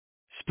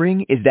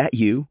Spring, is that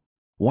you?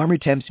 Warmer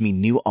temps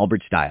mean new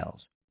Allbirds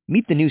styles.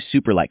 Meet the new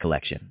Superlight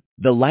collection,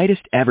 the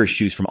lightest ever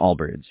shoes from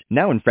Allbirds,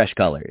 now in fresh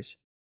colors.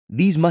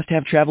 These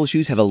must-have travel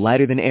shoes have a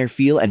lighter-than-air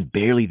feel and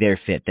barely-there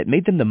fit that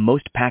made them the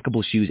most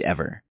packable shoes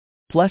ever.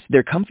 Plus,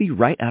 they're comfy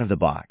right out of the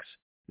box.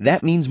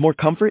 That means more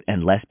comfort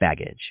and less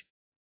baggage.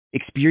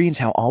 Experience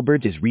how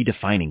Allbirds is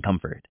redefining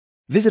comfort.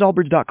 Visit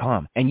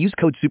allbirds.com and use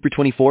code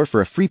SUPER24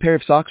 for a free pair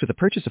of socks with a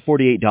purchase of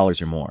 $48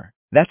 or more.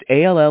 That's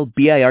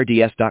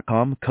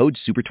ALLBIRDS.com, code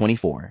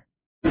SUPER24.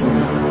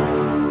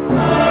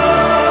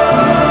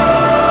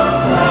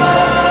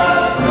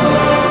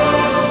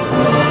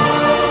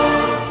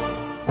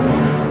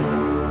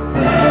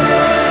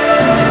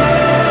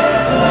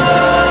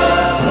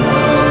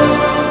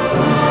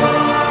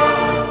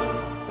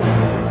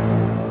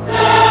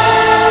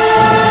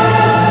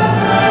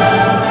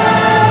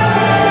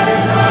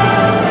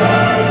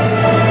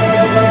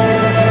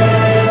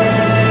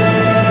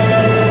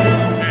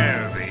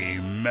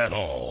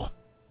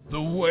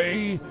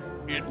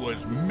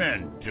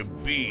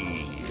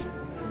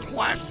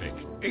 Classic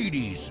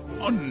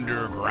 80s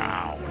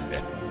underground.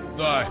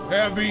 The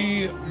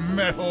Heavy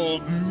Metal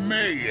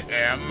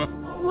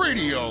Mayhem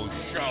Radio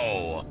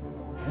Show.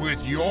 With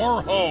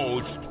your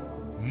host,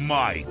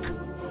 Mike.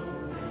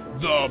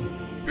 The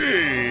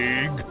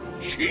Big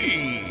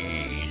Cheese.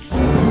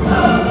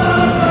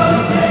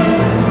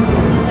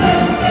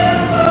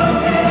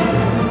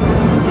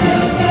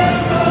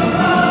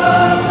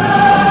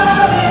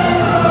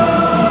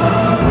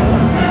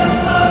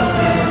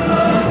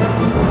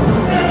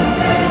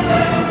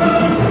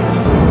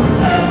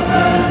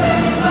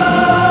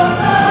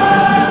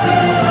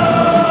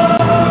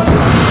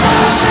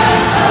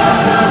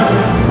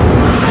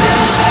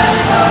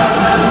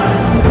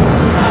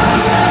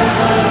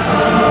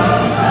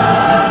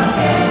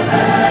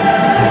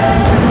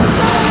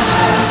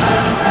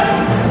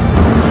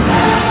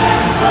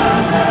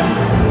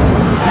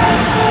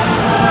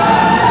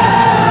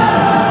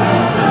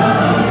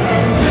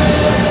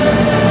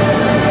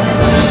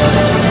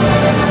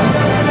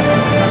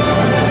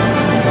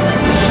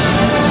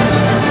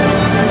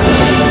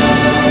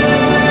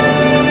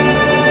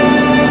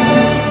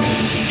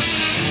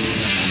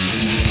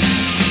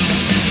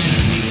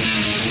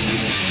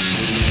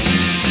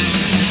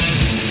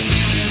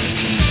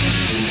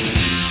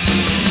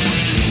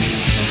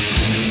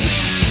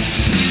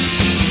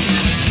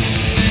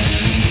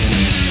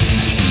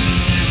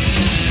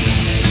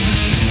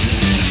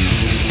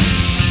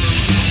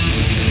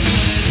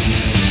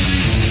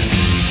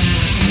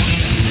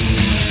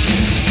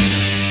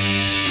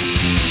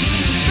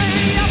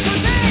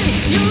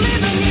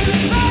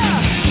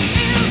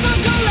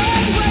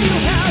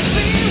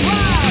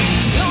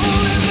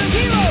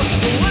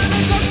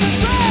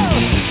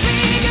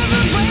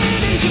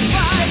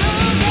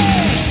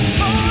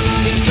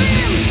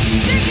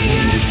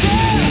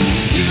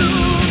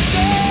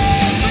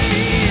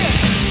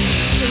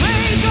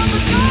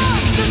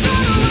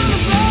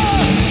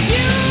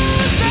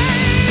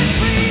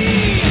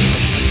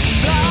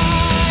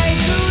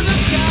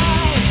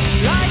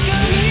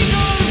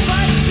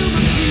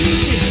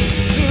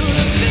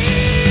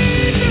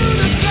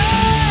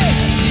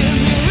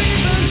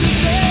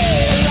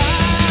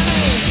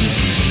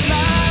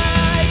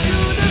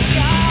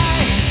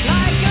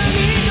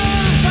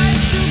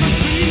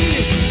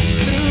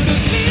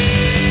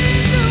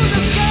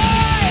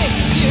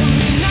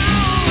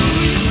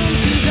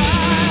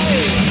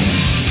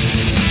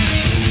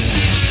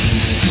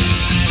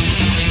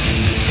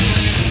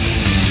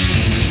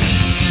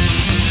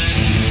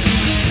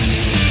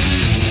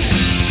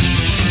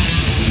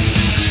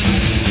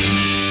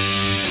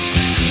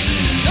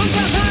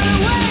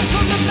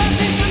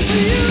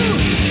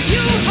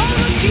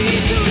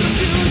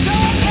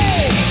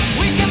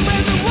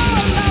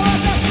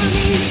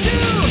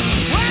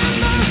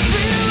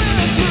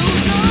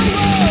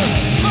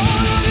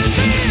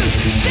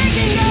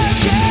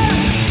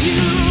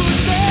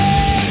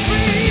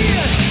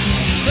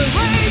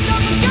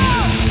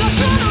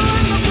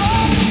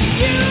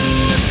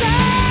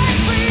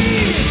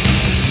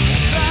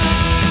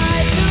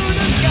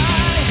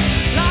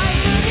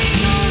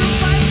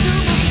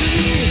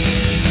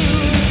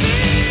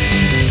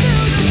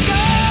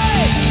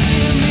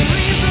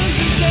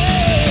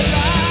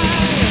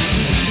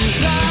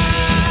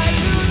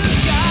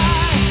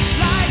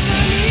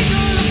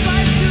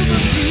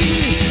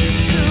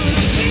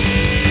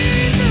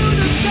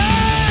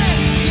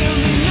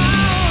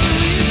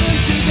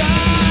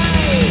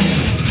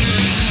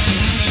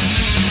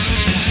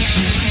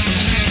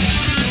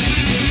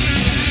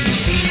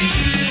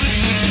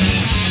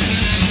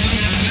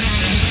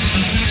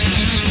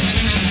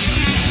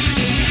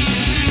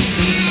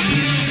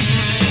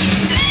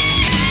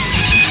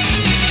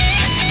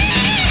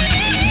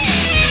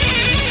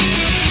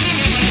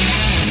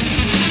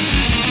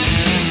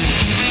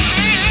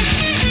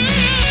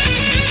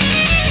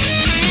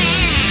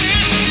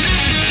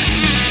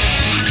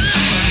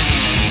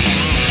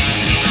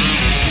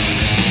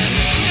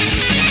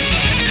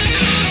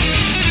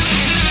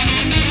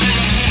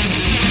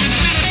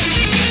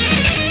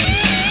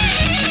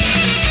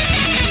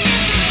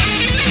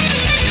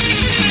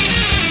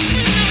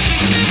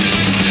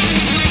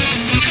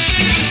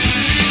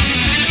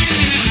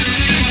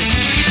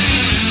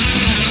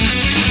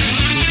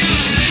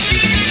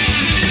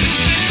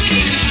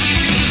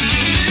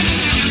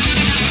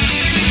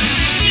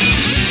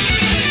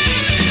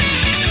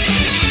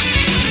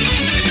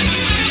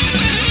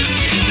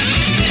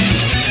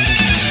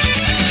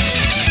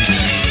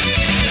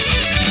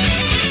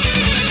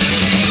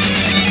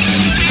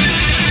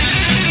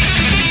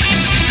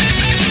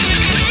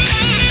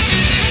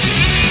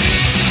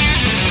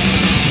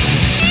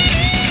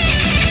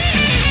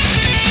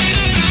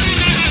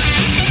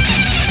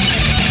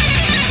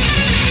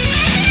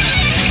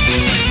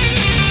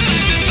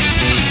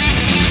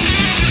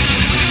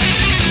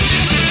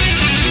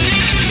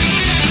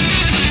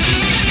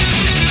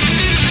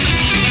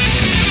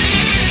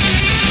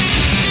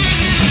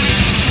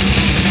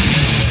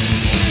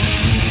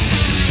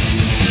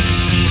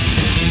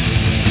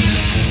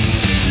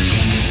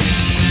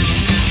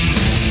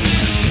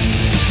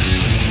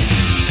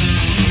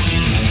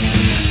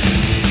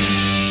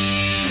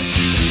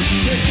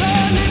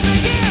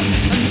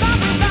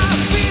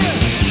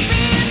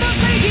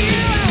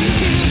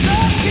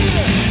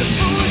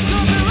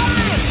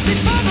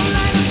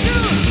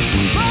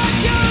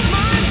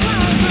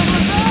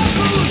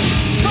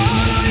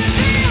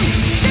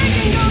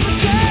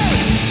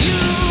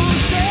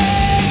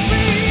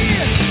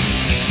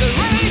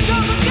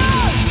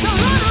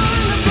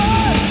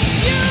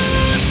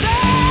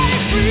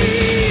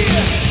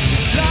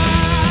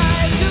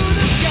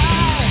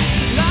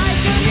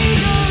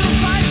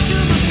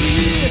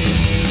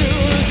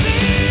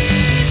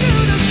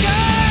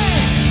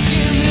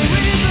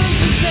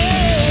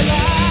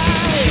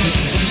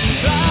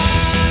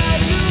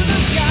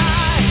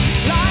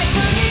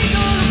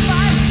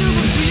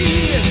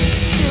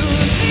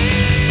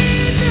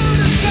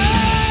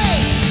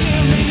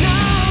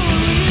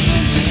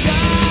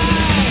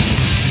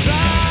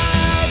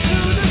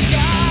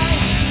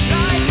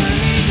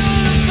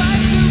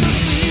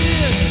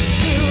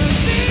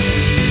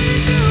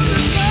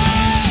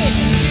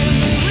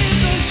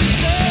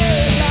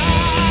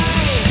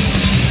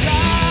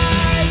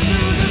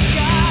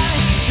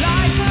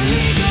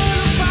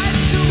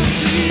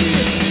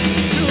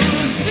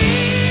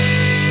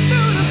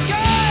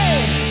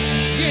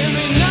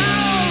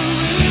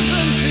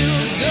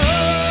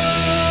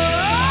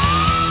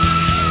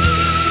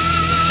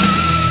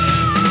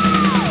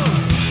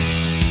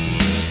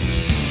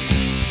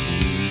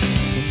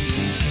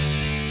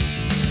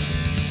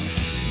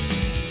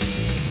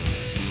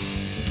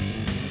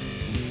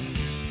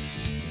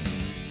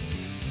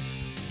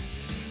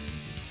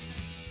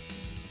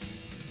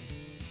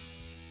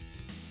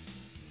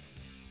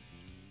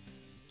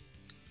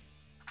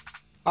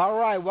 All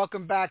right,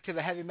 welcome back to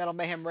the Heavy Metal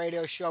Mayhem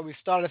Radio Show. We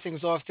started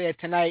things off there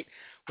tonight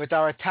with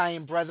our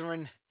Italian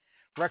brethren,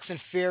 Rex and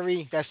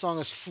Fury. That song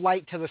is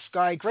 "Flight to the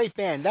Sky." Great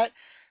band. That,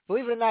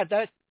 believe it or not,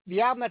 that the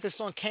album that this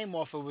song came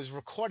off of was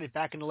recorded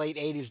back in the late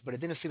 '80s, but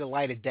it didn't see the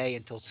light of day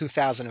until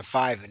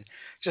 2005. And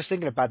just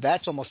thinking about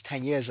that, it's almost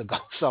 10 years ago.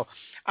 So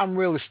I'm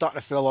really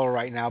starting to feel old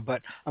right now.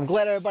 But I'm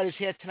glad everybody's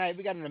here tonight.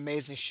 We got an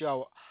amazing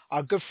show.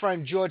 Our good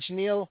friend George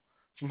Neal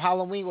from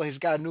Halloween, well, he's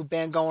got a new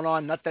band going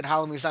on. Not that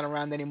Halloween's not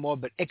around anymore,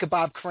 but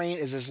Ichabod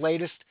Krane is his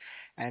latest.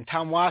 And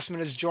Tom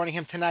Wassman is joining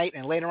him tonight.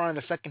 And later on in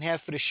the second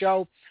half of the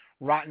show,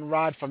 Rotten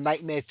Rod from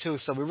Knightmare 2.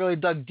 So we really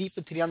dug deep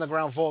into the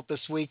underground vault this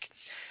week.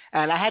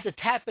 And I had to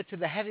tap into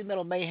the Heavy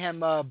Metal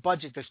Mayhem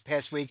budget this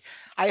past week.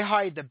 I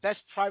hired the best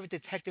private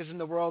detectives in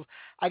the world.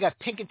 I got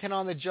Pinkerton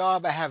on the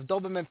job. I have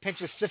Doberman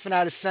Pinscher sniffing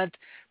out his scent.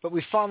 But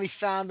we finally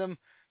found him.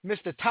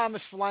 Mr.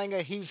 Thomas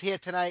Flanger, he's here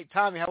tonight.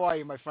 Tommy, how are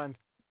you, my friend?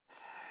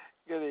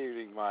 Good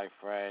evening, my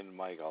friend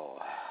Michael.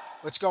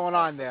 What's going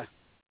on there?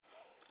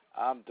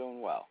 I'm doing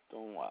well.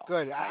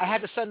 Good. I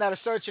had to send out a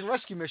search and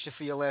rescue mission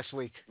for you last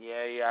week. Yeah,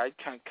 I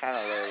kind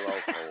of lay low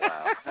for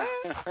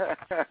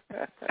a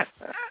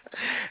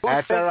while.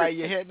 That's all right.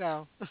 You're here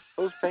now.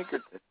 Who's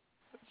Pinkerton?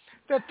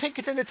 The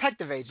Pinkerton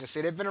Detective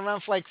Agency. They've been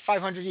around for like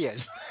 500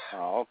 years.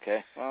 Oh,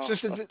 okay. Well,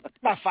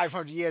 not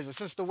 500 years, but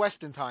since the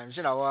Western times.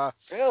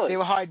 Really? They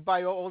were hired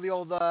by all the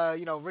old,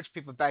 rich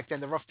people back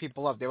then to rough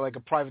people up. They were like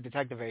a private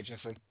detective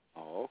agency.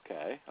 Oh,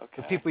 okay.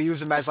 The people use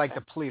them as like the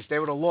police. They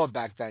were the law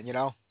back then,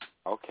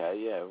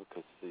 Okay, yeah,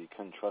 because you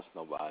couldn't trust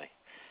nobody.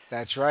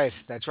 That's right.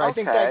 Okay. I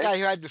think that guy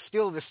who had the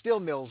steel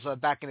mills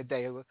back in the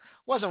day, it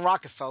wasn't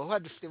Rockefeller. Who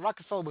had the steel?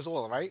 Rockefeller was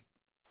oil, right?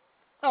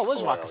 No, it was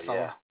oil, Rockefeller.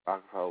 Yeah.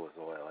 Rockefeller was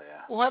oil,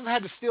 yeah. Whoever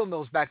had the steel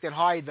mills back then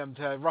hired them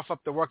to rough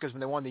up the workers when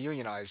they wanted to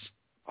unionize.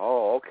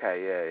 Oh,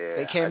 okay,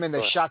 yeah. They came in,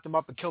 they shot them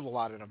up and killed a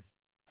lot of them.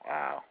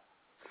 Wow.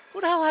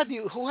 Who the hell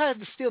had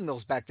the steel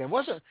mills back then?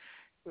 Wasn't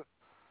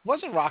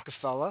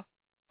Rockefeller?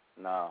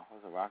 No, it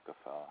wasn't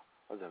Rockefeller.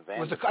 Was it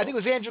Vanderbilt? I think it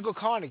was Andrew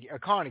Carnegie.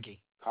 Carnegie.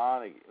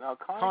 No,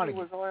 Carnegie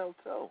was oil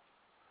too.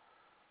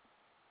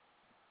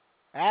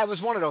 It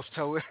was one of those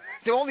two.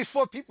 There were only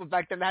 4 people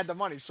back then that had the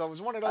money, so it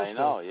was one of those two. I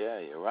know, yeah,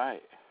 you're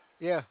right.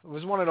 Yeah, it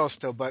was one of those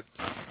two, but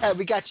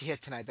we got you here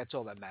tonight. That's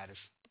all that matters.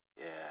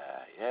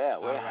 Yeah,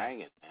 we're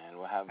hanging, man.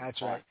 We're having That's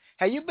fun. right.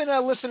 Have you been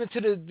listening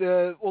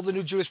to all the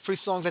new Judas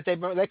Priest songs that they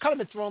kind of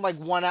been throwing like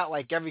one out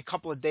like every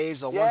couple of days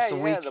or once a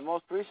week? Yeah, the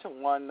most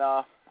recent one,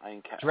 I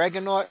didn't catch.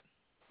 Dragonaut?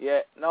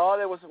 Yeah, no,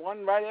 there was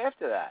one right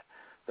after that.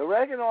 The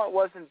Dragonaut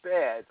wasn't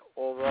bad,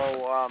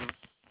 although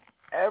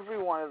every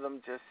one of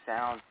them just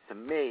sounds to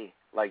me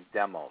like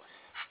demos.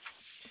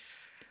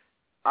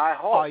 I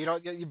hope. Oh, you're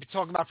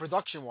talking about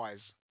production-wise.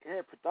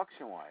 Yeah,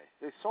 production-wise.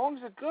 The songs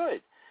are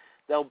good.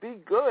 They'll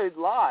be good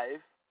live,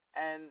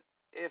 and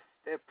if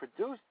they're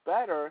produced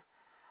better,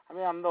 I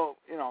mean, I'm no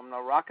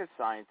rocket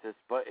scientist,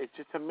 but it's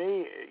just to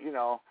me,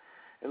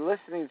 in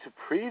listening to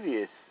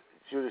previous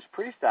Judas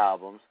Priest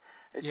albums,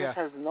 it just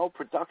has no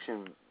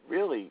production,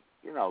 really,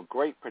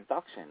 great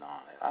production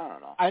on it. I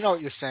don't know. I know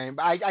what you're saying,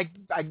 but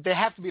they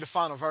have to be the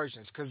final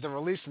versions because they're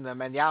releasing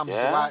them, and the album's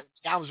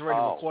already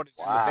recorded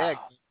in the bag.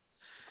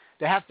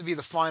 They have to be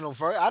the final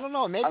version. I don't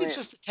know. Maybe it's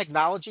just the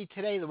technology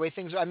today, the way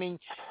things are. I mean,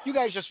 you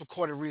guys just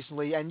recorded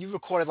recently, and you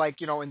recorded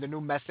in the new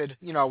method,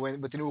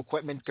 with the new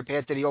equipment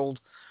compared to the old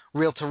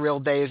reel-to-reel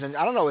days. And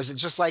I don't know, is it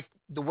just like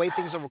the way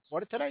things are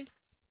recorded today?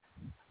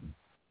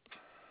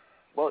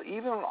 Well,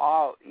 even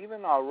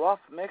our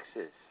rough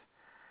mixes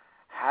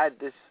had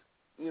this,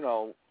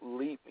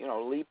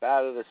 leap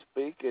out of the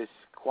speakers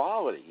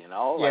quality,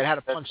 Yeah, it had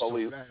a punch to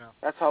it.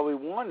 That's how we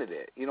wanted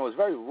it. It was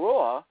very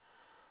raw.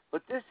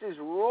 But this is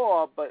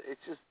raw, but it's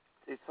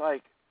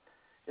like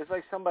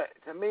somebody,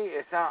 to me,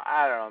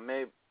 I don't know,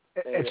 maybe.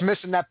 It's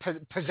missing that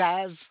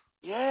pizzazz?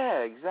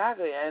 Yeah,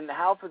 exactly. And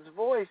Halford's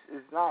voice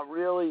is not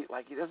really,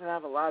 he doesn't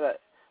have a lot of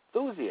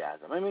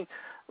enthusiasm. I mean,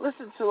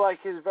 listen to,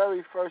 his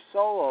very first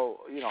solo,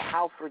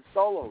 Halford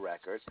solo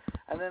record,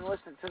 and then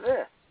listen to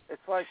this.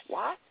 It's like,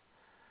 what?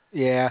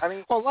 Yeah. I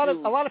mean, well, a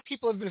lot of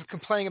people have been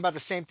complaining about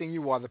the same thing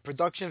you are, the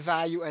production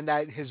value and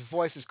that his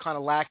voice is kind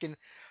of lacking.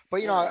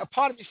 But, a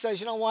part of me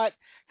says, you know what,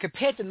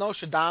 compared to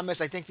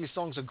Nostradamus, I think these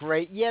songs are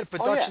great. Yeah, the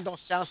production don't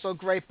sound so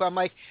great, but I'm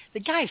like, the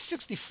guy's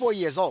 64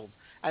 years old.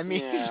 I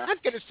mean, he's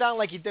not going to sound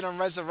like he did on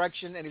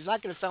Resurrection, and he's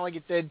not going to sound like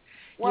he did,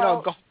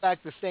 go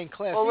back to staying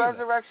class. Well, either.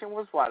 Resurrection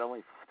was,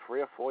 only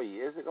 3 or 4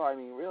 years ago? I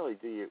mean, really,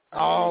 do you... 3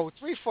 or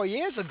 4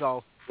 years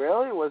ago.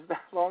 Really? Was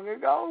that long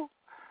ago?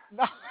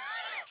 No.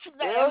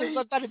 Really?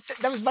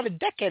 That was about a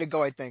decade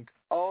ago, I think.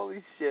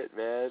 Holy shit,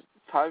 man.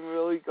 Time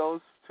really goes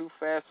too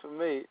fast for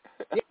me.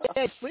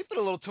 Yeah, sleeping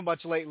a little too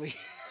much lately.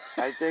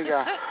 I think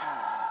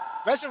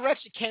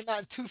Resurrection came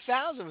out in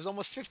 2000. It was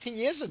almost 15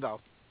 years ago.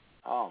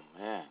 Oh,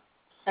 man.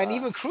 And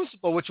even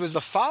Crucible, which was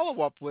the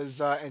follow-up, was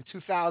in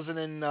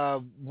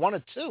 2001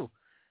 or 2.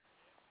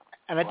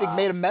 And I think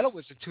Made of Metal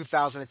was in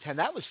 2010.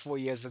 That was 4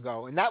 years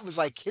ago. And that was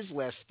his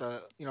last,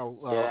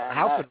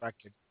 Halford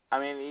record. I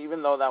mean,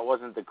 even though that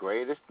wasn't the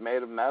greatest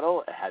Made of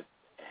Metal, it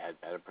had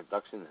better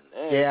production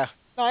than this. Yeah.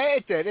 No,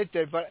 it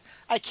did. But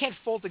I can't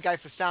fault the guy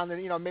for sounding,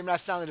 maybe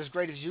not sounding as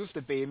great as he used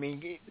to be. I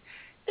mean,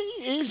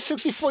 he's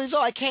 64 years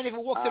old. I can't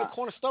even walk to the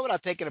corner store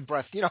without taking a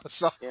breath, So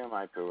you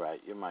might be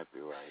right.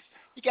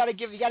 You gotta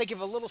give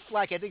a little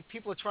slack. I think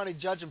people are trying to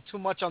judge him too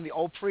much on the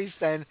old priest.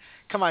 And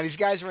come on, these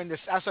guys are in this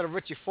outside of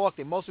Richie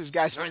Faulkner. Most of these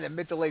guys are in their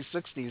mid to late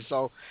 60s.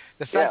 So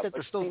the fact that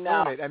they're still doing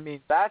it, I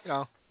mean, that's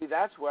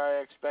where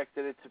I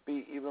expected it to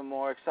be even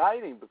more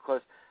exciting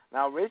because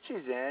now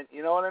Richie's in.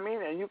 You know what I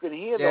mean? And you can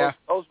hear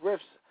those riffs.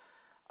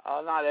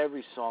 Not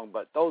every song,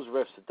 but those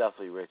riffs are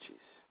definitely Richie's.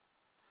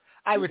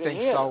 I would think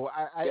so.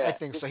 I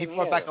think so. He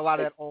brought back a lot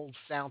of that old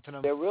sound to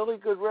them. They're really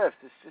good riffs.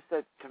 It's just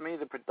that, to me,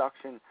 the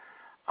production,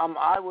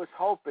 I was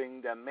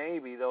hoping that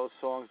maybe those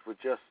songs were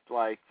just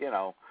like,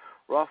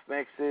 rough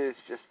mixes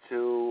just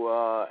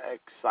to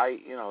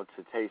excite, to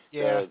taste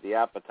the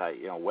appetite,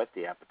 whet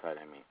the appetite,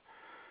 I mean.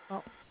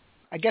 Well,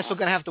 I guess we're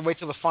going to have to wait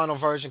till the final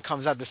version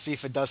comes out to see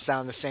if it does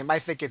sound the same. I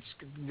think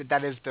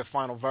that is the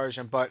final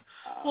version, but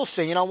we'll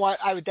see. You know what?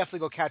 I would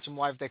definitely go catch them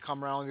live if they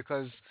come around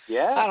because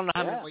I don't know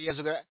how many more years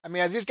ago. I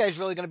mean, are these guys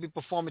really going to be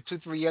performing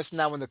 2-3 years from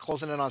now when they're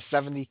closing in on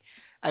 70?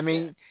 I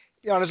mean,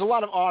 there's a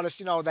lot of artists,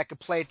 that could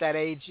play at that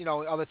age,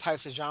 other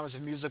types of genres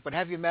of music, but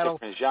heavy metal,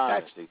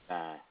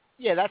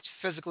 that's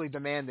physically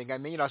demanding. I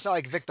mean, it's not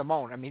like Victor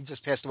Moan. I mean, he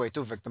just passed away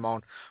too, Victor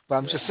Moan. But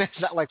I'm just saying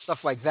it's not like stuff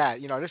like that.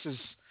 This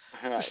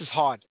is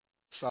hard.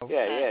 So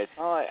it's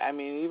not like, I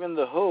mean, even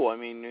the Who. I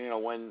mean,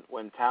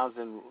 when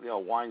Townsend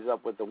winds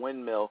up with the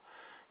windmill,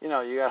 you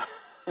got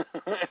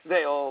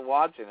they all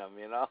watching him,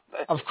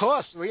 Of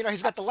course, well,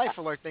 he's got the life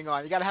alert thing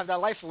on. You got to have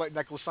that life alert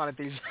necklace on at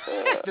these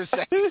days,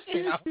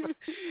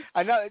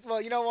 I know.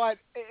 Well, you know what?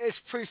 It's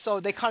pretty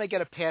so they kind of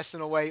get a pass in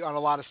a way on a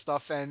lot of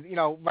stuff, and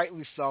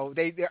rightly so.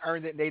 They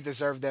earned it. And they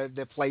deserve their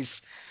place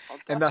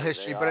in the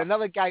history. But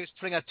another guy who's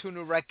putting out 2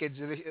 new records.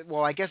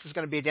 Well, I guess it's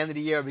going to be at the end of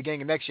the year or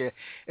beginning of next year.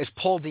 Is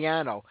Paul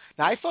Di'Anno.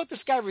 Now, I thought this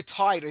guy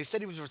retired. He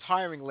said he was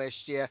retiring last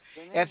year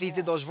after he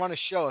did those run of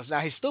shows. Now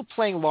he's still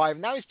playing live.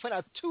 Now he's putting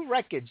out 2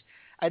 records.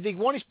 I think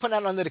one he's putting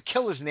out under the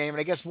Killer's name, and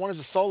I guess one is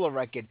a solo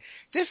record.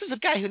 This is a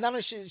guy who not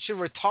only should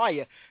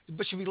retire,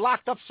 but should be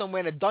locked up somewhere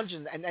in a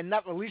dungeon and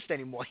not released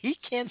anymore. He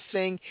can't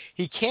sing.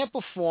 He can't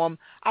perform.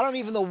 I don't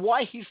even know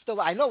why he's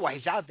still. I know why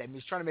he's out there. I mean,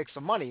 he's trying to make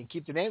some money and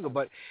keep the name,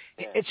 but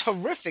it's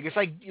horrific. It's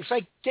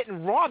like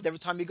getting robbed every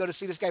time you go to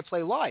see this guy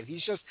play live.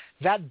 He's just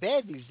that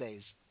bad these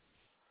days.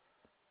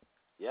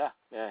 Yeah,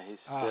 he's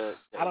I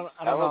don't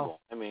terrible.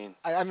 know.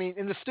 I mean,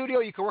 in the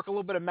studio you can work a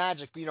little bit of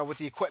magic, with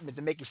the equipment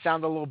to make you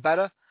sound a little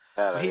better.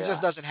 He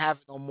just doesn't have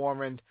it no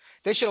more, and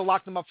they should have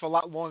locked him up for a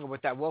lot longer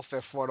with that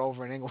welfare fraud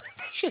over in England.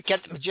 They should have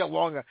kept him in jail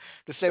longer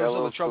to save us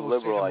all the trouble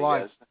with him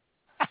live.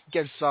 I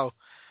guess so.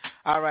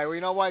 All right, well, you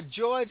know what?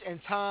 George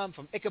and Tom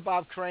from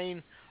Ichabod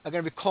Krane are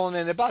going to be calling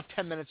in about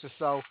 10 minutes or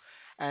so,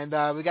 and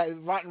we got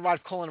Rotten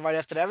Rod calling right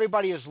after that.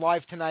 Everybody is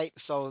live tonight,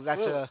 so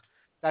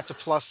that's a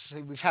plus.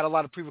 We've had a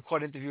lot of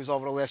pre-recorded interviews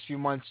over the last few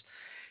months.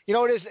 You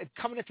know what it is?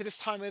 Coming into this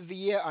time of the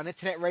year on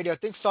internet radio,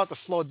 things start to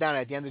slow down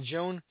at the end of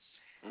June.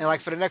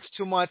 And for the next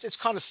 2 months, it's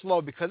kind of slow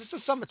because it's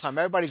the summertime.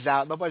 Everybody's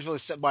out. Nobody's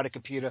really sitting by the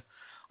computer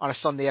on a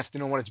Sunday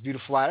afternoon when it's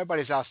beautiful out.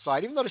 Everybody's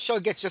outside. Even though the show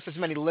gets just as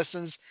many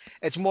listens,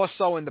 it's more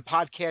so in the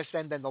podcast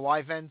end than the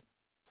live end.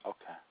 Okay.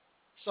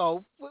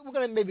 So we're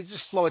going to maybe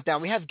just slow it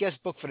down. We have guests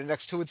booked for the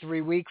next 2 or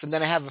 3 weeks, and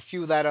then I have a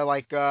few that are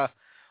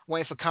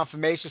waiting for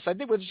confirmation. So I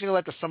think we're just going to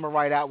let the summer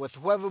ride out with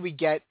whoever we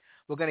get.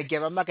 We're going to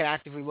give. I'm not going to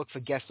actively look for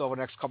guests over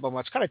the next couple of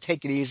months. Kind of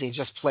take it easy and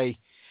just play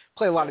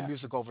a lot of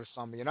music over the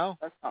summer,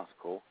 That sounds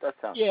cool.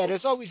 Cool.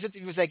 There's always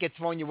interviews that get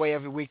thrown your way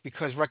every week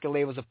because record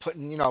labels are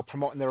putting,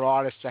 promoting their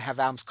artists to have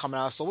albums coming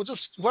out. So we'll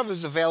just,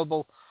 whoever's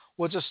available,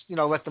 we'll just,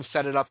 let them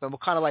set it up, and we'll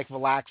kind of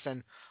relax,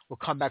 and we'll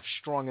come back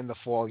strong in the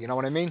fall. You know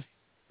what I mean?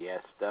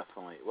 Yes,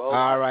 definitely. Well,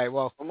 all right.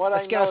 Well, from what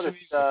I noticed,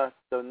 the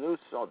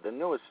newest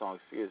song,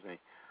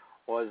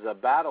 was a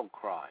Battle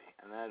Cry,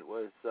 and that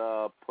was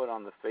put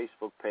on the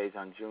Facebook page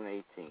on June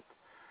 18th.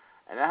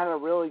 And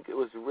it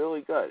was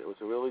really good. It was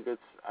a really good,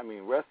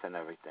 riff and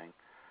everything.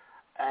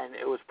 And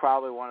it was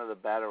probably one of the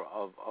better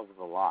of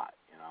the lot,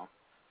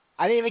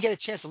 I didn't even get a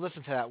chance to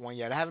listen to that one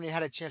yet. I haven't even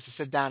had a chance to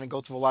sit down and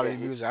go through a lot of the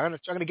music. I'm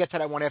going to get to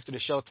that one after the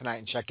show tonight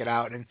and check it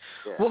out. And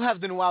we'll have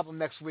the new album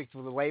next week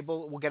through the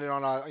label. We'll get it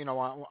on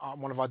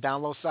on one of our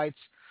download sites.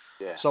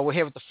 Yeah. So we'll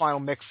hear what the final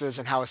mix is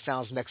and how it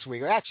sounds next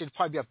week. Actually, it'll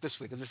probably be up this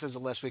week because this is the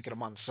last week of the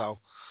month. So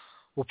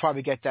we'll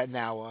probably get that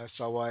now.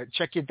 So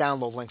check your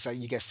download links that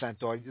you get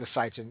sent or the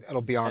sites, and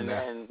it'll be on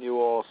there. And you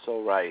were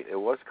also right. It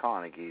was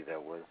Carnegie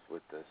that was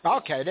with this.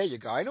 Okay, there you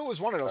go. I knew it was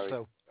one of those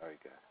two. Very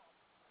good.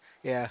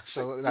 Yeah.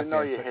 So you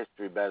know your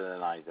history better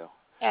than I do.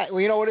 Yeah,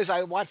 well, you know what it is?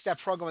 I watched that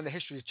program on the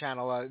History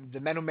Channel, The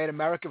Men Who Made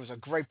America. It was a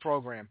great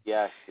program.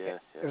 Yes. It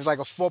was like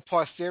a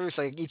 4-part series,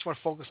 like each one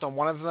focused on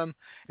one of them,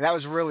 and that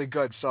was really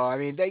good. So,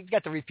 they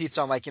got the repeats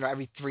on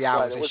every 3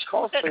 hours. Right, it was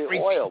mostly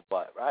oil,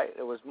 right?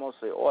 It was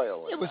mostly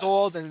oil. It was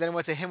old, and then it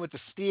went to him with the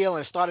steel,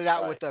 and it started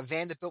out with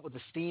Vanderbilt with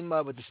the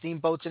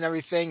steamboats and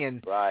everything,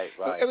 and right.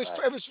 It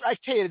was. I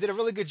tell you, they did a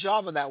really good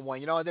job on that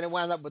one, and then it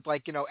wound up with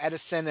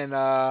Edison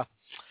and.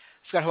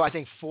 forgot who I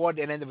think Ford,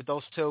 and ended with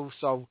those two.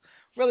 So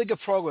really good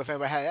program if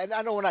anybody had. And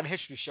I know we're not a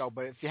history show,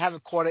 but if you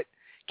haven't caught it,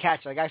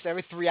 catch it. Like I said,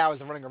 every 3 hours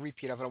I'm running a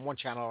repeat of it on one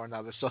channel or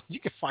another, so you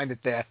can find it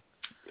there.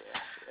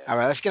 Yeah. All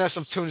right, let's get on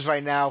some tunes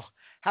right now.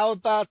 How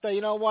about,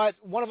 you know what?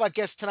 One of our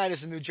guests tonight is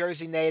a New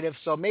Jersey native,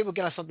 so maybe we'll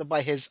get on something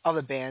by his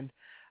other band.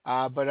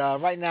 But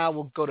right now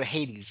we'll go to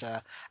Hades.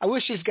 I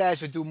wish these guys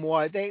would do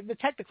more. They're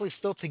technically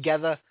still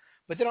together,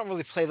 but they don't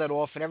really play that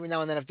often. Every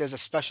now and then if there's a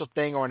special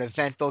thing or an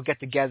event, they'll get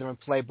together and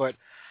play. But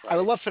I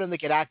would love for them to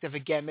get active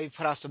again, maybe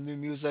put out some new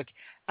music.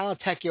 Alan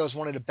Tecchio is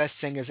one of the best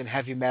singers in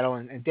heavy metal,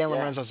 and Dan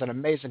Lorenzo is an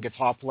amazing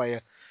guitar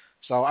player.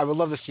 So I would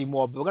love to see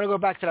more. But we're going to go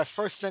back to that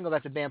first single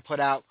that the band put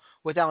out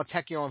with Alan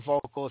Tecchio on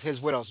vocals, His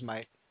Widow's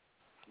Mite.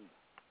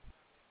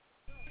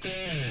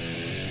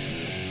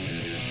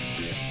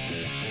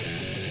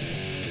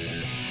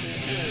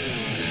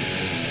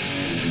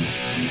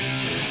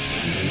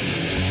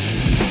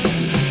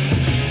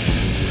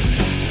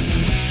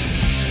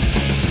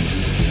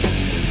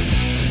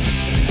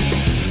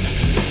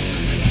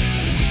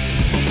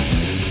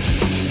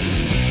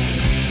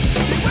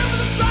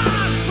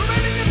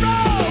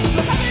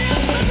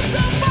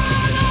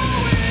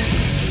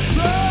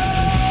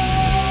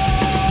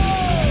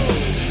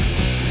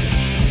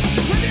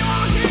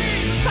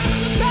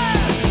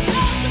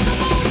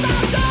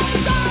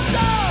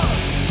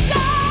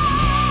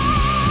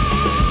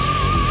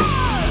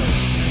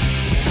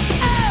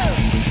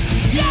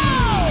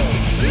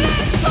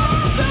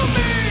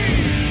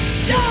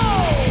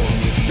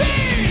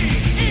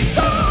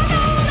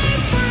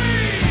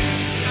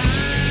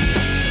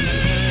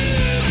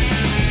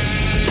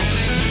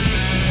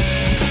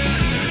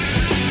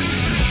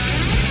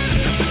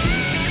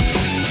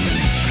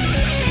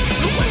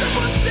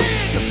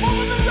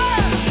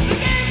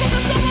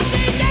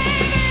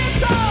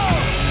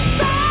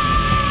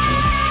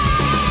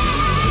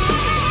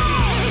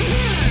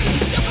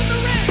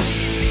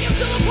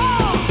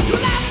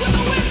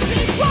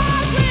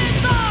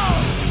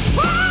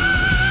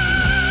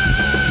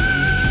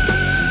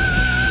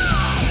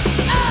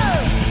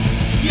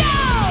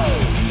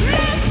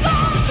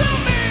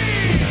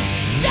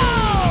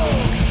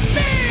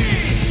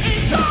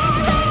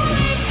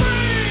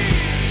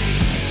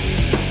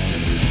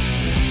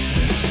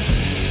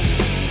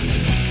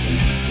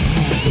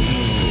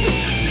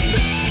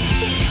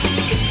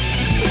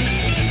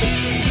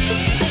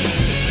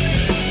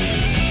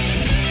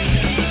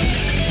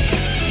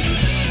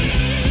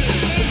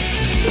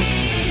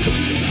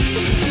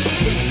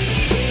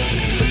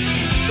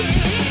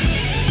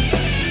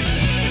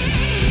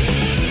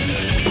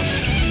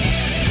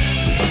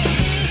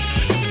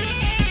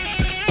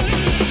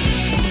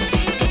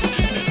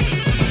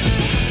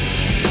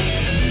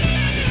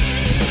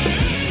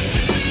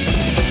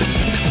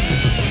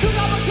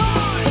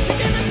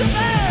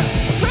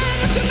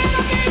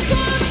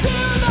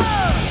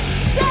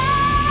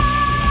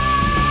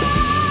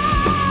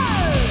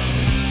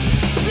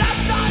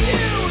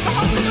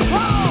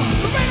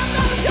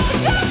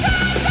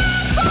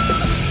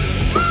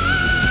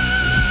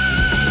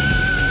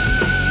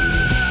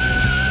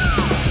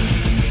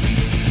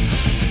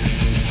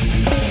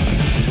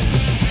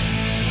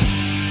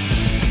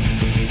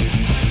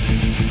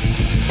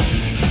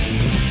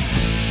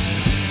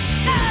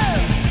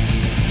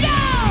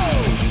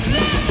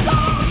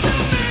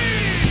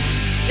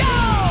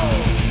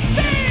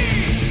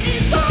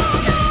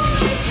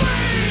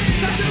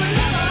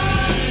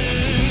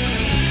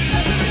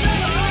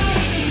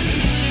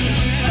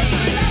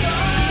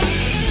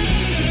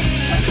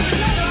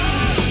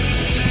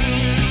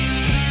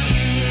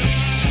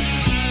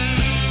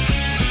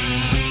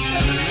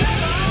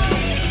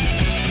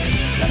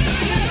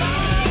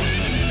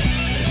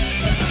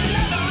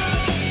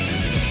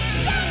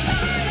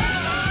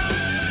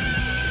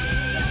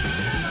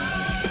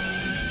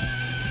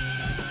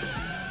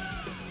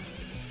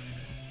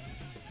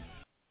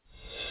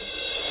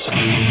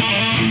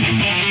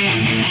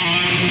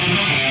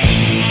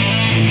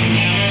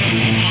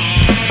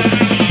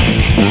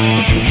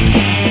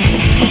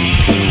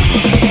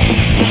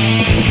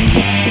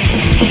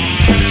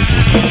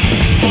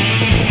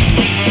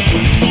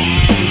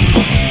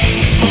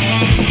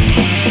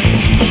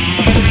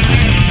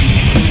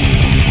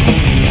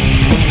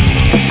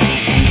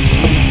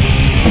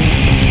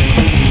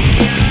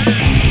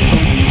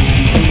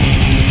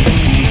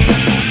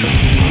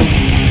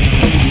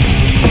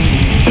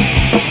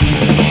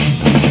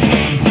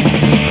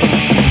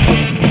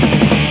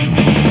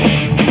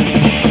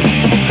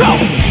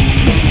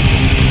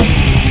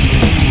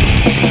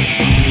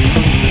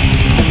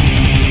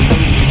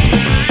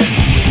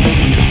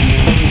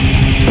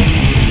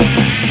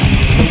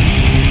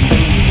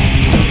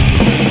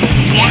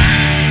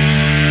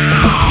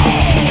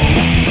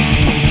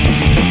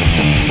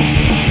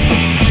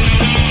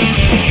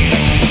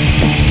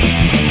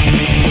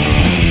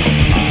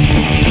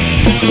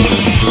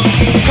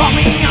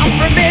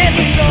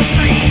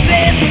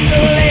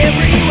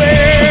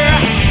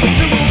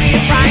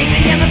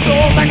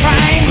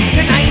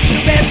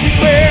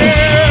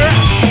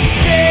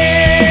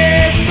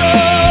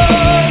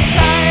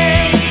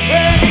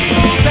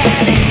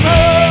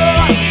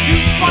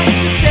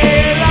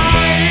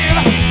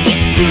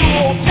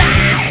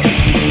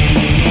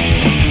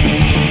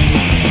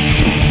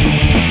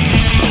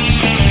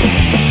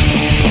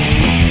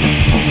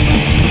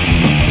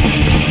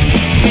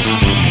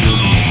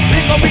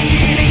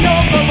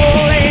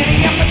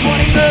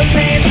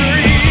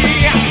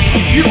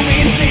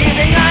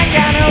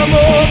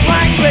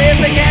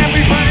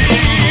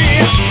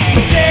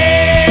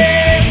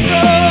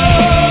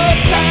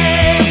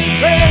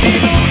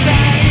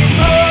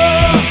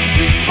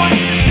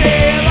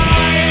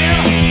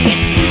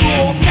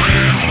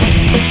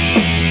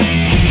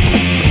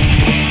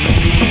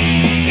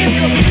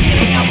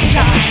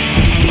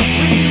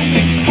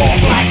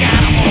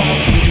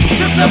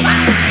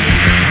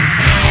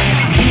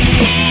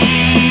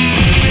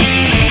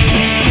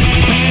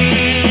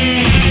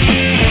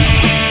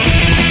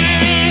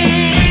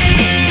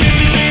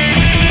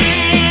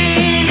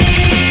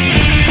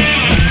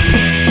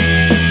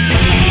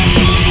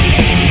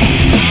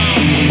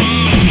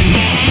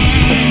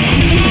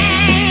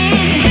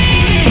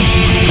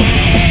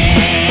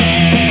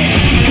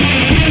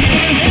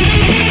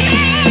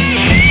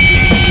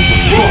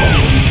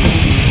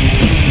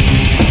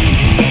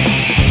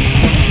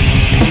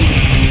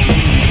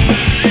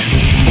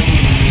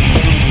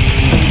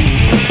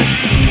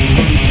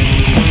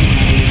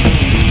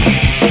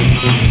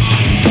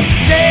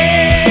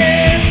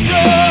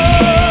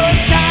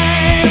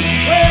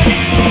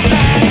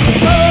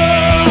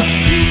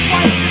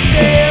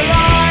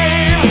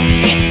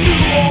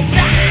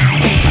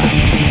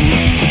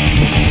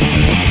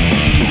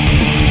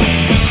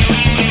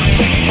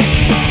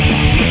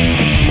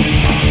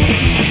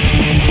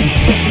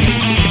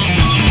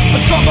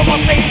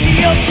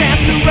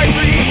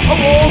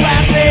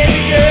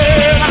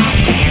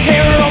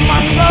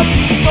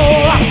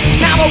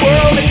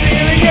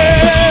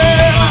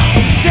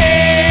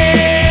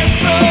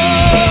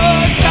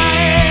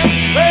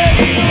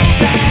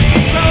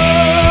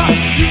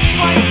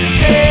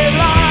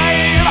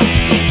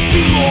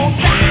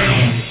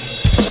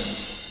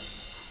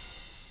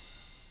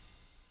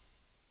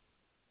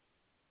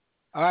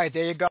 All right,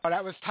 there you go.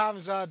 That was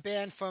Tom's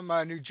band from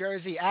New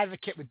Jersey,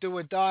 Advocate with Do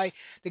or Die.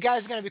 The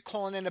guy's going to be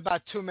calling in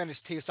about 2 minutes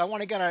to you, so I want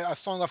to get a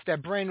song off their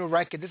brand new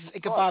record. This is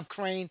Ichabod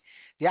Krane.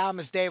 The album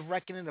is Day of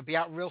Reckoning. It'll be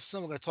out real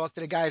soon. We're going to talk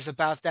to the guys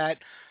about that.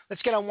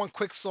 Let's get on one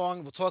quick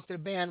song. We'll talk to the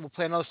band. We'll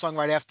play another song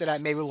right after that,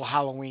 maybe a little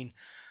Halloween.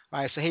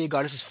 All right, so here you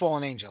go. This is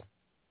Fallen Angel.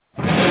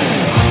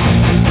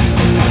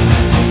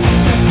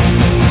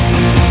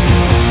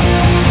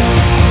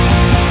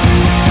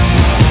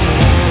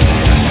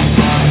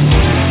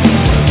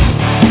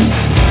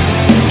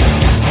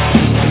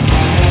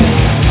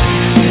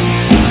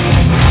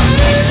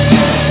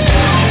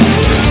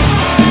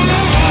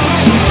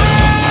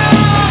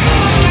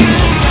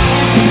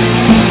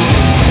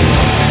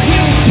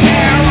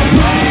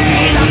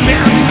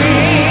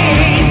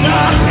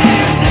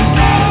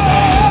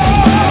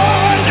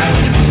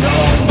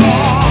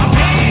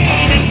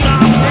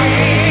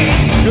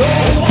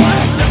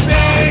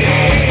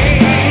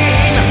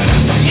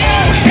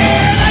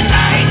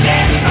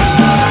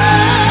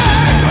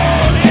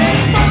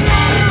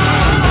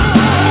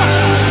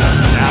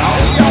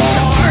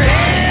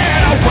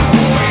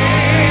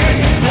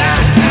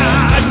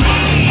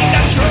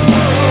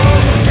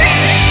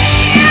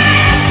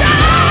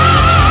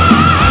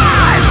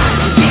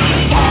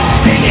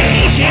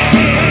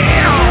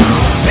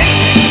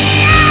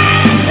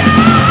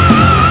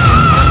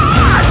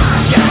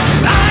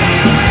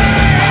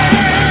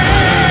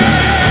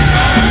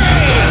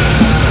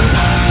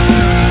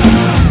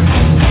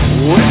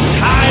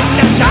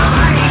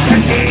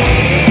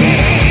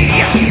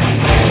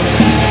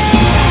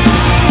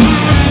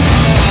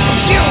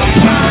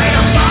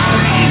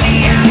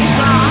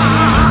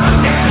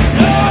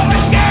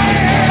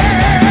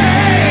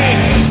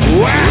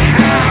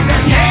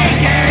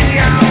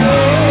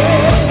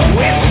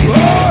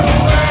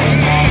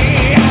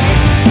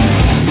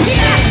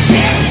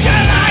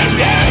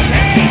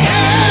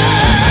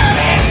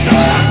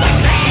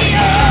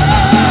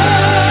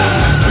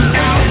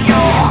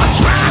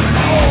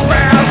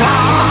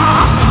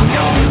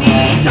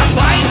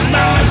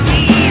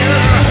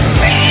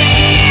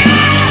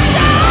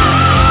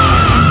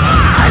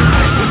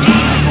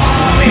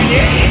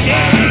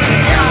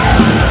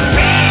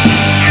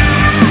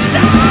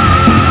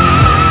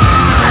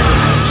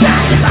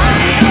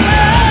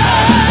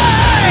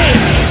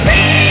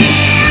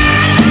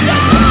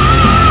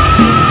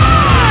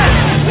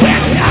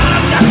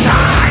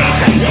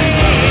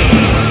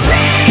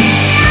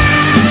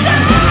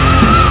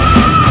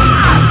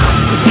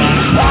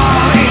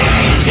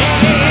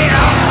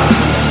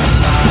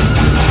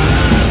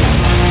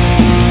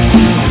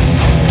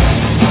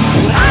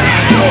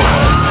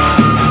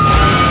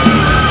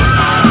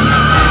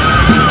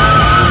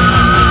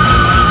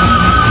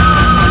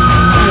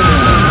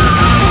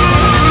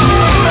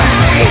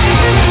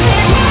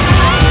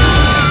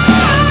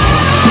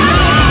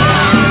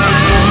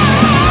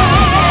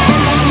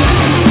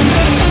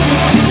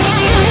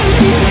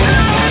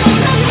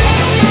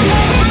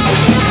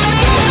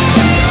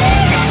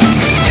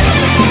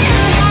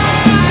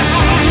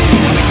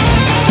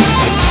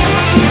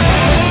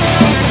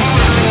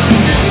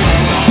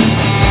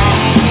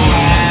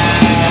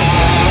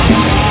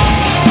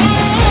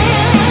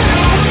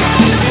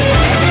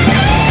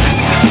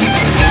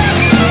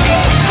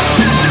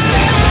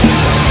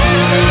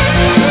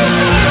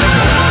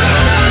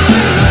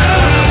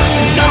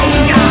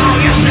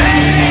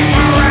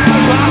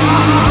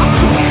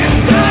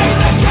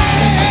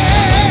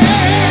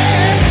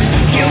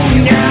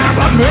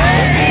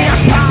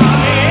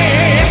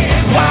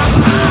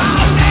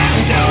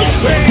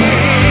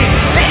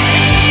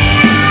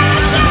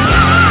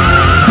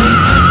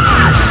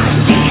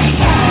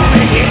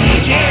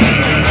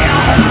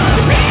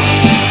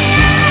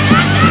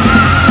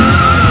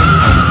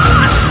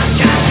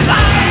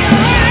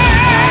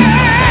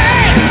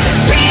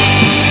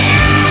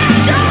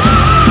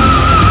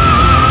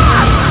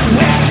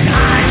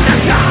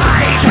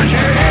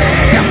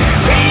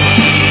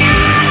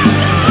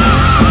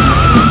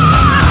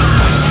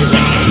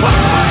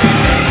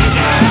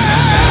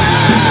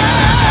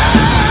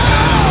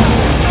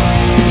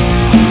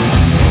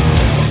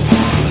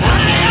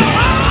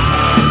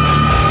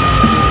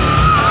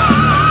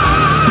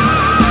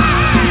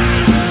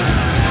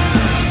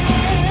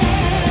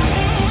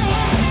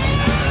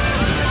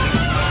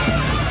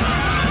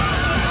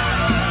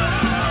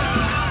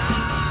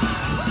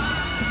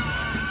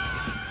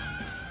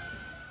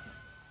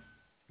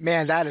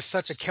 Man, that is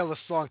such a killer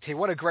song, T.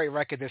 What a great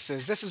record this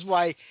is. This is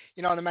why,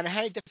 no matter how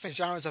many different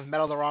genres of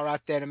metal there are out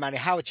there, no matter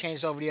how it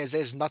changed over the years,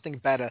 there's nothing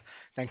better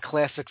than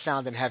classic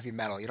sound and heavy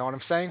metal. You know what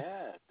I'm saying?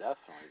 Yeah,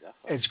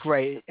 definitely. It's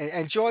great.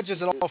 And George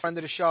is an old friend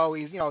of the show.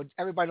 He's,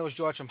 everybody knows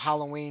George from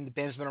Halloween. The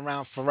band's been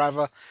around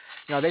forever.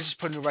 They just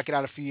put a new record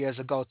out a few years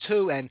ago,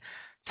 too. And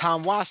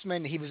Tom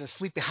Wassman. He was in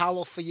Sleepy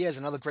Hollow for years,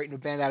 another great new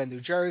band out of New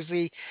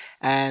Jersey.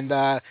 And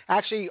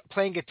actually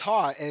playing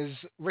guitar is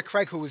Rick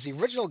Craig, who was the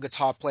original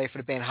guitar player for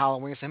the band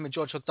Halloween. So him and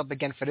George hooked up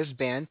again for this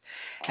band.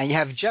 And you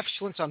have Jeff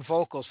Schlintz on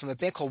vocals from a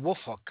band called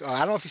Wolfhook. I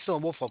don't know if he's still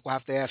in Wolfhook. We'll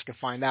have to ask and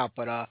find out.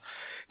 But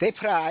they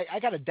put out, I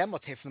got a demo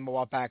tape from them a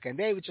while back, and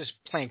they were just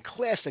playing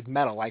classic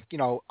metal, like,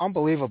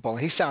 unbelievable.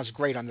 He sounds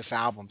great on this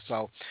album.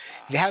 So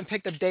if you haven't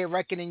picked up Day of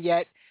Reckoning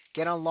yet,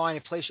 get online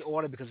and place your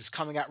order because it's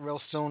coming out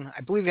real soon.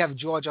 I believe we have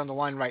George on the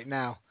line right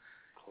now.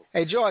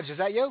 Hey, George, is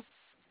that you?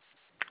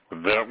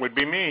 That would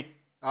be me.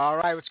 All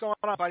right, what's going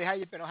on, buddy? How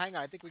you been? Oh, hang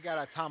on. I think we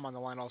got Tom on the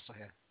line also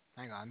here.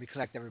 Hang on, let me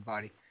connect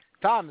everybody.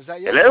 Tom, is that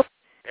you? Hello?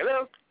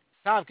 Hello?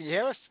 Tom, can you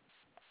hear us?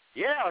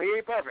 Yeah, I hear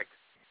you perfect.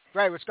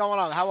 Great, what's going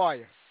on? How are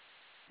you?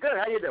 Good,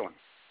 how you doing?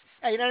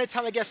 Hey,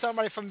 anytime I get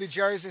somebody from New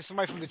Jersey and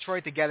somebody from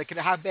Detroit together,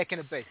 how bad can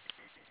it be?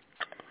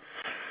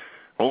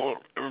 Well,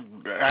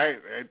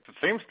 it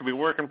seems to be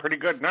working pretty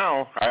good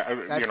now.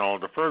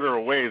 The further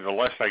away, the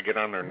less I get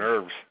on their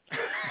nerves.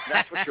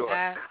 That's for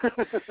sure.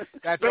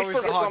 That's always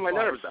the hard on my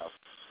part. nerves, though.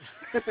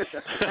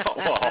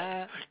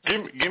 Well,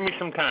 give me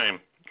some time.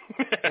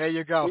 There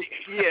you go.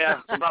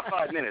 Yeah, about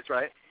 5 minutes,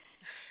 right?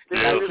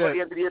 Yeah. This is at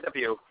the end of the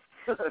interview.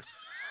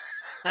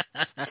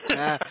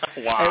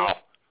 Wow.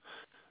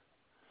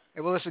 Hey,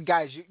 well, listen,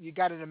 guys, you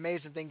got an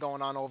amazing thing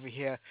going on over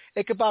here.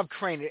 Ichabod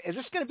Krane, is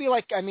this going to be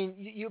like,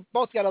 you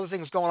both got other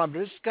things going on,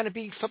 but is this going to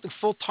be something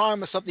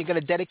full-time or something you're going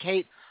to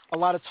dedicate a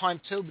lot of time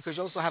to? Because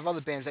you also have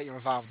other bands that you're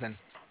involved in.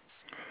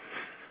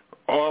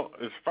 Well,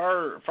 as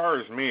far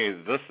as me,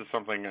 this is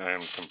something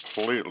I'm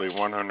completely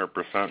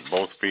 100%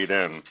 both feet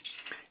in.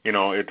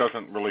 It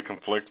doesn't really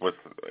conflict with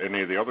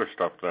any of the other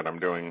stuff that I'm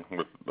doing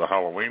with the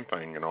Halloween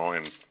thing,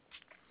 and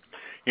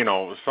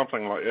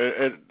something like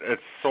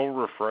it's so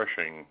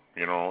refreshing,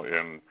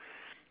 and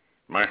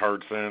my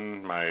heart's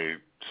in, my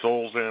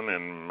soul's in,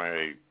 and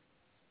my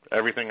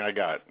everything I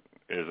got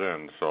is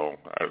in. So,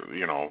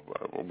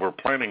 we're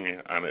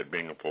planning on it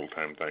being a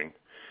full-time thing.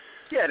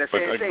 Yeah, the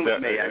same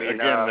with me. Again,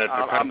 that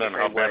depends on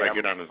how bad I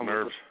get on his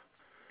nerves.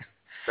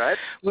 Right?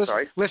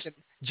 Sorry. Listen,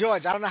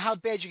 George, I don't know how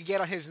bad you can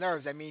get on his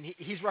nerves.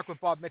 He's worked with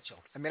Bob Mitchell.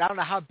 I don't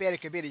know how bad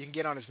it can be that you can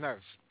get on his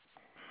nerves.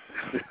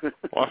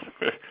 well,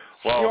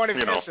 you won't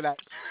even answer that.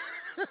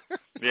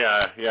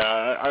 yeah.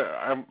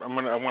 I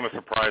want to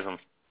surprise him.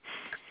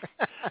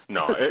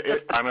 No,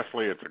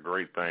 honestly, it's a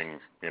great thing.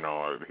 He's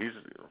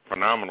a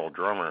phenomenal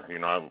drummer.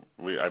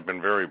 I've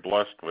been very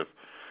blessed with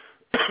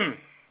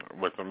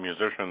with the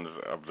musicians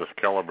of this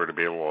caliber to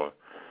be able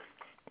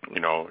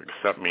to,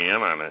 accept me in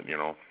on it.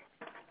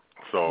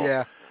 So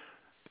yeah.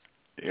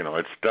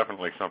 It's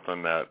definitely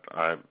something that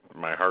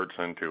my heart's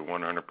into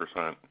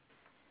 100%.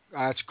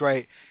 That's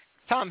great.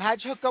 Tom,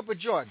 how'd you hook up with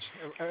George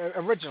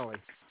originally?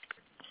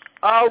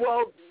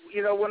 Well,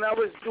 when I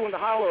was doing the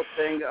Hollow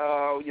thing,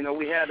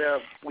 we had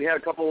a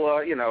couple,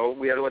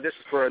 we had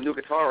auditions for a new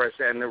guitarist,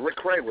 and Rick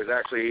Craig was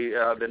actually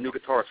the new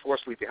guitarist for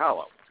Sleepy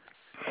Hollow.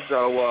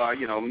 So,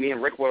 me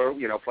and Rick were,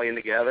 playing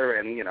together,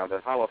 and,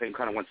 the Hollow thing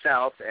kind of went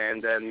south,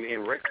 and then me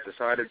and Rick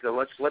decided to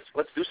let's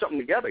do something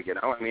together,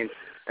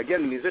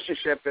 Again, the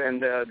musicianship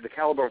and the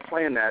caliber of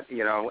playing that,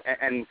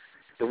 and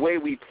the way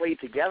we played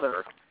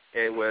together,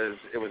 it was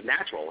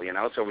natural,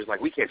 So it was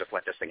like, we can't just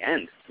let this thing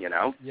end,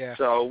 Yeah.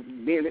 So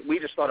we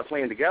just started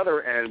playing together,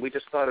 and we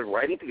just started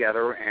writing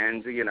together,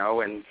 and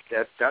and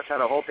that's how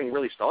the whole thing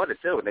really started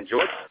too. And then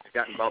George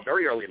got involved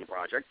very early in the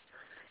project,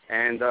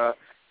 and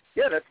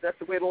yeah, that's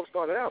the way it all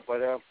started out.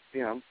 But it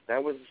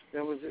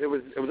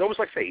was almost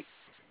like fate,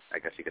 I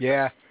guess you could say.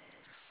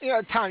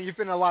 Yeah. Tom, you've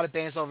been in a lot of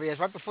bands over the years.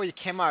 Right before you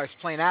came out, I was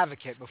playing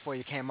Advocate. Before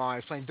you came on, I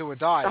was playing Do or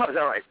Die. Oh, is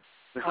that right?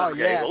 Oh,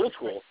 yeah. Old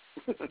school.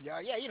 yeah,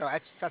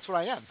 that's what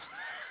I am.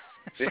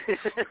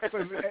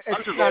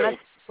 I'm just old.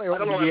 I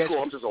don't know what's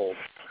cool. I'm just old.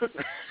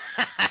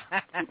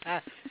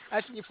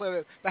 That's when you play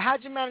with. But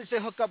how'd you manage to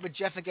hook up with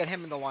Jeff and get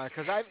him in the line?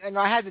 Because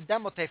I had the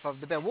demo tape of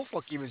the band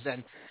Wolfhook he was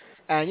in,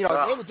 and they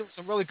were doing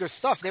some really good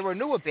stuff. They were a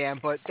newer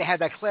band, but they had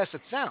that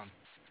classic sound.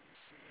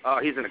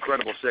 He's an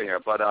incredible singer,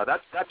 but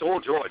that's all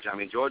George.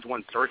 George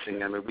went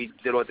searching. We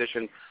did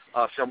audition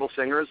several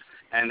singers,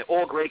 and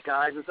all great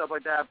guys and stuff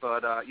like that.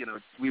 But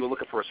we were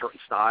looking for a certain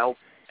style.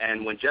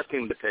 And when Jeff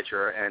came to the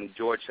picture, and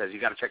George says, "You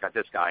got to check out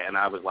this guy," and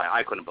I was like,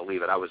 I couldn't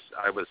believe it.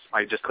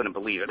 I just couldn't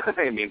believe it.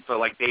 For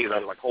like days, I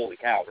was like, "Holy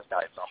cow, this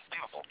guy is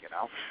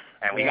unbelievable,"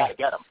 And we got to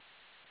get him.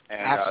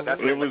 And that's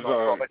it was.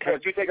 But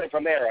George, you take it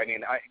from there.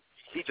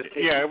 He just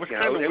it was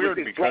kind of weird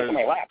because on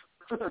my lap.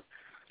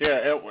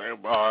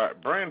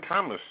 Brian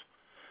Thomas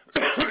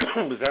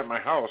was at my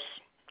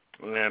house,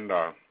 and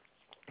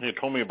he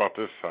told me about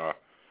this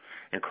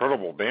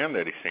incredible band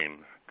that he's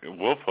seen,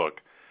 Wolfhook,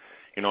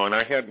 and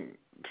I hadn't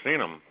seen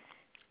them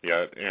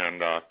yet,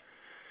 and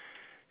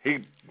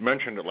he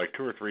mentioned it like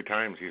 2 or 3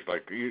 times. He's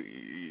like,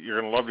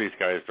 you're going to love these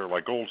guys. They're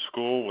like old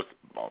school with,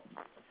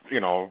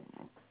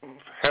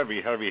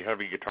 heavy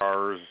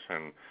guitars,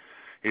 and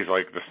he's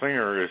like, the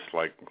singer is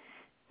like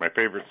my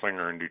favorite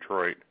singer in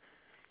Detroit.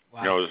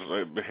 Wow.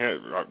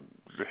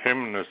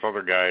 Him and this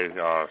other guy,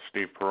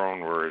 Steve Perrone,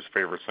 were his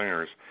favorite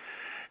singers.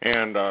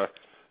 And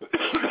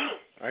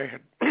I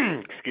had,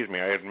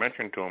 I had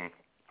mentioned to him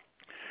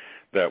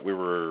that we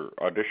were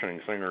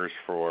auditioning singers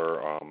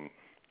for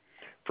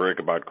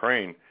Ichabod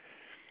Krane,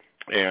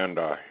 and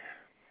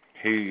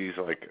he's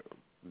like,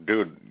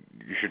 dude,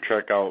 you should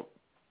check out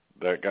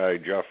that guy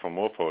Jeff from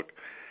Wolfhook.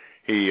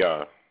 He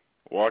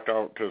walked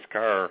out to his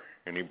car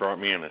and he brought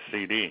me in a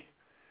CD.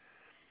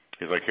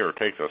 He's like, here,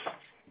 take this.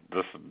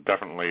 This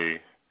definitely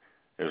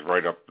is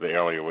right up the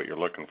alley of what you're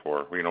looking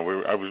for. You know,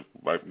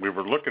 we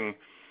were looking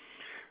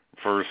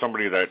for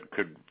somebody that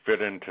could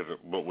fit into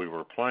what we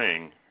were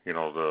playing, you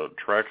know, the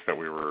tracks that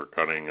we were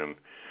cutting, and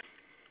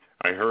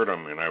I heard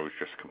him, and I was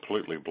just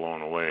completely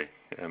blown away.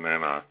 And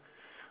then,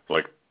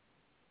 like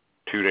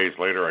 2 days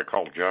later, I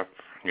called Jeff.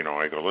 You know,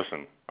 I go,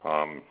 listen,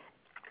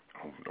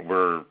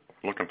 we're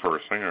looking for a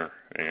singer,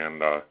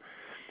 and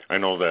I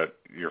know that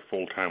you're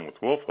full-time with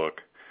Wolfhook,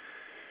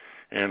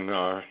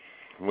 and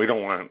we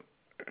don't want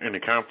any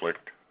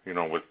conflict, you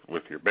know,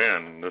 with your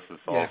band. And this is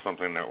all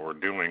something that we're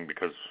doing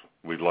because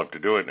we'd love to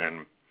do it.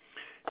 And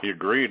he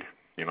agreed.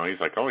 You know, he's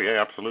like, oh,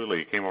 yeah, absolutely.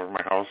 He came over to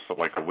my house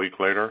like a week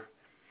later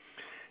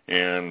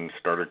and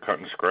started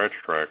cutting scratch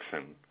tracks.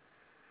 And,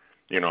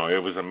 you know,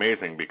 it was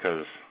amazing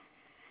because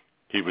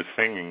he was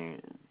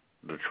singing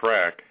the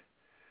track,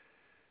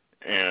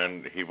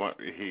 and he was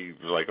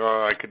like,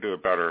 oh, I could do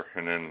it better.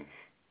 And then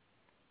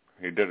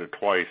he did it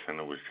twice, and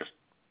it was just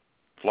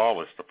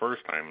flawless the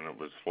first time, and it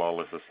was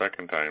flawless the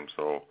second time.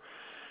 So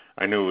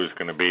I knew it was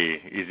going to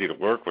be easy to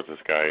work with this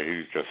guy.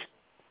 He just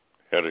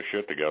had his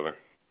shit together.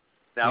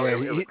 Now, it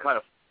was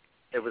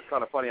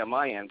kind of funny on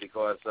my end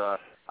because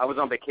I was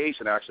on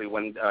vacation, actually,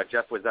 when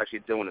Jeff was actually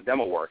doing the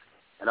demo work.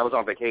 And I was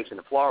on vacation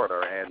in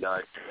Florida, and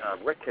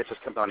Rick had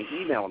just come down and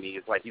emailed me.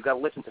 He's like, "You got to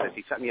listen to this."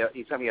 He sent me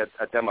a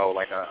demo,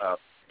 like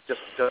just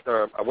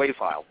a WAV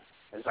file.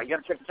 And he's like, "You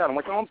got to check this out." I'm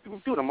like, "Oh,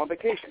 dude, I'm on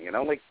vacation, you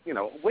know." Like, you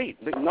know, wait,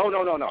 no,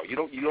 you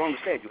don't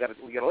understand. You got to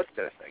listen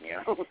to this thing, you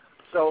know.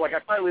 So like I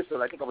finally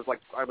listened. I think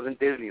I was in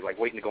Disney, like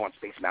waiting to go on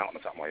Space Mountain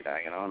or something like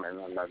that, you know.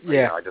 And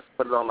I just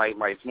put it on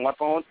my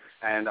smartphone,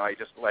 and I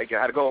just I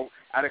had to go.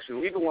 I'd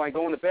actually leave it when I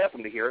go in the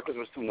bathroom to hear it because it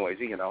was too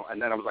noisy, you know.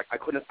 And then I was like,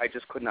 I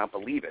just could not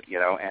believe it, you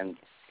know.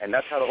 And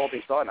that's how the whole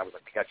thing started. And I was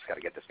like, I just got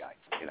to get this guy,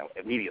 you know,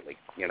 immediately,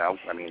 you know.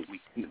 I mean,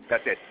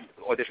 that's it.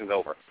 Audition's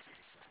over.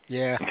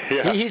 Yeah.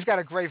 He's got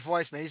a great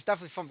voice, man. He's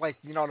definitely from, like,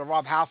 you know, the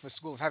Rob Halford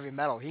school of heavy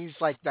metal. He's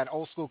like that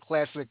old school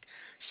classic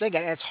singer,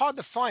 and it's hard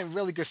to find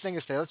really good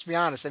singers today. Let's be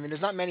honest. I mean,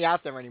 there's not many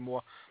out there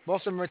anymore.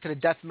 Most of them are into the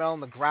death metal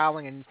and the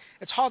growling, and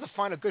it's hard to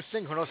find a good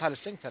singer who knows how to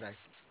sing today.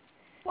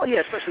 Well,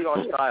 yeah, especially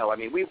our style. I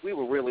mean, we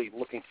were really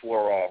looking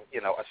for,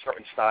 you know, a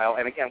certain style.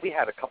 And, again, we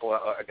had a couple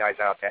of guys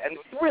out there, and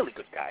really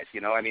good guys, you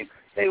know. I mean,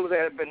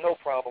 there had been no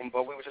problem,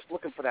 but we were just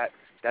looking for that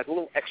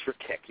little extra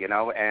kick, you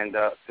know, and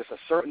just a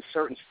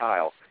certain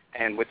style.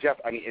 And with Jeff,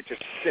 I mean, it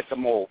just fit the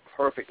mold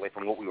perfectly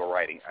from what we were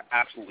writing,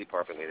 absolutely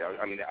perfectly.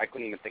 I mean, I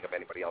couldn't even think of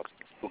anybody else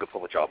who could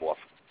pull the job off.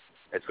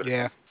 It's good.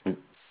 Yeah,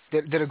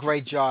 did a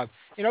great job.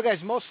 You know, guys,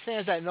 most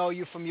fans that know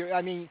you from your,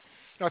 I mean, you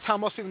know,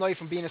 Tom, most people know you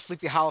from being in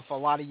Sleepy Hollow for a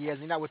lot of years.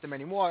 You're not with them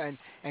anymore.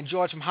 And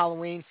George from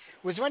Halloween.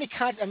 Was there any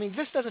I mean,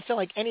 this doesn't sound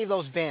like any of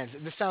those bands.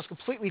 This sounds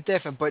completely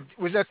different. But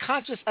was there a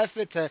conscious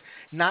effort to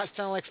not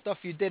sound like stuff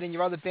you did in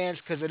your other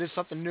bands because it is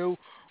something new?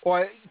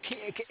 Or is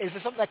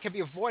it something that can be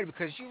avoided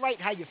because you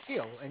write how you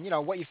feel? And, you know,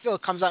 what you feel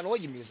comes out in all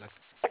your music.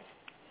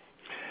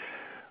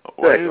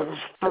 Well,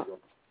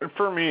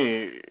 for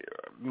me,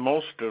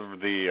 most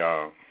of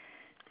the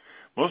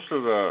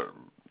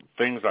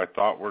things I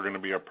thought were going to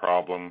be a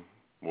problem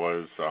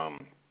was,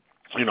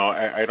 you know,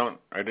 I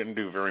didn't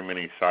do very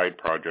many side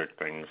project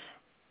things.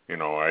 You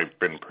know, I've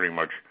been pretty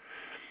much,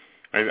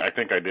 I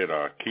think I did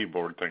a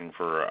keyboard thing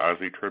for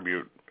Ozzy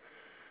Tribute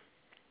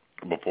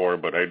before,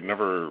 but I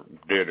never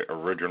did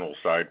original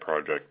side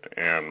project.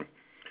 And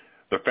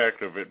the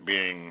fact of it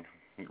being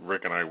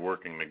Rick and I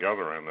working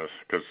together on this,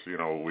 because, you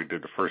know, we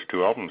did the first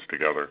two albums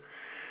together,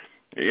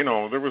 you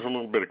know, there was a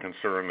little bit of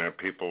concern that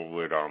people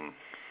would,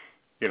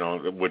 you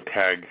know, would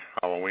tag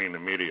Halloween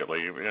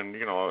immediately. And,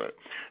 you know,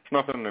 it's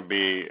nothing to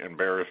be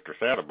embarrassed or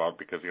sad about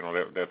because, you know,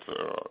 that's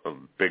a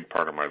big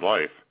part of my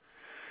life.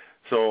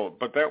 So,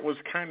 but that was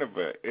kind of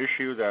an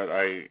issue that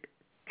I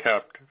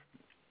kept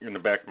in the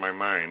back of my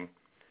mind.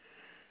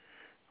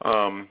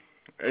 The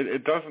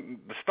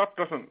stuff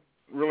doesn't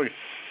really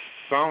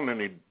sound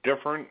any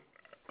different.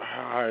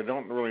 I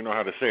don't really know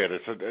how to say it.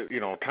 It's you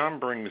know, Tom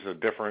brings a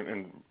different,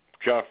 and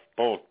Jeff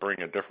both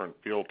bring a different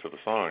feel to the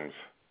songs,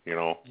 you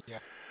know. Yeah.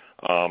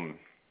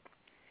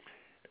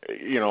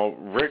 You know,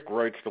 Rick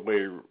writes the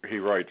way he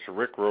writes.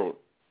 Rick wrote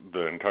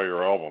the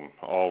entire album,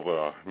 all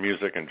the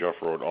music, and Jeff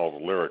wrote all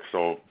the lyrics.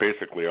 So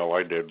basically all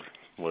I did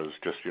was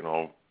just, you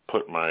know,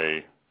 put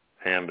my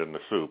hand in the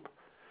soup.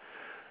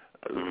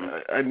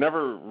 I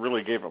never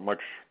really gave it much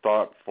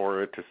thought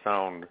for it to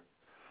sound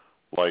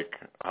like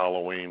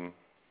Halloween,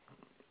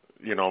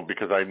 you know,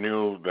 because I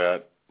knew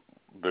that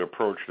the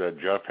approach that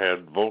Jeff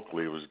had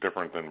vocally was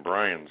different than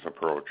Brian's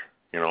approach,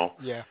 you know.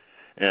 Yeah.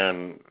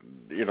 And,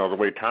 you know, the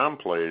way Tom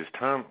plays,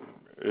 Tom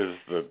is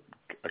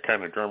a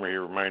kind of drummer. He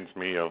reminds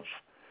me of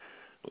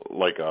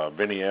like a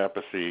Vinny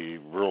Appice,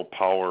 real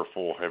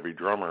powerful, heavy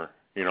drummer,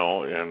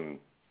 and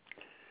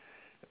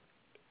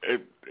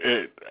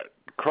it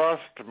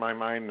crossed my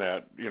mind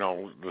that,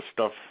 the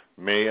stuff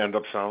may end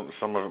up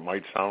some of it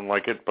might sound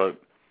like it, but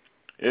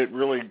it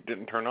really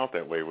didn't turn out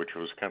that way, which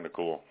was kind of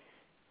cool.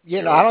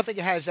 Yeah, no, I don't think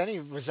it has any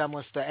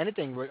resemblance to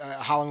anything with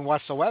Halloween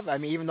whatsoever. I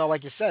mean, even though,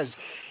 like you says,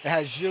 it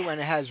has you and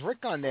it has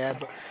Rick on there.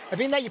 But I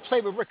mean, that you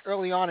played with Rick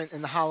early on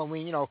in the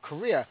Halloween,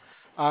 career.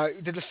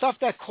 Did the stuff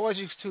that caused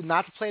you to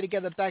not to play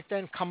together back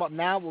then come up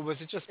now, or was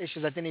it just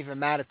issues that didn't even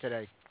matter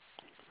today?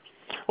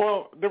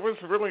 Well, there was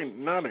really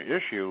not an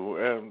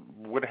issue.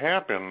 What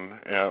happened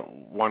at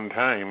one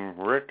time,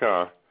 Rick,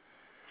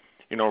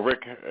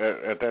 Rick,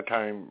 at that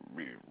time,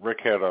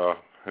 Rick had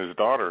his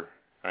daughter.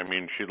 I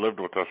mean, she lived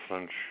with us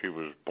since she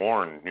was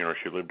born.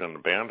 She lived in the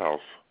band house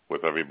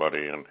with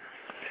everybody. And,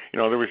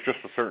 there was just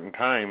a certain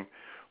time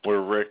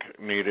where Rick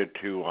needed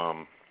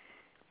to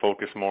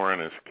focus more on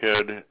his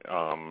kid,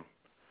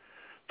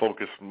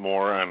 focus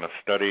more on a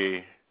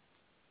steady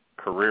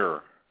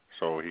career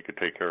so he could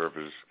take care of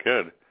his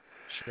kid.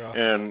 Sure.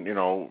 And,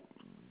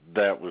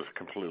 that was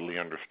completely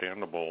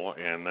understandable.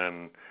 And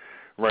then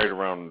right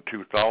around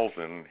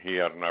 2000, he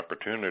had an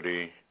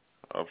opportunity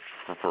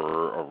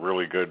for a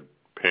really good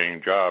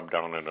paying job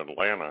down in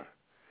Atlanta.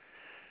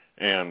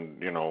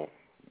 And,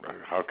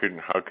 how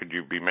could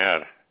you be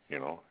mad?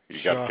 You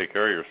Sure. got to take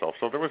care of yourself.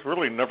 So there was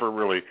really never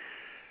really,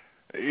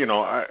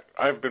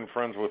 I've been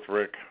friends with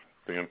Rick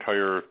the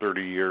entire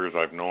 30 years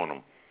I've known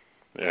him.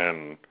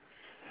 And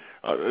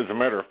as a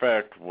matter of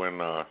fact,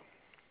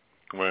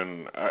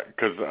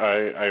 because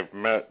I've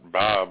met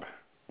Bob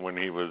when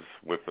he was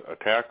with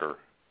Attacker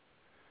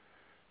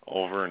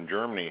over in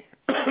Germany.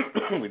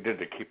 We did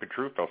the Keep It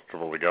True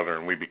festival together,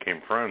 and we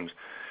became friends.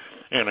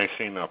 And I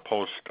seen a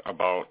post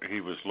about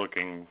he was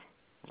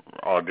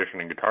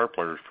auditioning guitar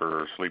players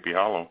for Sleepy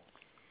Hollow.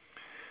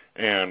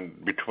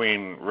 And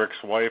between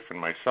Rick's wife and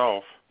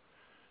myself,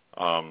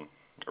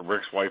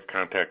 Rick's wife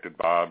contacted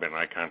Bob, and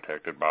I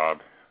contacted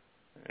Bob,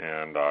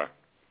 and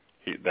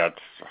that's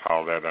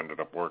how that ended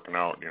up working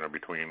out,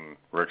 between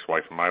Rick's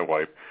wife and my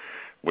wife,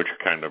 which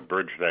kind of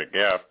bridged that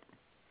gap.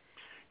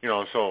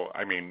 So,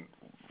 I mean,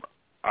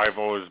 I've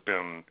always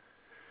been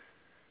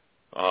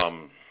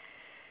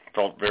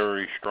felt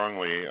very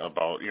strongly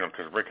about,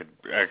 because Rick had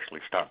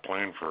actually stopped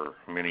playing for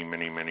many,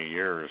 many, many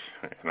years,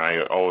 and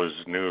I always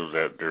knew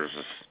that there's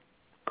this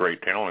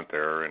great talent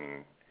there,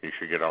 and he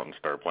should get out and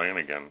start playing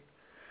again.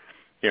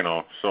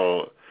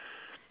 So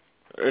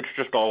it's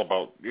just all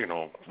about,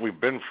 we've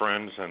been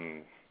friends,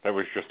 and that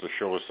was just a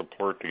show of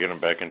support to get him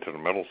back into the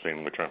metal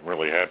scene, which I'm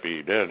really happy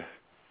he did,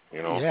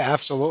 Yeah,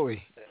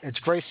 absolutely. It's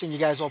great seeing you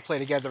guys all play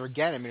together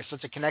again. I mean, it's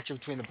such a connection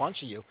between the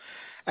bunch of you.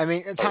 I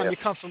mean, and Tom,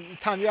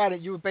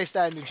 you were based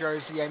out of New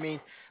Jersey. I mean,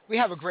 we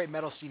have a great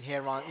metal scene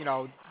here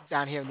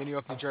down here in the New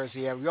York, New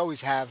Jersey area. We always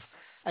have.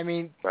 I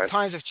mean, right.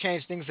 Times have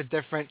changed, things are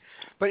different.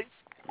 But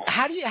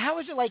how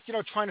is it like,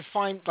 trying to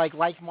find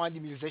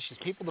like-minded musicians,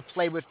 people to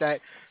play with that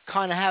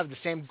kind of have the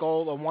same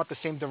goal or want the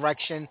same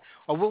direction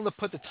or willing to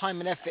put the time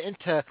and effort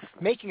into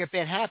making a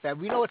band happen?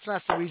 We know it's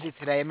not so easy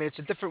today. I mean, it's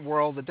a different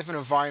world, a different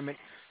environment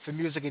for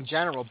music in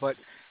general, but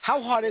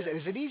how hard is it?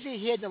 Is it easy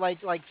here to like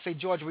say,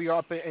 George, where you're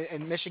up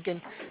in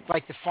Michigan,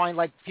 to find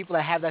people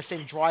that have that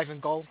same drive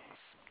and goal?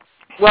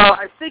 Well,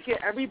 I think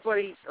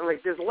everybody,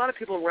 there's a lot of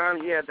people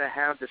around here that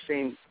have the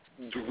same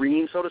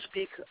dream, so to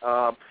speak.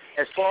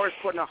 As far as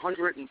putting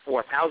 100%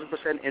 or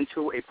 1,000%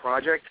 into a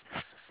project,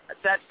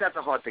 that's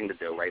a hard thing to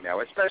do right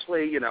now.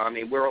 Especially, I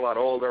mean, we're a lot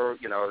older.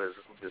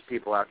 There's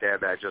people out there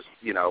that just,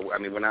 I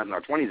mean, we're not in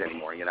our 20s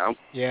anymore.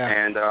 Yeah.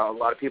 And a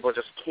lot of people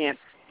just can't.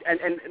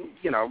 And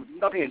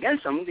nothing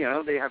against them.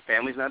 They have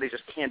families now. They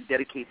just can't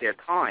dedicate their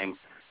time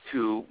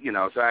to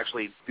to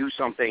actually do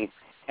something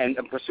and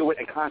pursue it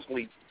and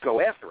constantly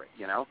go after it.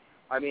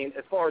 I mean,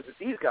 as far as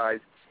these guys,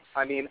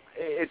 I mean,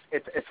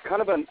 it's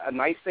kind of a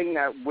nice thing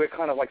that we're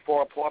kind of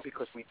far apart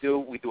because we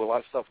do a lot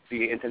of stuff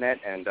via internet,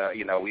 and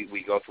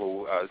we go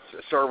through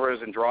servers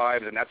and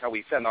drives, and that's how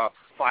we send our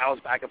files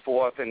back and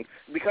forth, and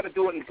we kind of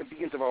do it in the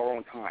convenience of our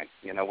own time,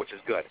 which is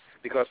good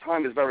because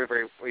time is very,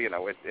 very,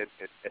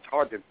 it's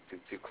hard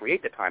to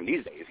create the time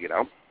these days,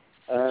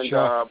 And,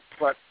 sure.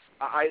 But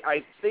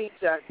I think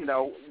that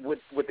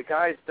with the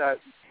guys that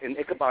in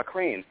Ichabod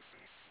Krane,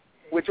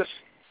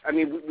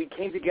 we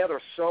came together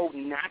so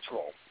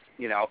natural.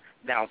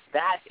 Now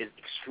that is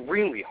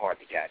extremely hard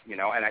to get,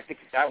 and I think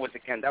that was a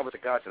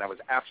guts, and that was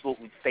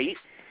absolutely fate,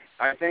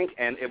 I think,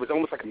 and it was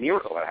almost like a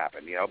miracle that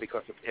happened,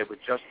 because it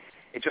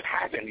just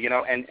happened,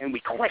 and we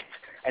clicked,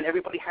 and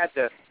everybody had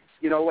to,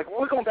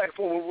 we're going back and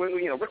forth,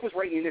 Rick was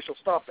writing the initial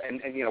stuff,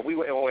 and we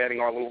were all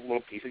adding our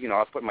little pieces, I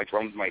was putting my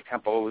drums, my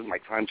tempos, my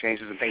time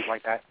changes, and things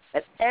like that,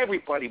 and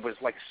everybody was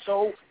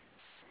so.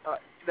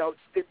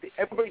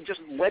 Everybody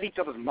just led each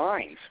other's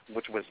minds,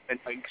 which was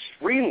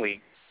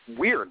extremely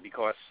weird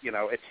because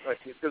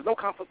there's no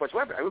conflict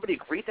whatsoever. Everybody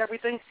agreed to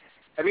everything.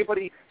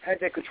 Everybody had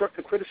their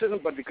constructive criticism,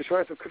 but the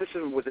constructive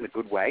criticism was in a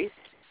good way.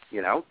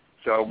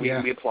 So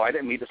we applied it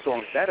and made the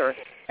songs better,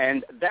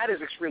 and that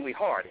is extremely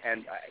hard.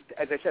 And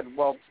as I said,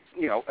 well,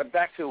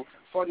 back to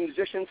for the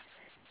musicians,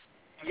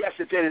 yes,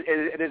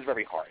 it is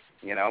very hard,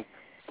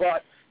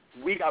 but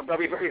we got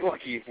very, very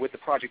lucky with the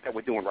project that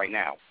we're doing right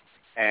now,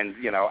 and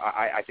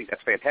I think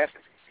that's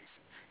fantastic.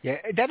 Yeah,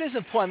 that is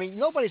important. I mean,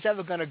 nobody's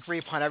ever going to agree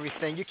upon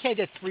everything. You can't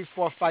get 3,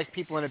 4, 5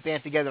 people in a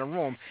band together in a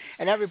room,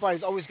 and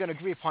everybody's always going to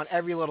agree upon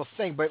every little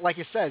thing. But like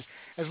it says,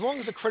 as long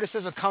as the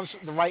criticism comes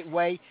the right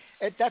way,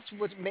 that's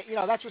what's going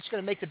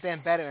to make the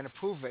band better and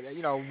improve it.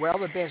 Where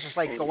other bands just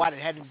go out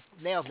and head and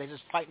nails, they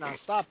just fight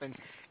nonstop, and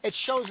it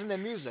shows in their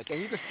music.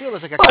 And you can feel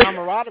there's like a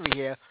camaraderie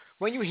here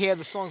when you hear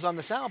the songs on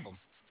this album.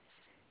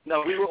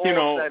 No, we were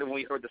all excited when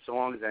we heard the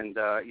songs, and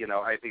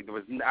I think there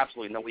was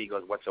absolutely no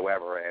egos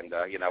whatsoever, and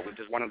we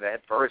just wanted to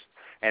head first,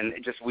 and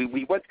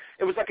we went.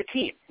 It was like a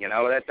team,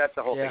 that's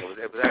the whole thing.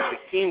 It was actually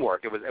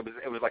teamwork. It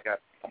was like a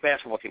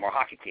basketball team or a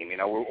hockey team. We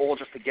were all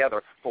just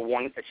together for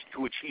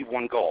to achieve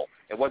one goal.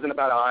 It wasn't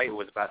about it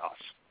was about us.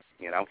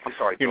 I'm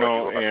sorry,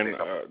 George, and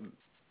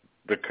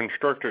the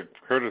constructive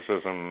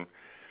criticism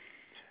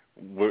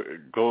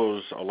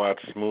goes a lot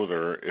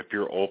smoother if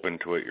you're open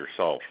to it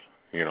yourself.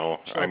 Sure.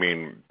 I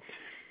mean.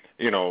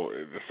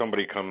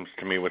 Somebody comes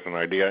to me with an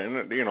idea,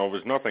 and, it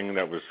was nothing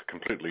that was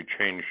completely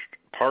changed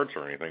parts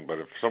or anything, but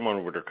if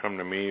someone were to come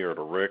to me or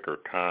to Rick or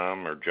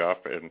Tom or Jeff,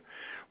 and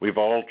we've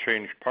all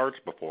changed parts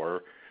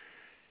before,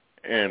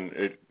 and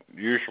it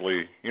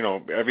usually,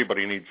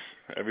 everybody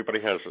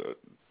has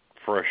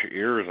fresh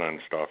ears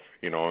on stuff,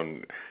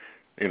 and,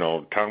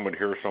 Tom would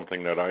hear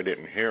something that I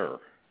didn't hear,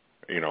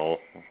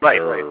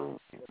 Right.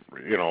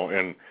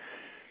 And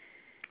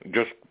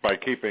just by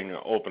keeping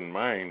an open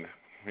mind,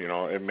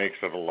 it makes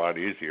it a lot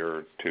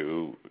easier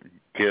to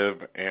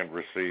give and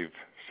receive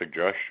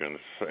suggestions.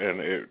 And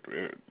it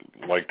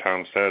like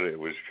Tom said, it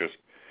was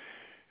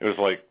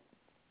like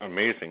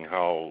amazing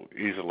how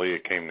easily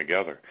it came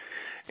together.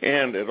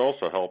 And it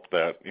also helped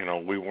that,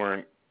 we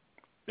weren't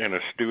in a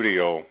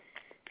studio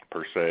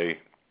per se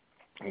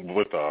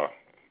with a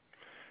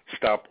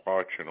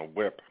stopwatch and a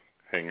whip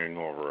hanging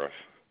over us.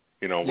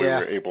 We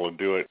were able to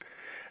do it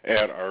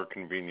at our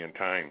convenient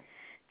time.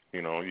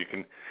 You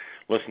can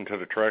listen to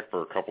the track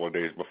for a couple of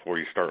days before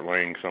you start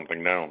laying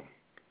something down.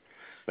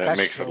 That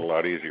makes it a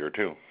lot easier,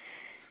 too.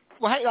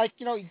 Well,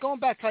 going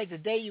back to the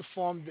day you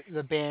formed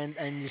the band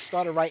and you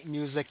started writing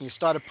music and you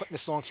started putting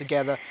the songs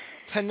together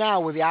to now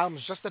where the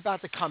album's just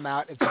about to come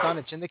out, it's done,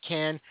 it's in the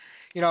can,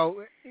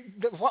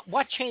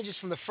 what changes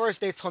from the first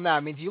day till now? I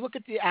mean, do you look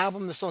at the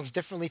album, the songs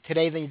differently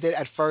today than you did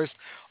at first?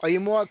 Are you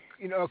more,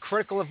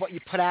 critical of what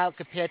you put out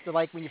compared to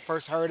when you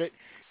first heard it?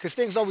 Because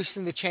things always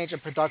seem to change in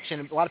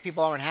production, and a lot of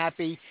people aren't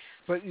happy.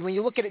 But when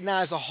you look at it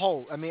now as a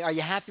whole, I mean, are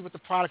you happy with the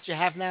product you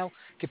have now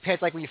compared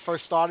to when you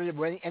first started it?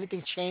 Will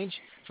anything change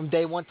from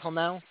day one till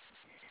now?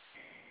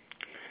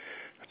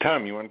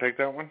 Tom, you want to take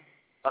that one?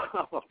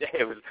 Oh,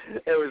 it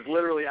was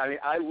literally. I mean,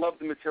 I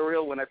loved the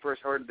material when I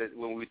first heard it.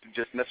 When we were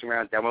just messing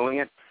around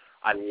demoing it,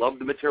 I loved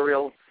the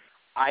material.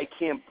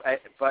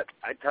 But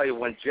I tell you,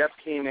 when Jeff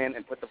came in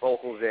and put the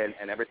vocals in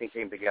and everything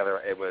came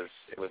together, it was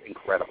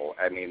incredible.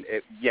 I mean,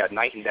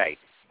 night and day,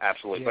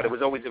 absolutely. Yeah. But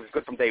it was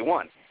good from day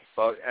one.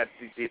 But at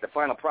the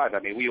final product, I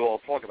mean, we all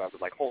talk about it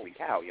like, holy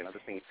cow,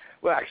 this thing.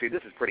 Well, actually,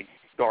 this is pretty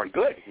darn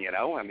good,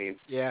 I mean.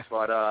 Yeah.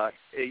 But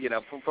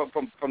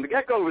from the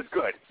get-go, it was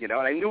good, and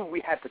I knew we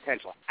had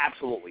potential,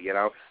 absolutely,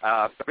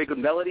 very good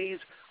melodies,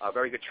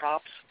 very good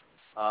chops.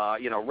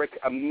 Rick,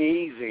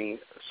 amazing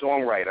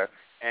songwriter,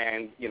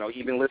 and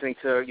even listening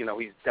to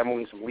he's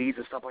demoing some leads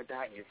and stuff like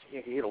that. And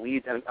you hear the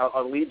leads, and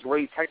a lead's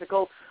very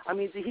technical. I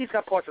mean, he's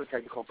got parts of the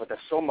technical, but they're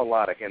so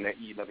melodic, and they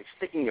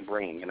stick in your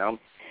brain,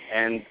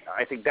 And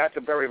I think that's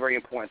a very, very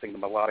important thing, the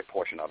melodic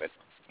portion of it.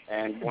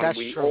 And when that's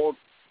we true. all,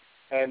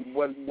 and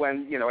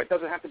when it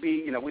doesn't have to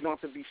be, we don't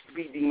have to be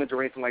speed demons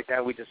or anything like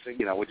that. We just,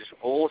 we're just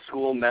old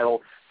school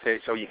metal,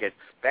 so you can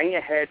bang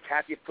your head,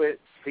 tap your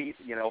feet,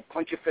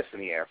 punch your fist in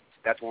the air.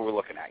 That's what we're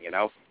looking at,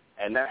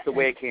 And that's the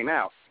way it came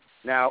out.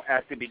 Now,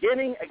 at the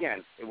beginning,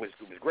 again, it was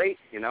great,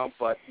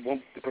 but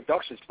when the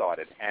production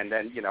started, and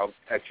then,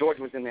 George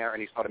was in there,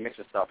 and he started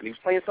mixing stuff, and he was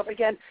playing stuff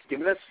again,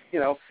 giving us,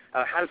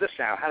 how does this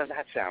sound? How does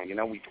that sound?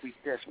 We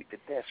tweaked this, we did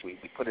this, we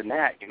put in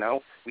that,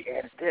 we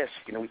added this,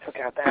 we took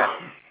out that.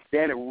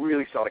 Then it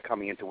really started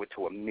coming into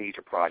a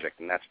major project,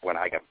 and that's when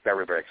I got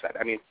very, very excited.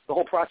 I mean, the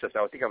whole process,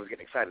 I think I was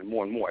getting excited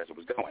more and more as it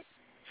was going.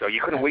 So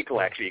you couldn't wait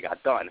till actually it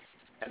got done.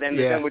 And then,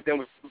 then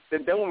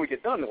when we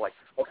get done, they're like,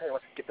 okay,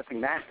 let's get the thing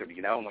mastered,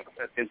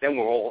 and then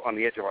we're all on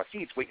the edge of our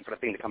seats waiting for the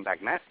thing to come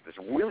back mastered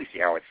to really see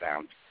how it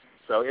sounds.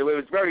 So it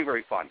was very,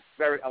 very fun,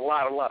 a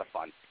lot of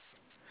fun.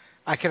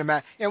 I can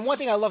imagine. And one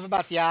thing I love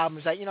about the album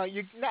is that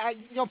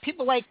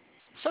people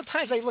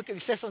sometimes they look at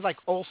the systems like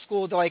old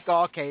school. They're like,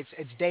 oh, okay,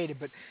 it's dated,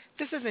 but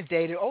this isn't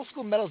dated. Old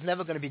school metal is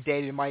never going to be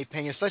dated, in my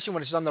opinion, especially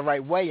when it's done the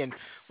right way. And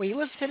when you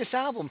listen to this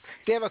album,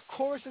 there are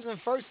choruses and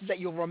verses that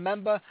you'll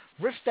remember,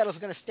 riffs that are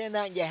going to stand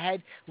out in your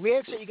head,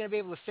 lyrics that you're going to be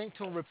able to sing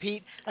to and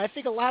repeat. And I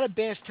think a lot of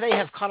bands today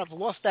have kind of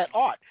lost that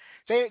art.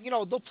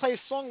 They'll play a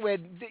song where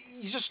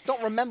you just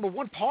don't remember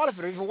one part of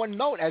it or even one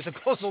note as it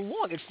goes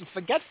along. It's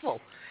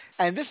forgetful.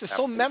 And this is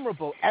so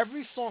memorable.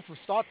 Every song from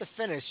start to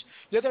finish,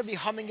 you're going to be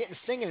humming it and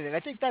singing it. And I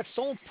think that's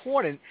so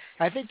important.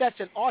 I think that's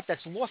an art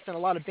that's lost in a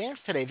lot of bands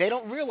today. They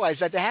don't realize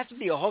that there has to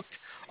be a hook,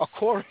 a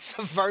chorus,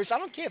 a verse. I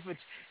don't care if it's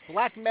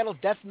black metal,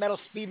 death metal,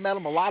 speed metal,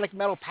 melodic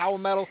metal, power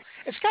metal.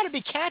 It's got to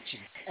be catchy.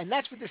 And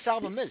that's what this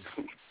album is.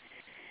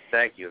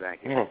 Thank you.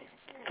 Oh,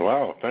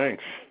 wow,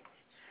 thanks.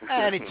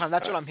 Anytime.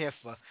 That's what I'm here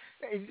for.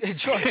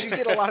 George, you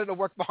did a lot of the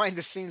work behind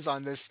the scenes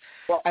on this.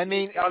 Well,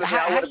 honestly,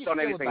 how do you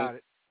feel about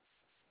it?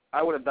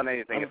 I would have done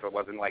anything if it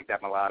wasn't like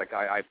that melodic.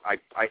 If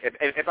I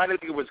didn't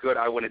think it was good,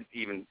 I wouldn't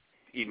even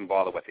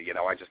bother with it.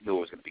 I just knew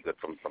it was going to be good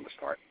from the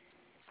start.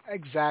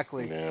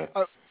 Exactly. Yeah.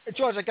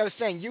 George, like I was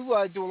saying, you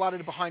do a lot of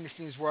the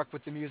behind-the-scenes work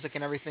with the music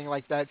and everything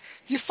like that.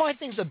 Do you find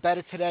things are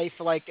better today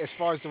for, as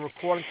far as the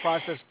recording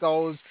process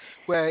goes,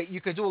 where you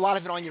could do a lot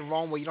of it on your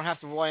own, where you don't have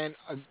to rely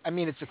on,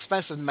 it's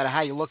expensive no matter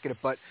how you look at it,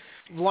 but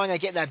relying on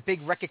getting that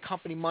big record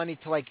company money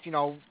to,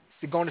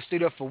 to go in the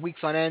studio for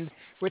weeks on end,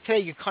 where today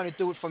you kind of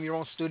do it from your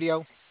own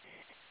studio?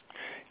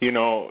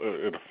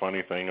 The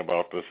funny thing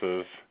about this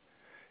is,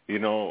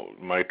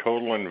 my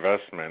total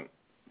investment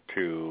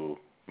to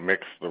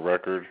mix the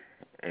record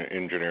and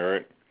engineer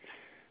it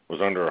was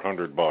under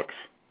 $100.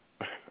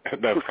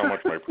 That's how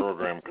much my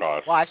program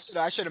cost. Well,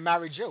 I should have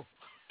married you.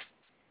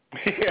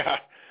 Yeah.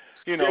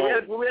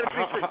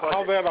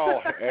 How that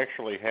all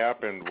actually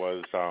happened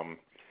was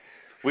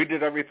we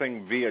did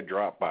everything via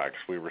Dropbox.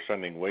 We were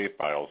sending WAV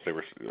files.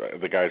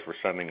 The guys were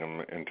sending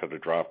them into the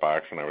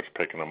Dropbox, and I was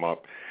picking them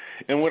up.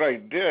 And what I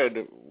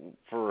did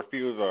for a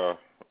few of the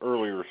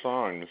earlier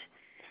songs,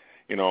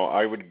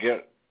 I would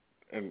get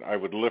and I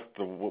would lift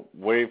the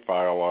WAV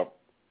file up,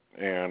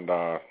 and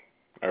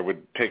I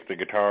would take the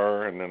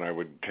guitar, and then I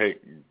would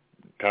take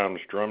Tom's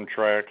drum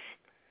tracks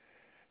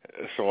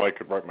so I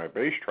could write my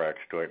bass tracks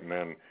to it. And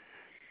then,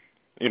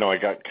 I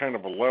got kind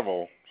of a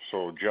level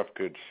so Jeff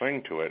could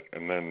sing to it.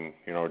 And then,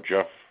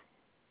 Jeff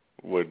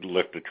would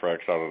lift the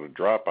tracks out of the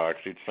Dropbox.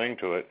 He'd sing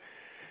to it.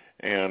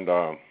 And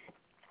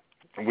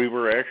we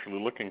were actually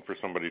looking for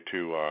somebody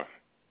to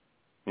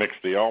mix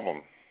the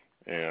album.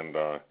 And,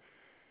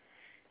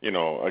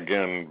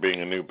 again,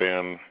 being a new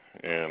band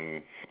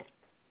and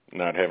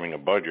not having a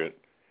budget,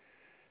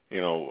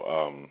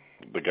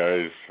 the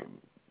guys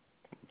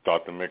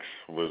thought the mix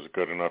was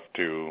good enough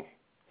to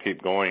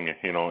keep going.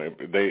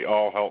 They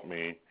all helped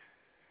me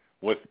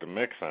with the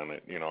mix on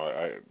it.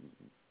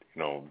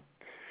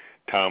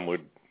 Tom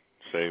would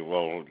say,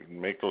 well,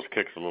 make those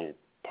kicks a little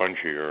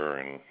punchier,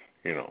 and,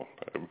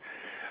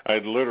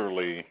 I'd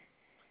literally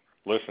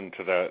listened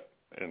to that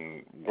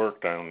and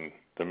worked on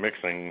the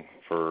mixing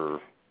for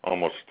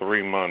almost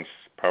 3 months,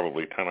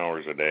 probably 10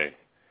 hours a day.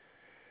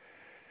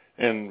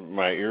 And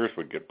my ears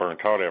would get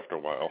burnt out after a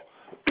while.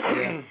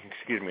 Yeah.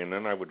 Excuse me. And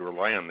then I would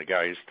rely on the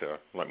guys to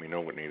let me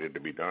know what needed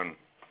to be done.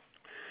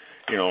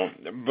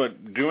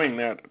 But doing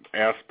that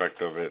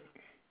aspect of it,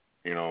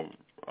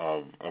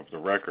 of the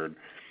record,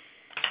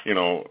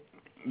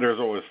 there's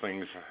always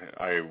things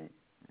I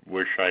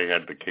wish I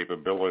had the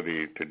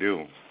capability to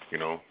do,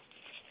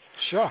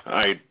 Sure.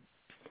 I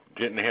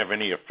didn't have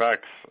any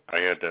effects. I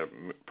had to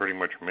pretty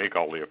much make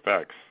all the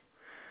effects.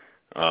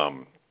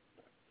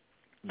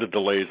 The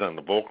delays on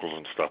the vocals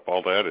and stuff,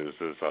 all that is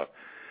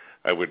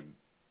I would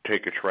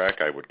take a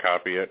track, I would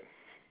copy it,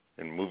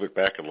 and move it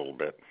back a little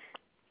bit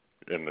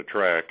in the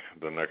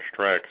next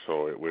track,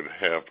 so it would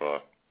have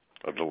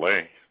a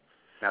delay.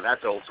 Now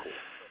that's old school.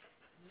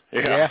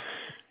 Yeah.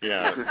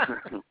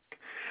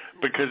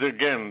 Because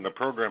again, the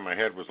program I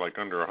had was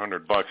under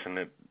 $100, and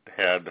it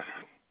had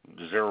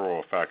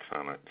 0 effects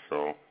on it.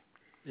 So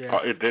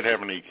it did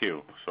have an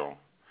EQ. So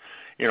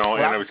and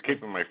I was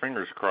keeping my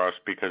fingers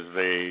crossed because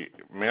they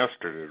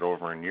mastered it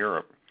over in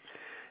Europe.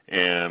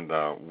 And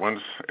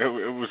once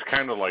it was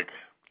kind of like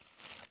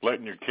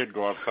letting your kid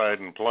go outside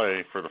and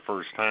play for the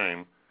first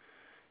time,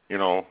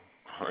 and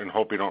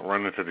hope you don't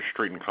run into the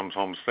street and comes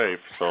home safe.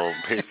 So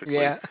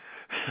basically,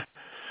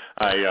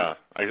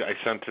 I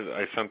sent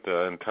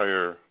the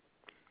entire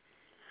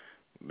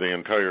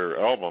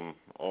album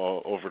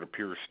over to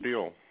Pure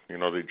Steel.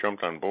 They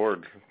jumped on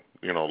board.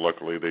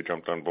 Luckily they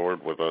jumped on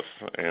board with us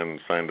and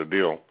signed a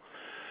deal.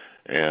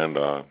 And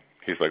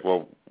he's like,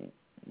 well,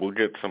 we'll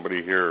get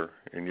somebody here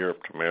in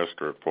Europe to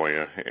master it for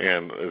you.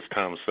 And as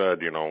Tom said,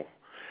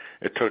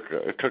 it took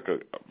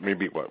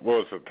maybe what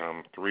was it,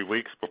 Tom? 3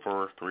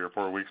 or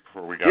 4 weeks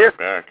before we got it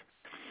back.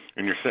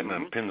 And you're sitting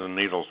on pins and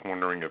needles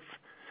wondering if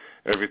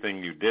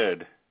everything you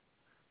did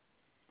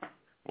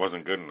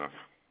wasn't good enough.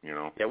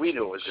 Yeah, we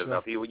knew it was good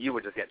enough. You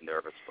were just getting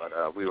nervous,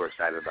 but we were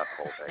excited about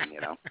the whole thing,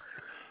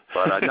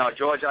 But no,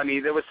 George.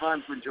 There was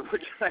times when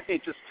George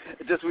just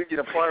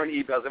firing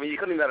emails. You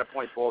couldn't even have a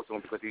point forward to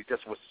him because he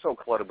just was so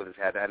cluttered with his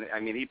head,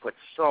 and he put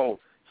so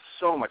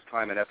so much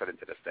time and effort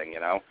into this thing,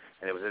 and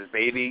it was his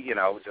baby,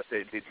 just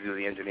to do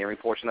the engineering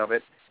portion of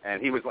it. And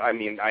he was, I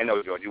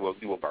know, George, you were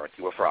burnt,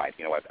 you were fried,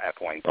 at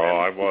points. Oh,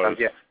 I was.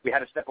 We had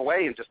to step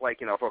away and just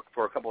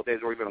for a couple of days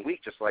or even a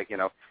week, just talking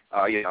to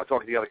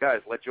the other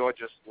guys, let George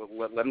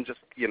let him just,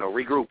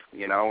 regroup,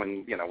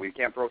 and, we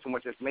can't throw too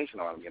much information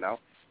on him,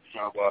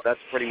 So that's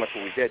pretty much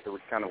what we did. To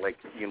kind of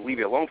leave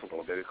you alone for a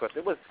little bit because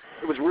it was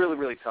really,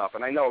 really tough.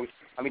 And I know,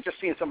 just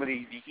seeing some of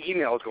the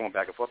emails going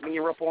back and forth,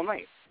 you're up all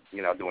night,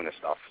 doing this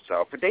stuff.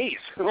 So for days,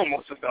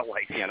 almost it felt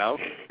like,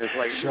 it's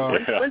like, sure.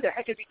 when the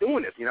heck is he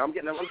doing this? I'm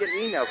getting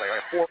emails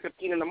like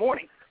 4:15 in the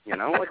morning.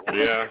 What's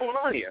going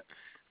on here?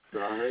 So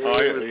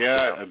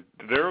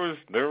there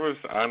was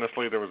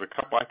honestly there was a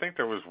couple. I think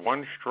there was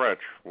one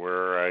stretch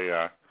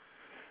where I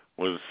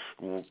was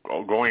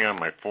going on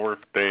my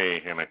 4th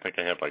day, and I think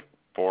I had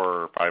 4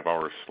 or 5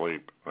 hours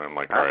sleep. And I'm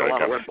like, all right, I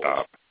got to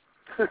stop.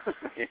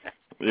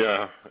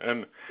 Yeah,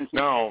 and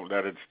now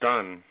that it's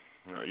done,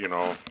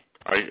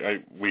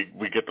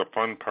 we get the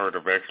fun part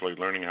of actually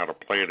learning how to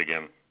play it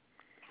again.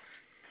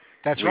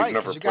 That's We've right.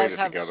 never You guys played it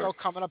have together. a show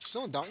coming up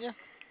soon, don't you?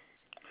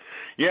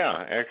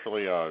 Yeah,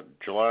 actually,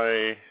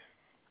 July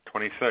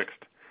 26th.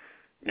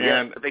 Yeah,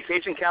 And the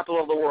vacation capital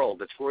of the world,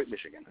 Detroit,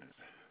 Michigan.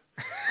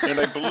 And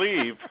I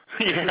believe,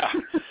 yeah.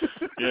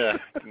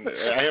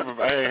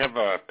 I have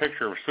a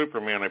picture of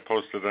Superman I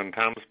posted on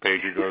Tom's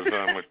page. He goes,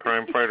 I'm a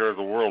crime fighter of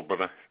the world,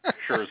 but I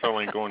sure as hell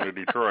ain't going to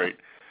Detroit.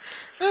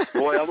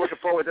 Boy, I'm looking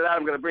forward to that.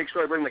 I'm going to bring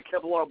the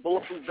Kevlar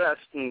bulletproof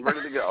vest and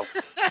ready to go.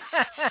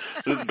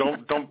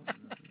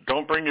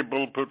 Don't bring your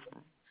bulletproof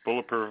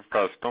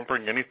vest. Don't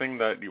bring anything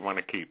that you want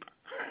to keep.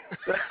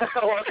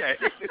 Oh, okay.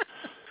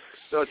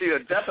 So it's either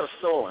death or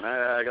stolen.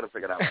 I got to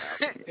figure that one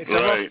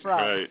out.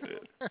 Right.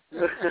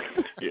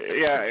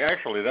 Yeah,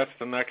 actually, that's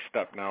the next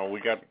step now. We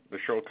got the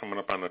show coming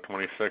up on the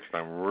 26th.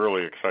 I'm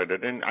really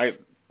excited. And I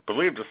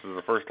believe this is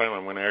the first time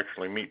I'm going to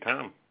actually meet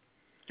Tom.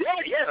 Yeah,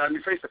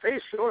 face to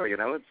face, sure. It's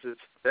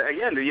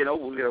again,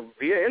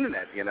 via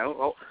internet.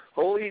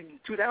 Holy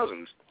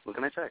 2000s. What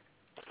can I say?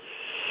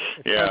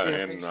 Yeah,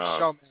 and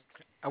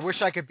I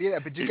wish I could be there.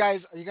 But you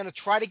guys, are you going to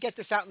try to get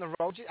this out on the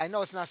road? I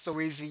know it's not so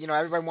easy.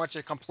 Everybody wants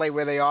you to come play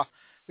where they are.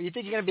 But you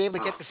think you're going to be able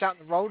to get this out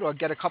on the road or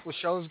get a couple of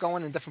shows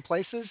going in different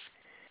places?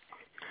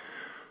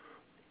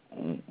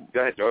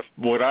 Go ahead, George.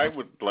 What I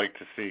would like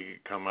to see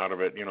come out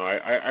of it,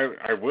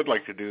 I would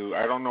like to do,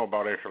 I don't know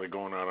about actually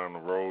going out on the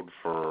road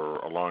for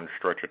a long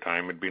stretch of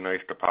time. It'd be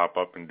nice to pop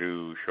up and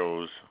do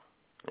shows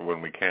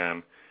when we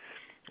can,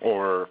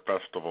 or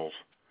festivals.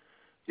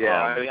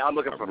 Yeah, I'm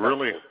looking for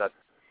really, festivals.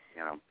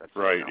 That's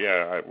right.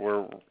 Yeah,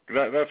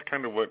 that's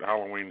kind of what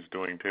Halloween's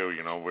doing too.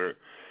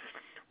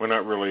 We're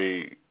not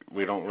really,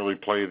 we don't really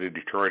play the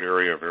Detroit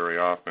area very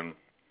often.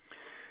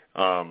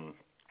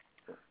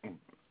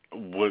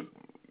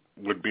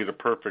 Would be the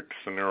perfect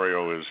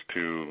scenario is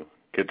to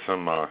get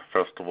some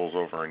festivals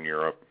over in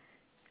Europe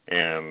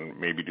and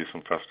maybe do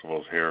some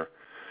festivals here.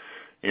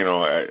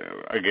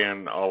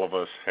 Again, all of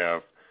us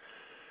have,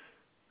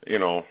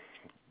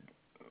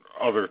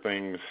 other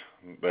things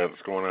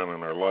that's going on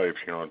in our lives.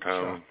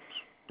 Tom,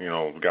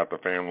 got the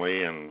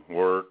family and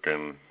work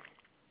and,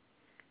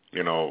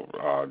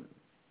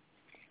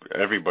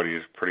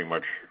 everybody's pretty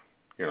much,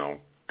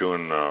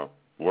 doing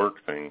work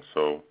things.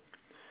 So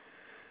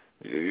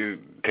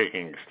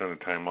taking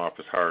extended time off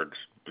is hard.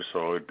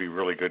 So it'd be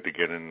really good to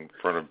get in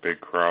front of big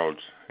crowds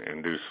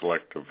and do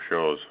selective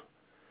shows.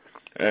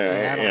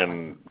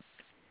 And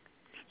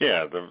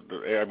yeah,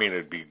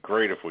 it'd be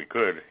great if we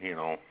could,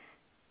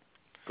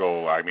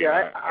 go.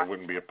 I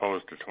wouldn't be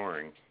opposed to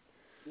touring.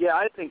 Yeah,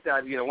 I think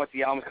that once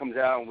the album comes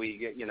out and we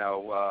get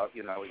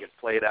we get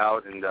played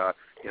out and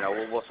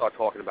we'll start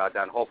talking about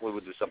that and hopefully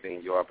we'll do something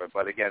in Europe.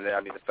 But again,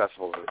 the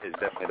festival is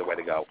definitely the way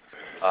to go.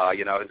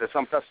 There's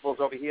some festivals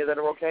over here that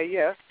are okay,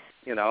 yeah.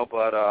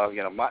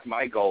 But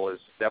my goal is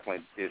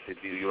definitely to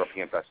do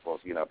European festivals,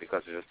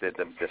 because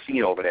the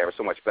scene over there is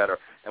so much better,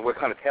 and we're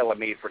kind of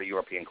tailor-made for the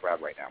European crowd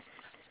right now.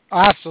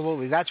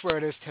 Absolutely, that's where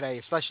it is today,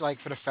 especially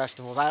for the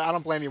festivals. I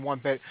don't blame you one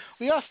bit.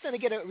 We are starting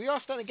to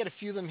get a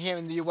few of them here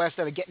in the U.S.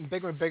 that are getting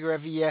bigger and bigger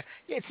every year.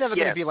 It's never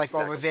going to be like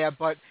over there,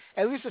 but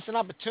at least it's an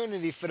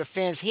opportunity for the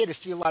fans here to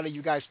see a lot of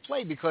you guys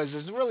play because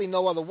there's really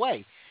no other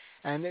way.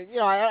 And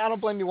I don't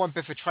blame you one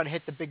bit for trying to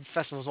hit the big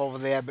festivals over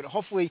there, but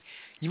hopefully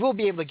you will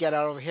be able to get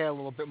out over here a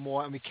little bit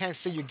more, and we can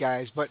see you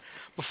guys. But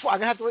before, I'm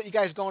gonna have to let you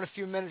guys go in a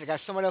few minutes. I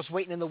got someone else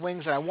waiting in the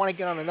wings, and I want to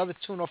get on another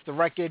tune off the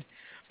record.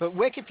 But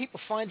where can people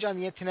find you on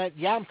the internet?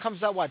 The album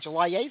comes out,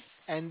 July 8th?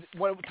 And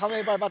tell me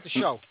about the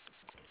show.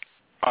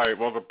 All right,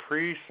 well, the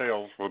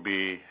pre-sales will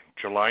be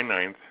July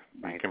 9th.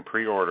 You can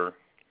pre-order,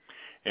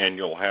 and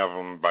you'll have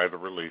them by the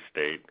release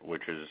date,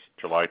 which is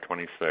July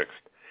 26th.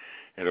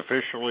 It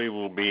officially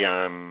will be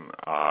on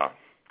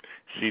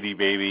CD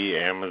Baby,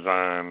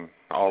 Amazon,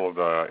 all of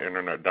the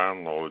internet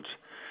downloads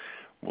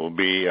will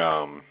be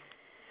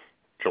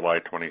July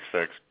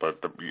 26th. But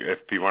if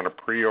you want to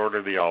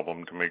pre-order the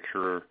album to make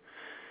sure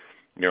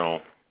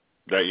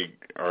that you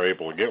are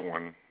able to get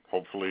one,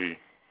 hopefully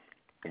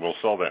we'll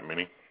sell that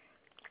many.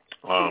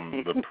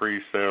 The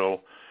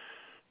pre-sale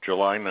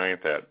July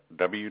 9th at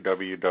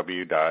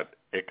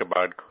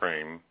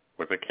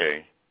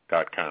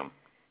www.ichabodkrane.com.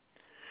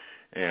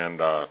 And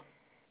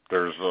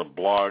there's a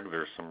blog,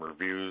 there's some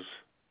reviews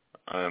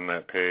on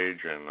that page,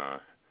 and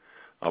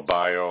a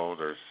bio,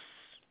 there's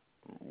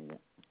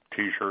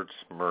T-shirts,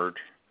 merch.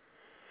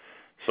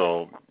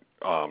 So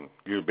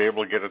you'll be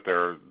able to get it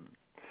there.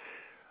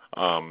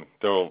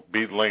 There'll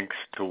be links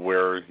to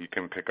where you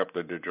can pick up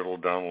the digital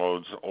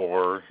downloads,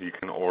 or you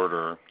can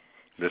order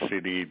the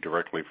CD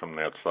directly from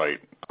that site,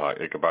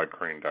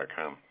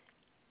 ichabodkrane.com.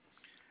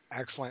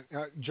 Excellent.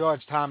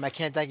 George, Tom, I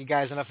can't thank you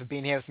guys enough for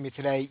being here with me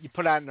today. You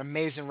put out an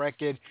amazing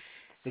record.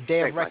 The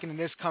day of reckoning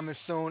is coming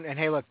soon. And,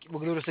 hey, look, we're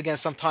going to do this again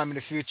sometime in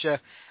the future.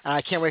 And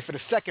I can't wait for the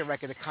second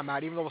record to come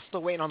out, even though we're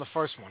still waiting on the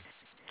first one.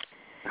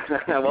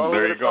 Well,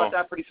 we're going to start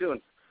that pretty soon.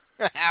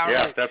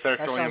 Yeah, that's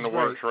actually in the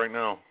works right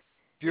now.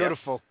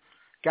 Beautiful. Yep.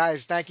 Guys,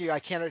 thank you. I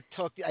can't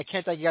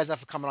thank you guys enough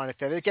for coming on it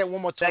today. Let's get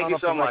one more time. Thank you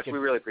so much. We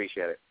really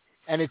appreciate it.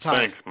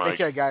 Anytime. Thanks, Mike. Take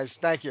care, guys.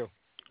 Thank you.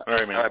 All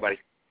right, man. All right, buddy.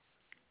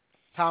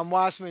 Tom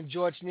Wassman,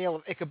 George Neal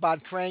of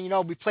Ichabod Krane. You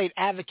know, we played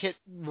Advocate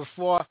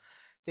before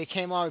they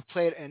came on. We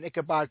played an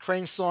Ichabod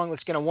Krane song.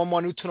 Let's get one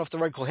more new tune off the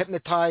record called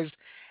Hypnotized,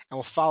 and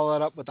we'll follow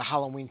that up with the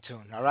Halloween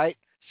tune, all right?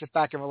 Sit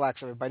back and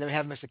relax, everybody. Then we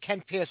have Mr.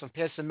 Ken Pierce from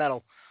Pierce &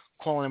 Metal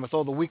calling in with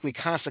all the weekly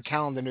concert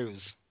calendar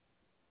news.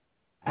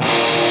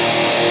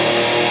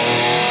 Hypnotized.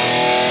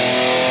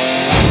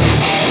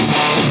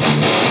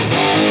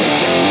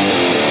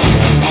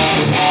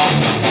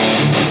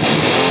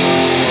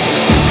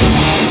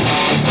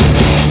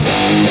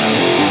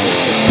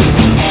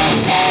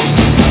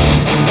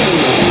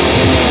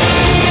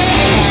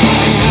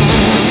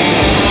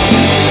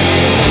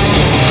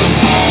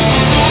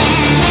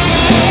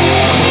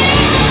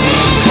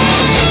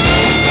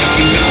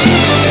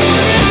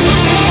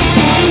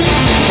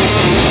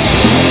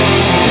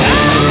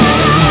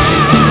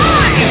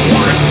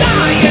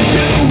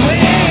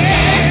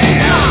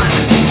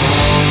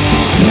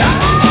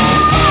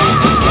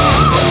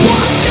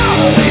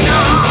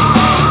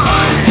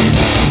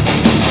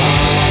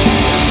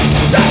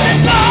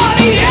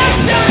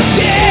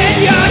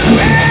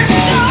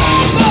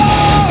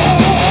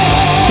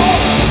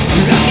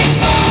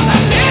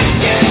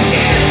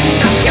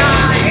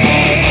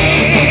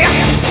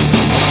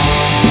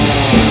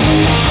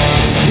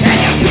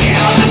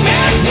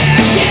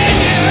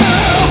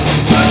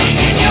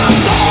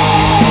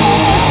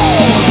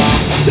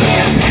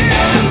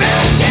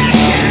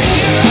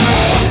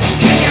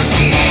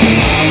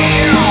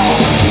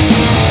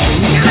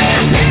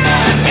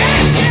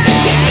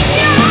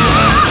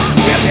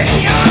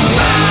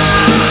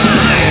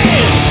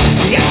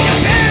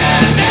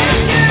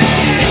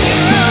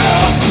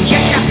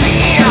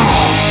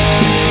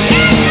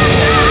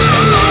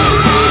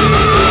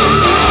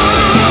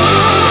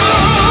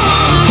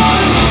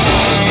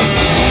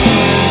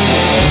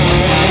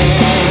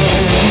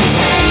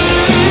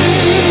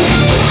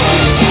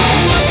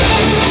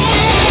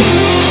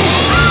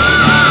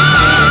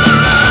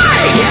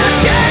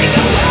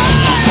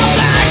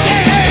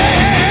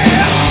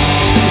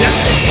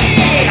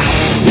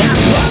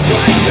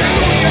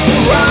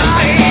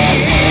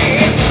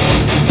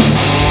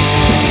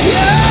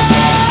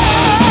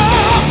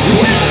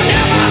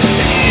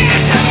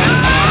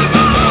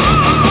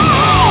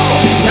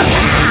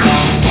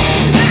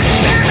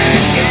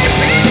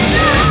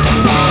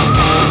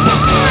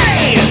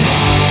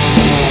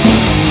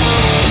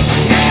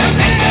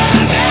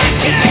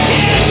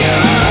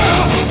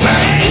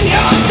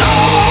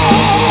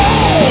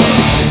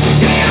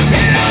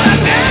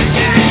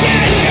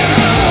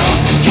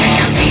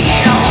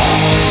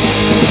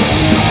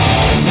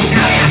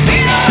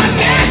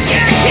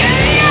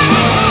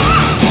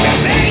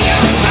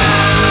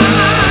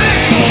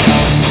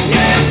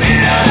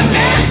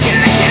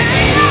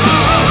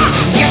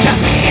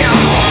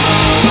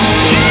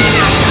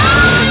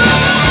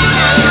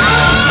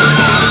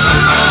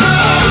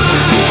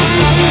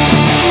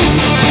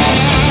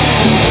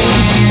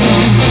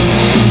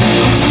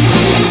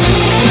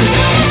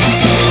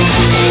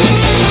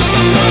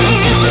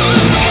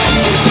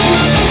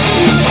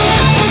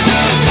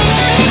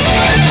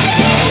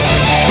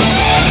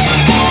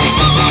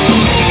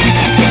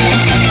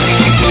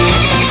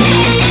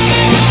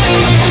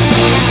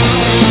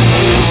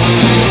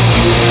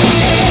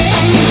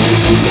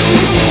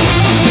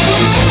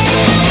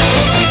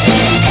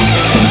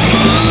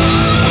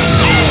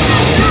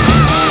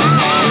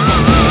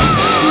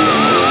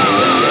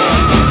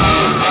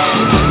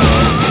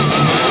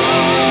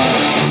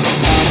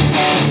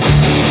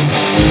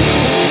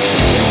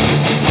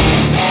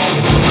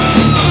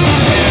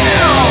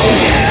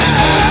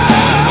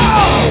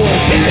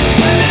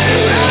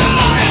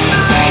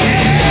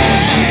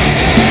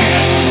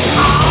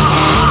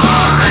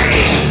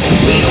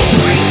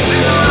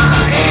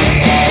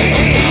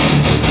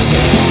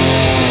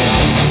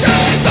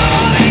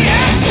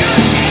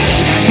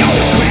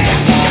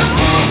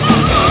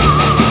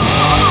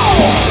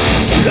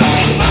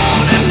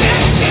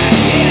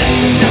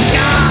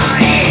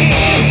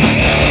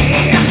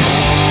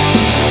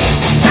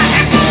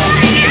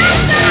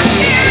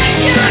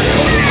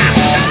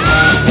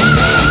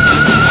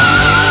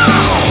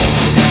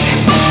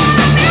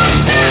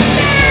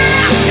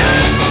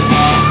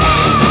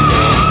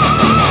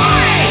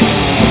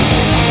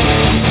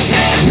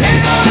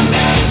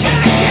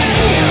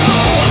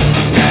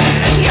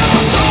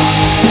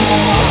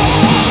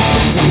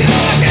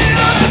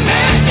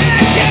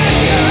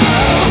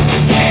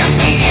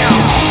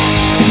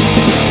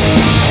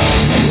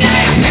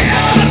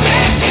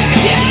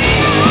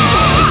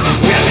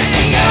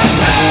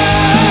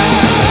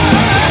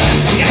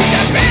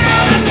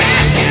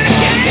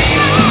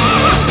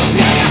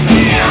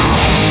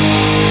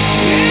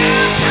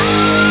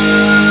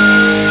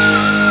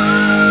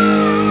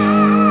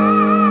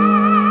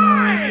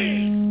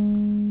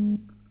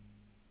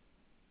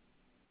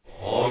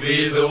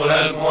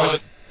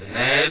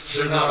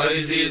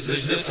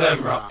 dieses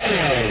September.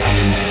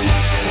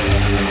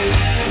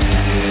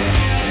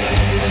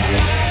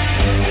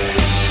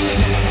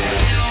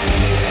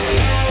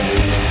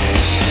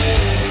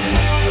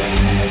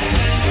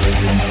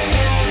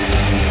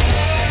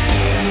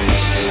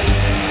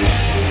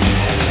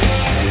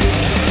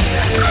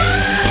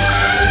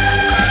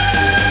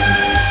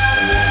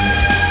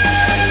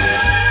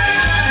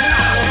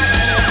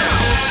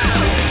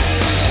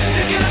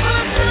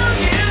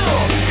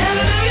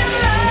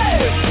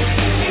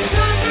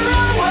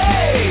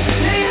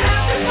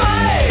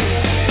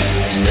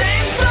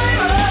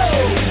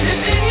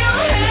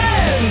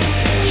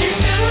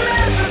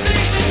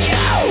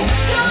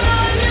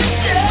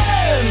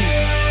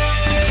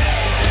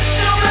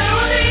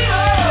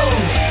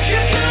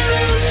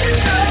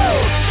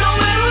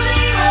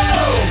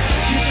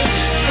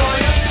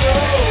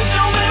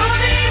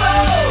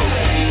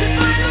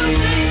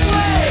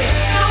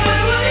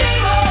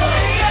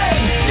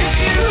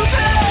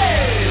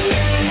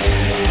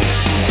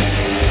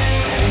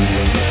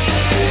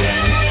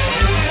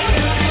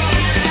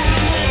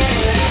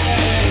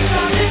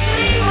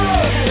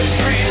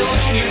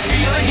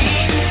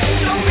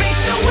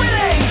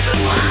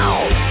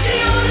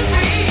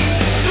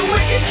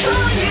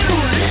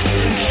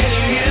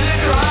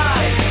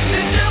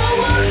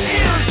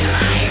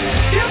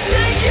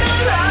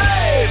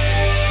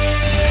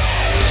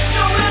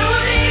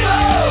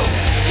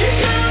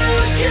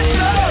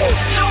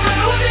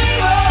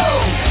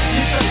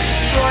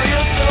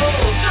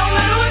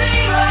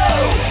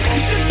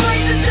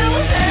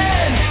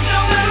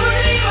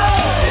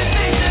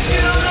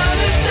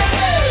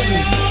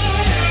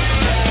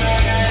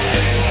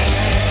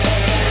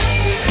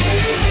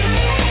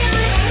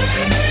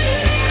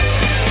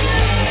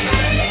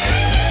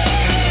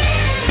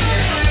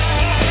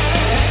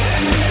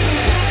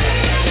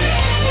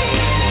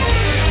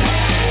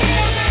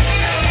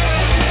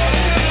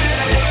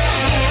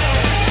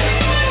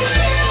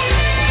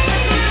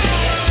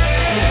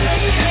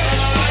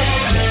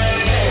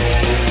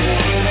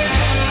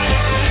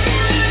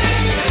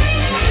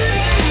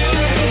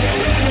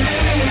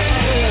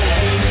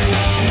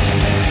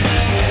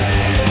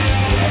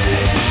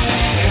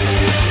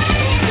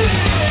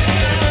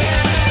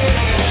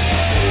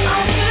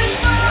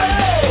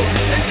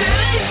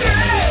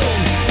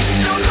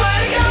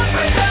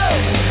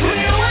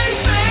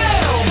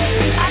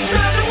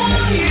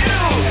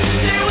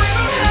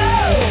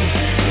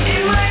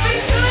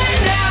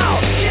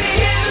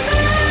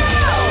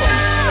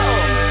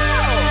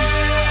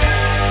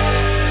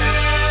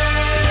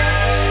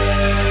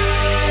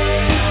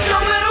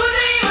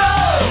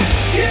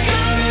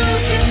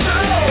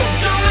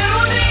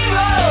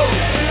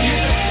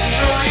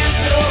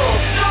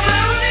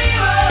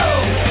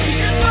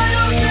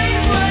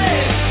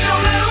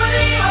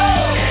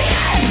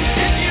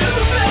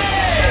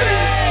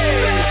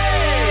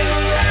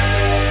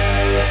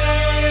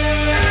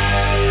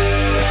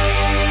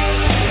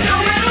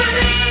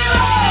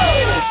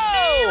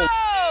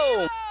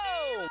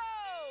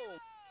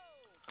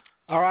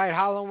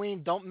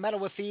 Don't Meddle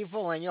with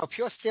Evil, and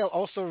Pure Steel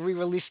also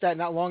re-released that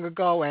not long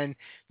ago, and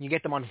you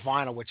get them on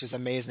vinyl, which is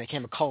amazing. They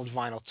came in colored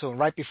vinyl too. And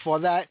right before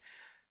that,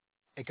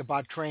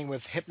 Ichabod Krane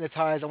with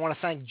Hypnotize. I want to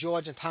thank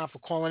George and Tom for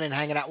calling in and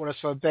hanging out with us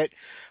for a bit.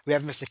 We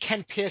have Mr.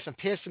 Ken Pierce from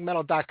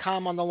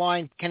PiercingMetal.com on the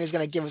line. Kenny's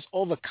going to give us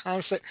all the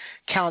concert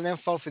calendar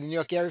info for the New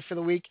York area for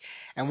the week.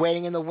 And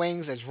waiting in the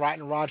wings is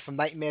Rotten Rod from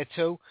Knightmare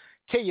 2.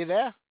 T, you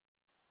there?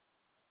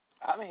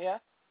 I'm here.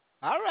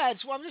 All right,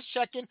 so I'm just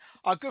checking.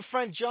 Our good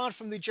friend John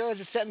from New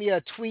Jersey sent me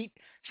a tweet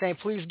saying,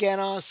 please get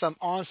on some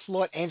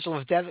Onslaught, Angel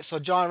of Death. So,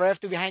 John, right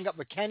after we hang up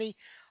with Kenny,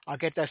 I'll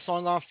get that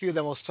song on for you.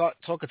 Then we'll start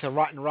talking to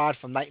Rotten Rod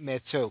from Knightmare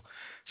 2.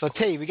 So,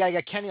 T, we got to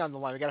get Kenny on the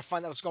line. We got to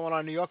find out what's going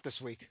on in New York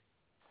this week.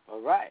 All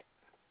right.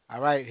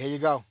 All right, here you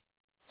go.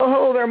 Oh,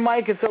 hello there,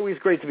 Mike. It's always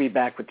great to be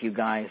back with you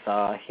guys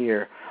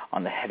here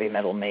on the Heavy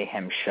Metal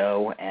Mayhem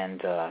show.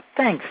 And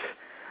thanks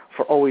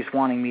for always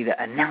wanting me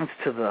to announce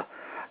to the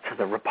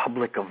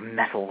Republic of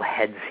Metal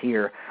heads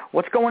here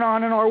what's going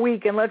on in our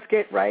week, and let's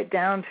get right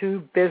down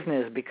to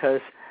business because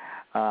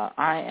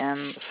I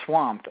am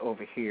swamped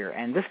over here,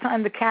 and this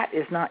time the cat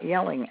is not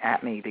yelling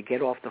at me to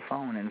get off the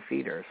phone and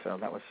feed her, so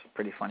that was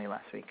pretty funny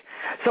last week.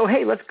 So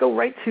hey, let's go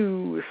right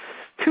to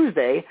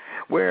Tuesday,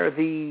 where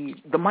the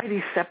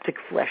mighty Septic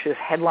Flesh is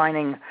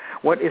headlining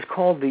what is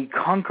called the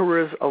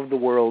Conquerors of the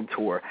World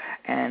Tour,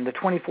 and the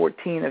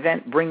 2014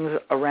 event brings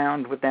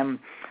around with them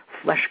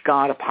Flesh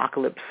God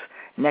Apocalypse,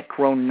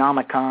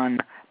 Necronomicon,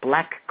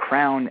 Black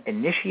Crown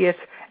Initiate,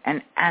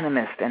 and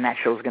Animist, and that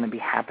show is going to be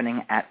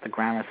happening at the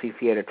Gramercy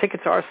Theater.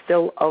 Tickets are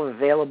still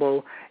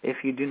available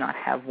if you do not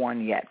have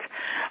one yet.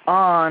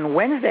 On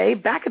Wednesday,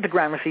 back at the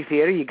Gramercy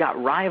Theater, you got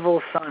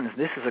Rival Sons.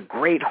 This is a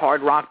great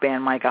hard rock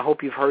band, Mike. I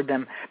hope you've heard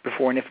them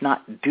before, and if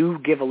not, do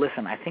give a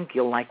listen. I think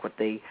you'll like what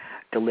they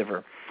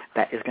deliver.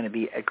 That is going to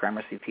be at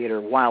Gramercy Theater,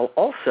 while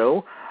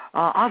also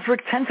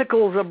Osric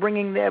Tentacles are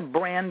bringing their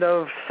brand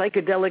of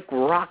psychedelic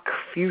rock,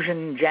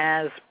 fusion,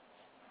 jazz,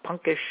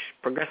 punkish,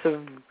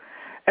 progressive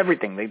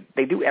everything.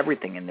 They do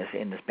everything in this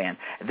band.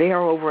 They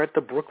are over at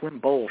the Brooklyn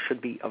Bowl.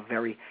 Should be a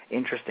very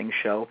interesting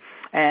show.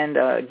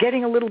 And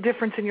getting a little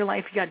difference in your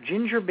life, you got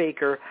Ginger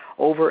Baker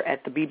over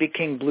at the B.B.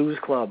 King Blues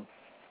Club,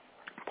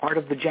 part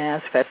of the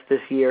Jazz Fest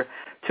this year.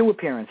 2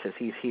 appearances.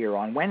 He's here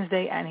on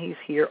Wednesday and he's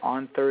here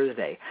on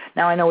Thursday.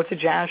 Now, I know it's a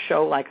jazz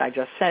show, like I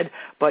just said,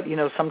 but,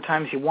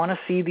 sometimes you want to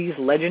see these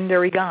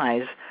legendary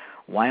guys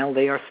while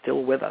they are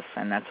still with us,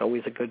 and that's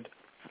always a good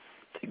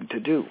thing to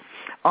do.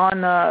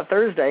 On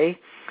Thursday,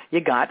 you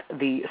got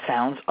the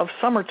Sounds of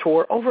Summer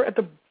Tour over at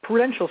the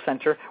Prudential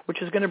Center,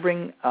 which is going to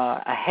bring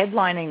a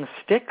headlining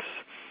Styx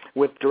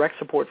with direct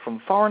support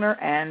from Foreigner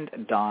and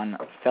Don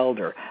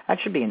Felder. That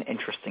should be an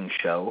interesting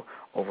show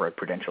over at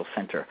Prudential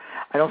Center.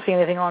 I don't see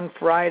anything on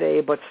Friday,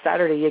 but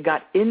Saturday you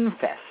got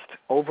Infest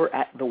over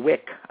at the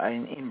Wick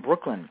in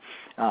Brooklyn.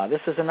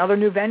 This is another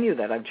new venue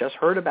that I've just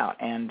heard about,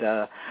 and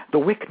the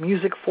Wick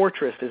Music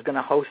Fortress is going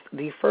to host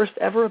the first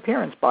ever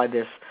appearance by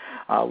this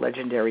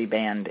legendary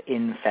band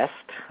Infest,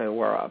 who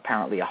are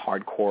apparently a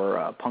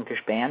hardcore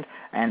punkish band,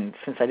 and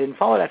since I didn't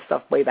follow that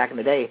stuff way back in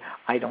the day,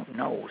 I don't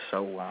know,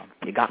 so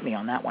you got me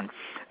on that one.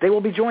 They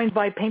will be joined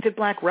by Painted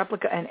Black,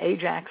 Replica, and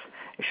Ajax.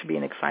 It should be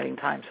an exciting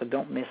time, so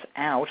don't miss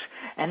out.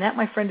 And that,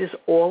 my friend, is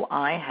all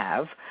I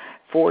have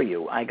for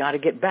you. I got to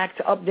get back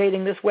to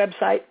updating this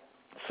website.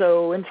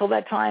 So until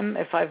that time,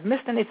 if I've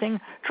missed anything,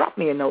 drop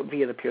me a note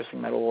via the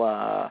Piercing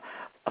Metal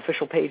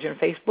official page on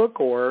Facebook,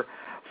 or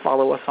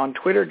follow us on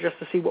Twitter just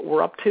to see what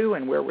we're up to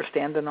and where we're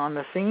standing on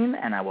the scene.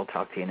 And I will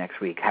talk to you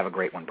next week. Have a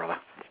great one, brother.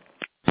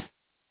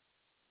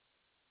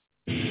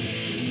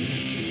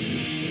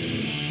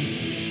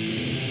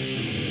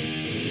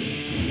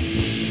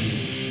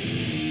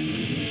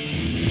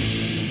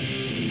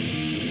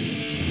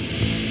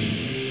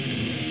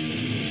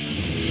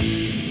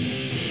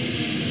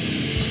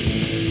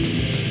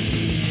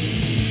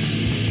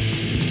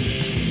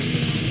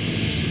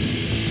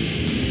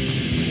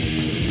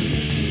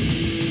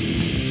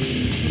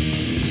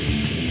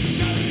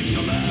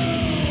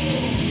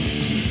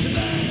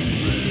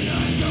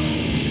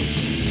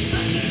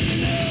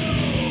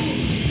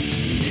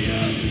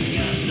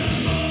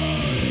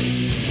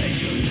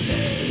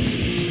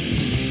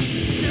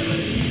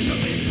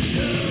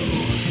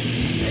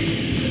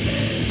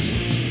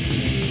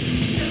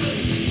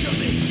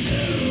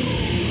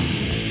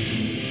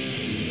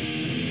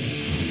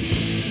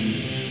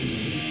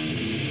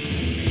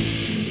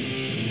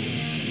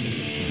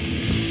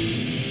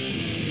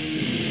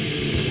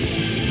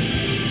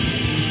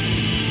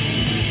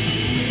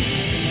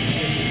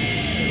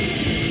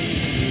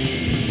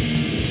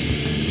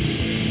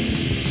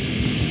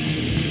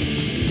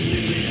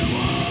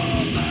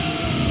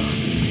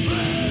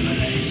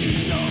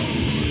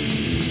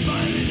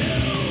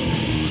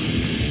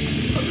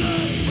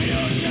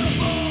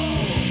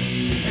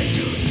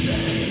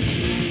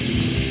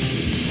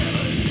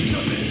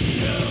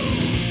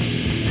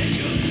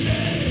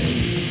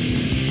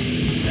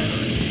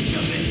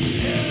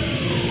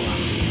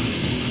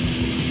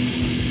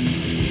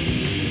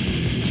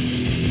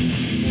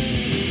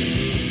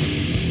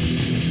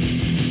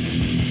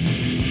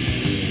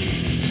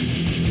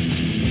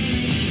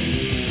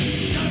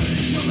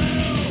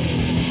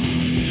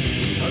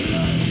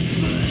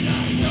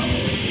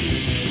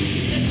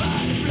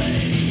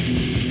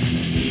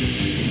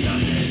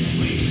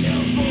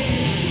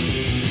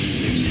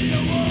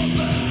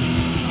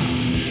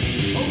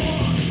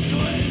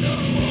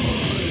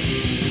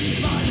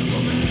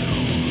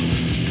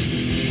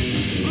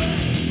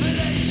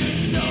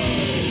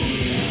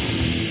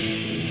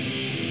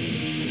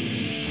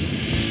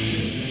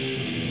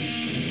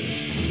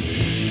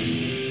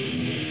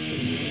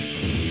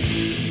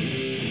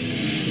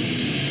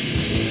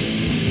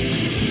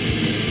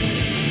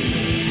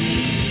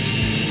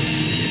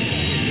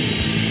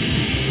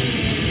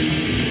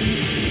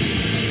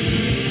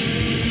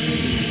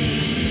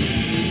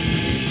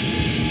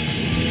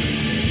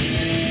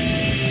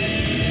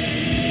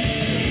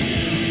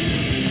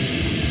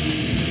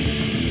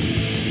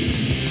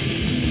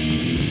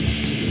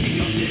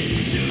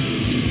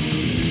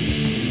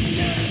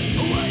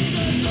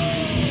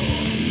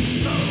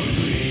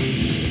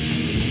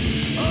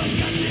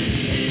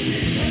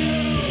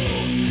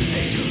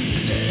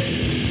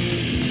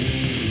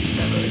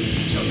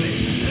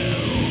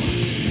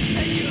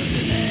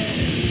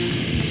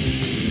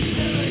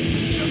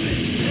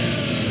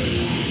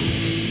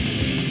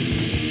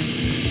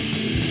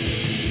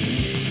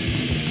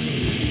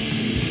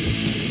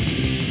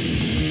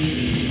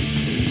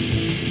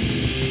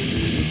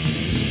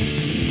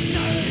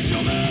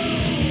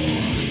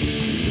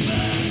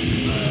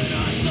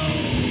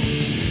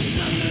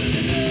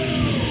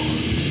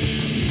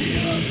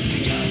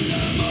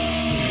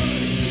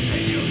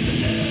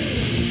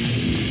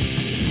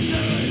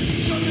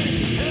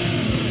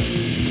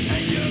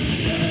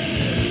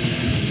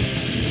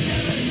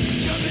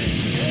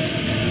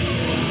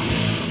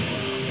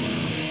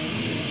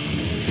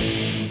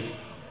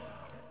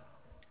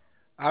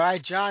 All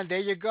right, John, there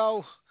you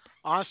go.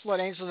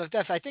 Onslaught, Angels of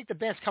Death. I think the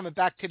band's coming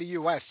back to the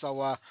U.S.,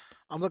 so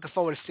I'm looking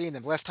forward to seeing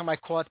them. Last time I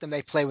caught them,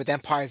 they played with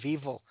Empire of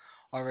Evil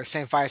over at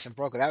St. Vitus in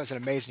Brooklyn. That was an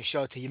amazing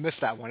show till you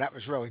missed that one. That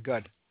was really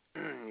good.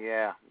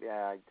 Yeah,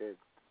 I did.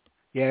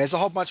 Yeah, there's a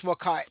whole bunch more.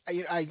 I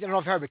don't know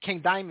if you heard, but King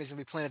Diamond's going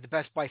to be playing at the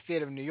Best Buy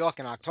Theater in New York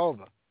in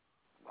October.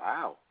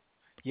 Wow.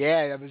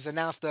 Yeah, it was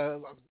announced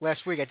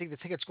last week. I think the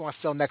ticket's going to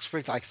sell next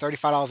week for like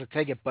 $35 a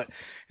ticket. But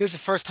this is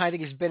the first time I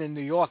think he's been in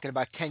New York in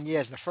about 10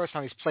 years, and the first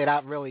time he's played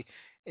out really,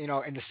 in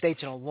the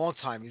States in a long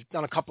time. He's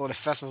done a couple of the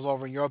festivals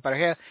over in Europe, but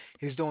here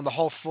he's doing the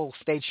whole full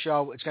stage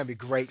show. It's going to be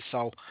great.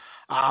 So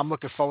I'm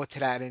looking forward to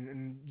that.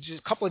 And just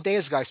a couple of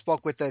days ago, I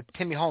spoke with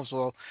Timmy Holmes.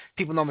 Well,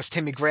 people know him as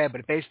Timmy Grab,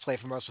 but a bass player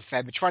from Merciful Fate.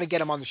 I've been trying to get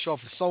him on the show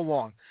for so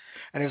long.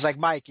 And he was like,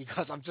 Mike, he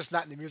goes, I'm just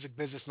not in the music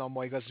business no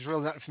more. He goes, there's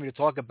really nothing for me to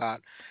talk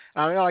about.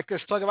 And like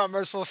just talking about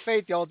Merciful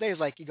Fate the old days.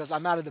 Like, he goes,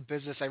 I'm out of the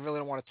business. I really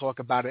don't want to talk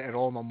about it at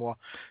all no more.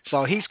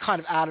 So he's kind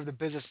of out of the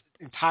business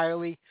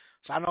entirely.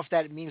 So I don't know if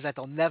that means that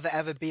there'll never,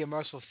 ever be a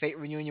Merciful Fate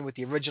reunion with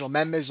the original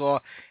members,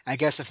 or I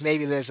guess if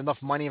maybe there's enough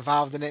money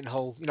involved in it and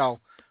he'll,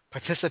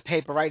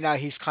 participate. But right now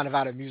he's kind of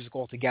out of music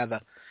altogether,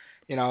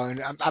 and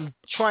I'm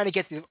trying to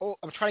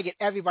get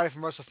everybody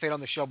from Merciful Fate on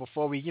the show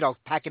before we,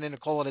 pack it in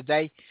and call it a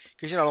day,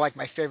 because like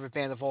my favorite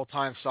band of all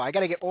time. So I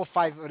got to get all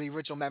 5 of the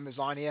original members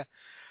on here.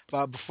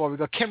 But before we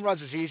go, Kim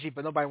Rudds is easy,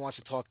 but nobody wants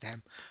to talk to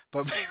him.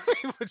 But we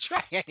will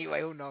try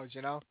anyway. Who knows?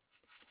 You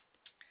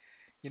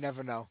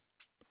never know.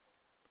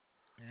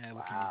 Yeah,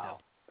 what can you do?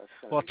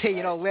 Well,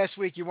 T, last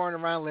week you weren't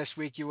around. Last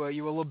week you were a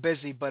little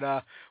busy, but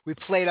we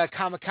played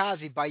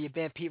Kamikaze by your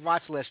band Pete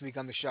Rotz last week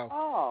on the show.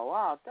 Oh,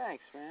 wow,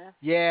 thanks, man.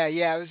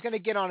 Yeah, I was gonna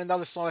get on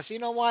another song. I said, you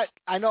know what?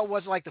 I know it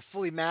wasn't like the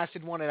fully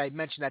mastered one, and I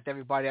mentioned that to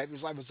everybody. It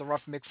was a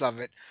rough mix of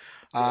it,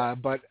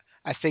 but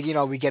I think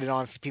we get it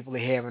on for people to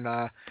hear, and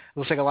it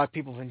looks like a lot of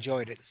people have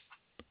enjoyed it.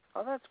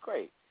 Oh, that's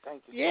great.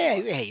 Thank you. Yeah,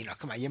 so much. hey,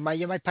 come on, you're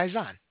my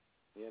paisan.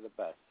 You're the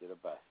best.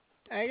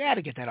 I got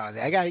to get that on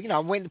there.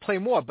 I'm waiting to play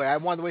more, but I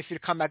wanted to wait for you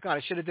to come back on.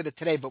 I should have did it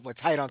today, but we're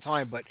tight on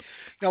time. But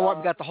you know what?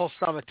 We got the whole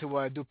summer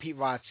to do Pete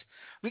Rotz.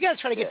 We got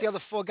to try to get the other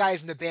 4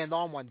 guys in the band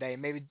on one day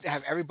and maybe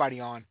have everybody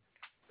on.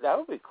 That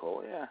would be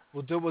cool, yeah.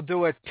 We'll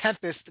do a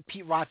Tempest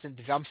Pete Rotz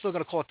interview. I'm still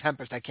going to call it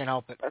Tempest. I can't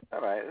help it. That's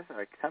all right.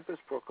 Tempest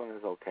Brooklyn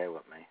is okay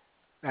with me.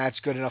 That's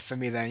good enough for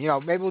me then.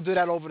 Maybe we'll do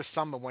that over the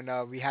summer when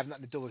we have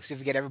nothing to do. We'll see if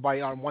we get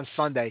everybody on one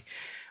Sunday.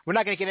 We're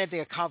not going to get anything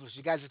accomplished.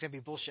 You guys are going to be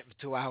bullshitting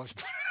for 2 hours.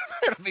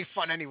 It'll be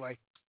fun anyway.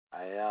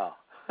 I know.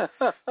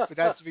 But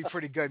that would be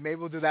pretty good. Maybe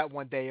we'll do that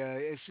one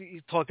day.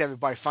 Talk to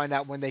everybody, find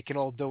out when they can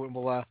all do it, and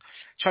we'll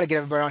try to get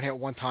everybody on here at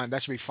one time.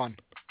 That should be fun.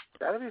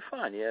 That'll be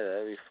fun. Yeah,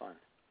 that'll be fun.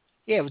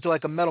 Yeah, we'll do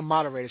like a Metal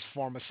Moderators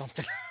forum or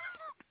something.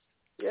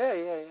 Yeah,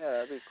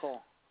 that'd be cool.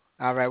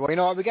 All right. Well, you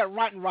know what? We got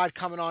Rotten Rod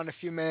coming on in a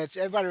few minutes.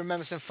 Everybody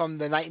remembers him from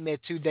the Knightmare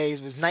 2 days.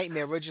 It was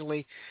Knightmare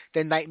originally,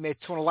 then Knightmare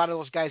 2, and a lot of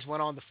those guys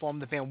went on to form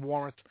the band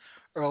Warrant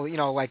early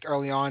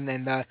on,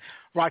 and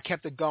Rod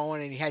kept it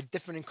going, and he had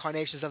different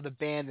incarnations of the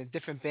band and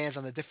different bands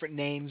on the different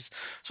names.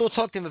 So we'll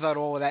talk to him about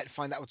all of that and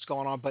find out what's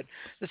going on. But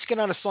let's get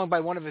on a song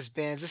by one of his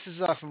bands. This is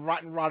from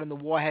Rotten Rod and the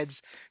Warheads.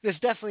 This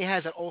definitely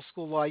has an old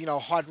school,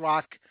 hard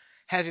rock,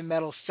 heavy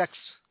metal, Sex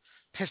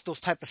Pistols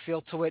type of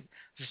feel to it.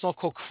 It's a song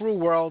called Crew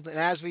World, and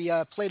as we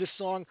play this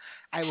song,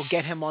 I will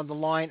get him on the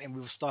line, and we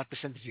will start this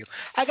interview.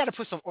 I got to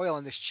put some oil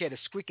in this chair. The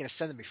squeaking is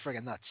sending me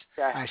friggin' nuts.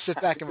 Yeah. All right, sit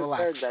back and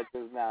relax. I heard that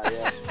just now,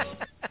 yeah.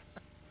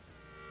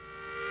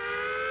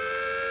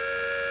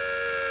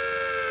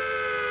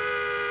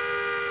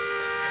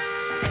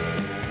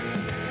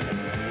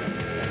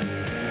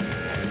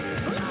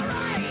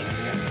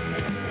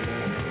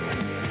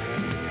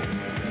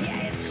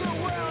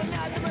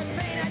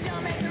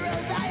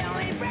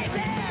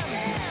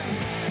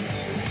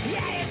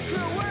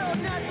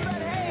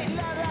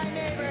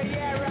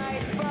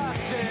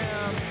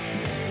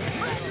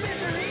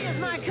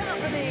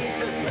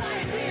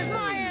 Society is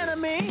my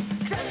enemy.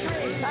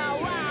 That's how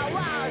I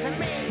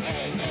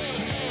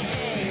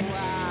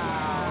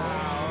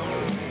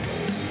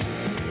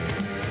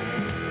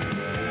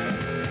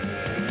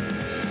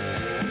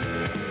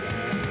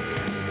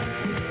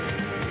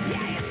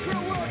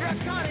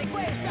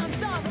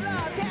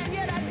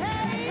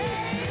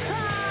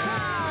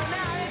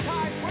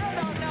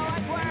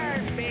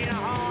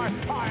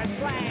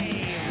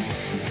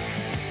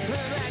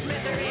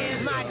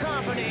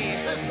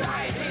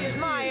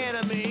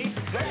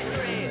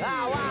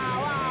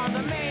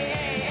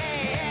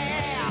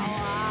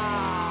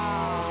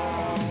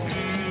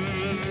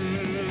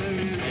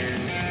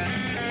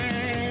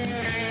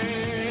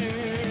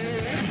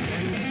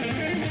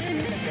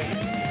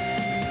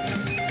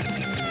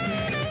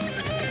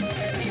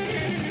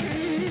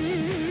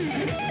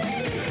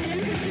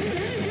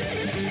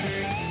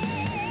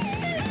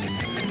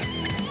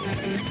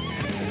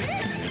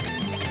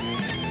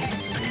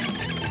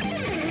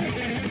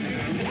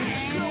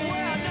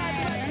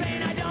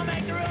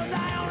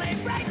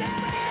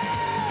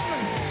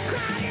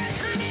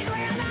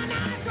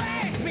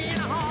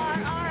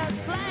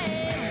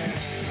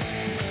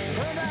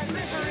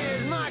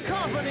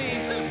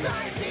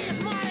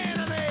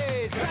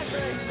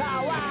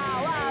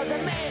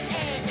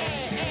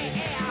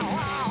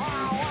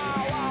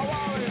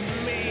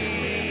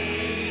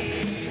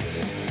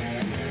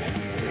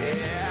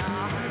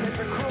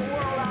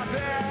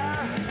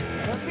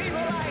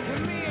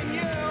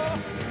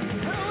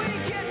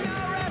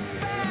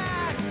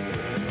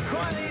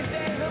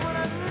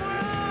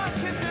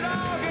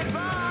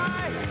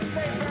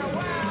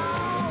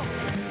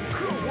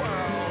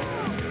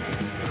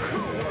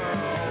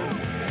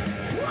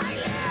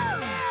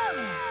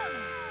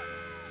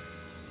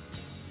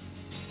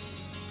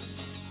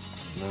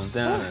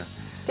dun.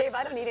 Dave,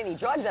 I don't need any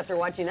drugs after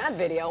watching that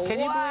video. Can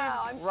you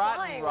wow, believe I'm Rotten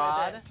flying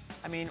Rod? with it.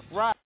 I mean,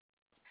 Rod.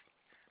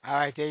 All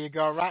right, there you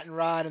go. Rotten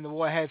Rod and the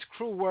Warheads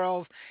Crew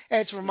World.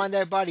 And to remind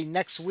everybody,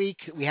 next week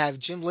we have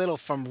Jim Little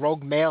from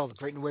Rogue Mail, the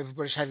great new wave of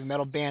British heavy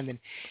metal band, and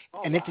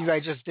an interview I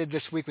just did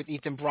this week with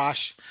Ethan Brosh.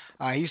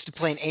 He used to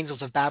play in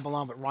Angels of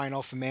Babylon with Ryan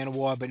O from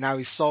Manowar, but now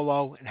he's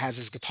solo and has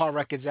his guitar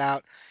records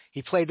out.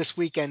 He played this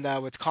weekend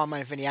with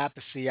Carmine and Vinny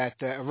Appice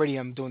at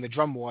Iridium doing the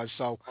Drum Wars,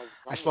 so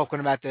I spoke with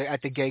him at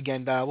the gig,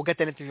 and we'll get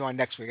that interview on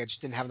next week. I just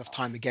didn't have enough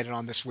time to get it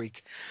on this week.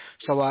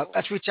 So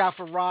let's reach out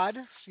for Rod,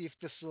 see if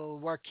this will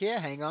work here.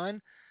 Hang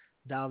on.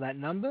 Dial that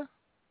number.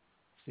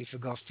 See if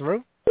it goes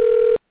through.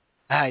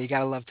 You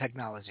gotta love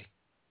technology.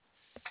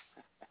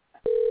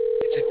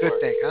 It's a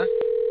good thing, huh?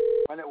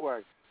 When it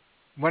works.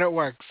 When it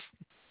works.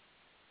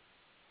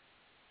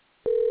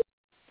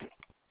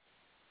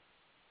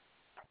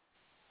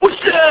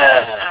 What's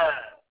that?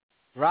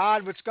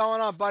 Rod, what's going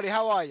on, buddy?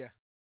 How are you?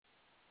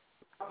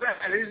 How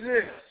bad is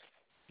this?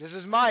 This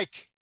is Mike.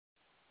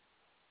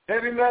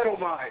 Heavy Metal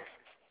Mike.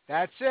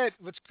 That's it.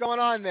 What's going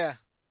on there?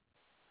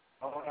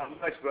 Oh, not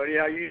much, buddy.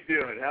 How you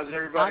doing? How's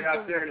everybody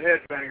out there in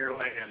Headbanger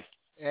Land?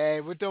 Hey,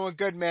 we're doing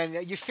good, man.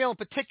 You feeling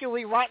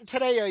particularly rotten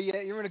today, or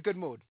you're in a good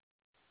mood?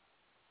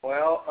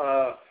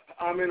 Well,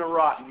 I'm in a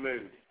rotten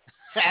mood.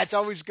 That's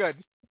always good.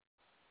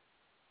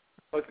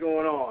 What's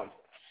going on?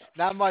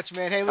 Not much,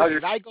 man. Hey,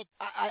 listen,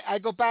 I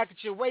go back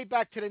at you way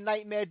back to the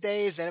Knightmare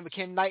days, and it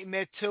became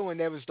Knightmare 2, and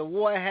there was the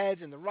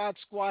Warheads and the Rod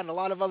Squad and a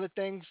lot of other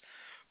things.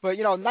 But,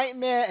 you know,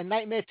 Knightmare and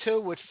Knightmare 2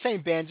 were the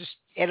same band, just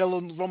add a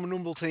little Roman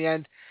numeral to the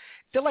end.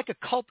 They're like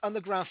a cult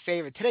underground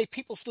favorite. Today,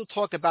 people still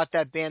talk about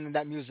that band and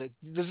that music.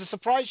 Does it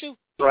surprise you?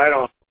 Right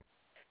on.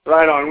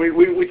 Right on.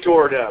 We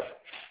tore it up.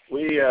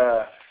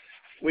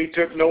 We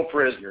took no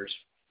prisoners.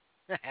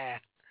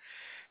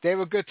 They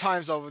were good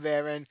times over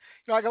there. And,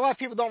 you know, like a lot of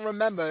people don't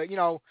remember, you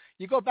know,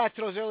 you go back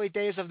to those early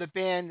days of the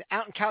band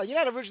out in California.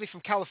 You're not originally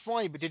from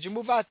California, but did you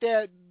move out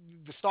there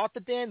to start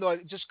the band or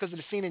just because of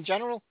the scene in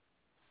general?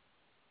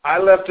 I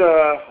left,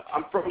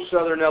 I'm from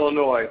Southern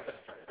Illinois.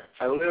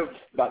 I lived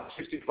about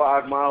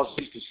 65 miles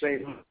east of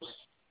St. Louis,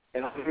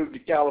 and I moved to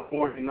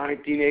California in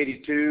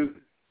 1982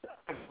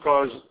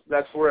 because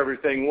that's where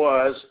everything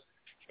was.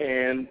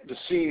 And the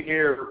scene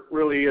here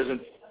really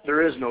isn't,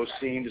 there is no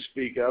scene to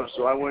speak of.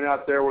 So I went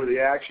out there where the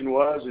action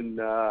was and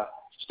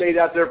stayed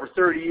out there for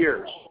 30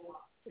 years.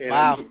 And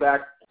I moved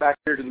back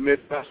here to the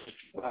Midwest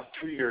about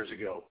 2 years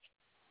ago.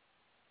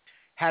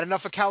 Had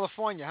enough of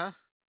California, huh?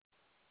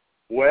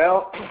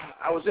 Well,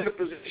 I was in a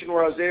position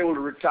where I was able to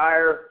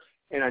retire,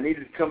 and I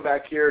needed to come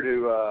back here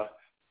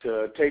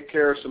to take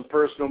care of some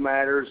personal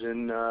matters.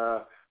 And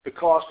the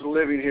cost of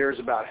living here is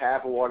about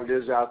half of what it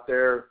is out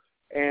there.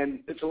 And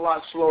it's a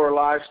lot slower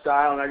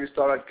lifestyle, and I just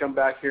thought I'd come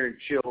back here and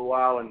chill a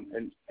while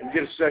and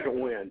get a second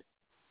wind.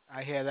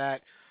 I hear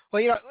that. Well,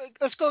 you know,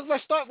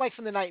 let's start like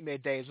from the Knightmare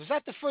days. Was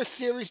that the first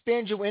series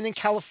band you were in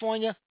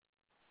California?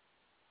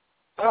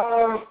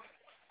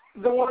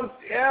 The one,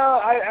 yeah,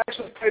 I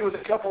actually played with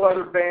a couple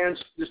other bands,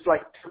 just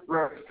like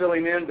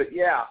filling in. But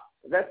yeah,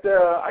 that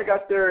I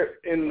got there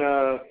in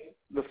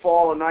the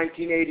fall of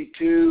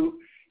 1982,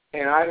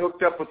 and I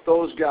hooked up with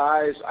those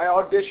guys. I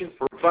auditioned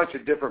for a bunch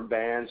of different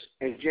bands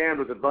and jammed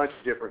with a bunch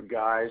of different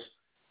guys.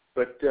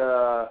 But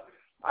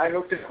I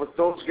hooked up with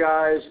those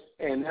guys,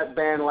 and that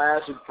band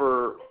lasted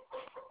for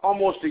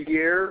almost a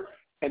year,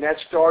 and that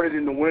started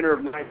in the winter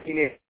of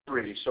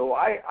 1983. So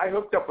I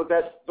hooked up with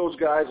those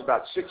guys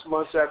about 6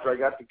 months after I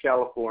got to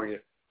California.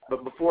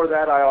 But before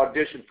that, I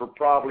auditioned for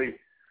probably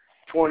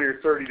 20 or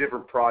 30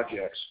 different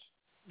projects.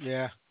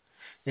 Yeah.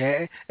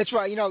 Yeah, that's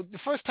right. You know, the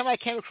first time I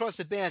came across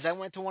the bands, I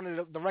went to one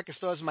of the record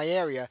stores in my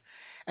area,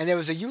 and there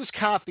was a used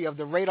copy of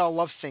the Radar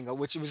Love single,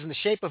 which was in the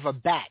shape of a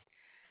bat.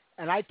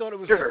 And I thought it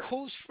was the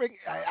coolest thing.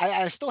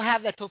 I still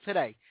have that till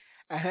today.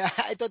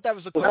 I thought that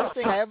was the coolest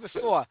thing I ever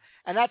saw.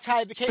 And that's how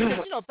I became,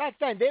 because, you know, back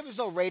then there was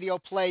no radio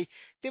play.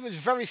 There was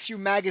very few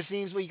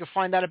magazines where you could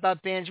find out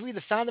about bands. You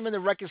either found them in the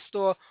record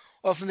store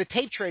or from the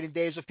tape trading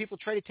days where people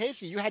traded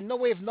tapes. You had no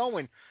way of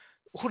knowing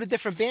who the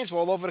different bands were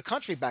all over the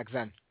country back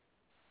then.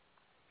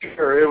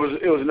 Sure, it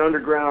was an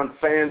underground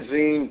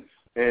fanzine,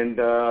 and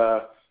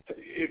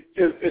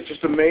it's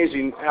just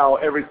amazing how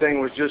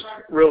everything was just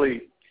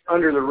really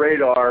under the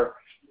radar.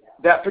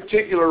 That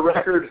particular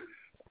record,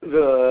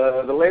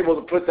 the label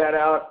that put that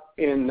out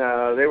in,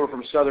 they were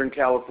from Southern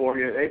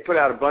California. They put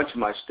out a bunch of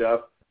my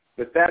stuff,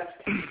 but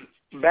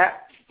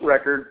that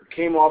record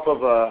came off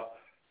of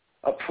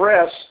a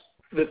press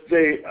that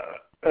they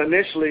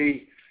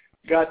initially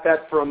got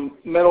that from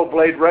Metal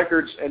Blade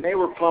Records, and they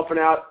were pumping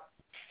out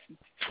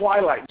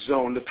Twilight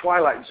Zone. The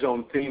Twilight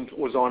Zone theme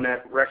was on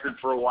that record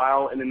for a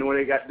while, and then when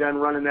they got done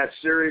running that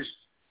series,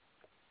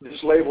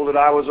 this label that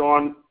I was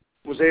on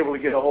was able to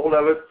get a hold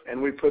of it, and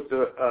we put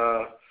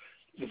the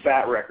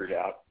Bat record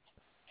out.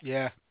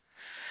 Yeah.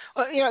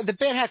 You know, the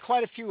band had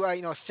quite a few,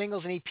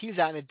 singles and EPs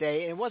out in the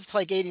day, and it was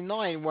like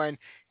 89 when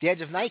The Edge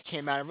of Night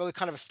came out and really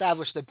kind of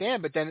established the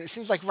band, but then it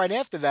seems like right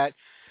after that,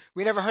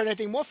 we never heard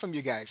anything more from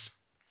you guys.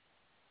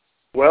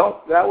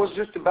 Well, that was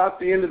just about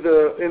the end of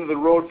the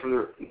road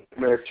for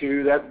Knightmare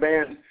 2. That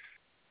band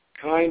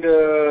kind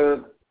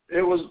of,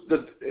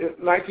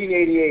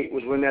 1988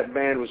 was when that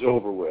band was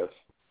over with.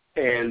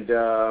 And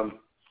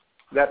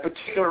that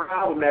particular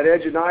album, that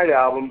Edge of Night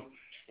album,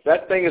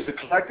 that thing is a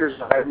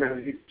collector's item.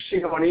 You see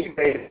them on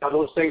eBay, now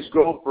those things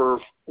go for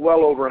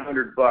well over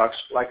 $100,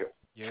 like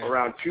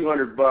around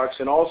 $200.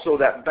 And also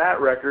that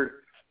Bat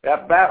record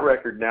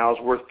now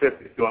is worth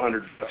 $50 to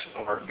 $100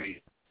 on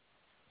RB.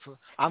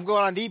 I'm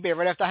going on eBay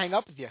right after I hang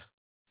up with you.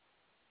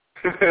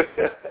 I'm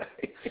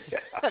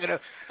gonna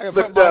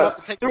put mine up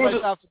to take the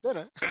place out for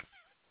dinner.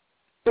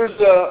 There's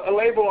a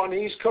label on the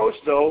East Coast,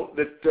 though,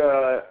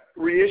 that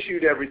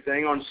reissued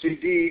everything on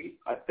CD.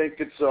 I think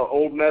it's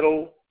Old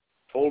Metal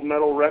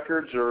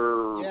Records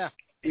or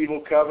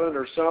Evil Covenant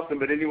or something.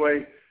 But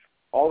anyway,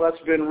 all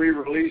that's been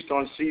re-released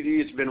on CD.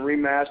 It's been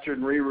remastered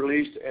and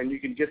re-released, and you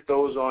can get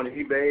those on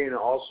eBay and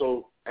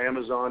also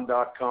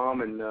Amazon.com.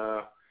 And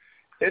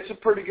it's a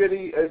pretty good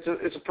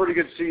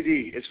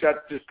CD. It's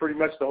got just pretty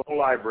much the whole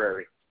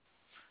library.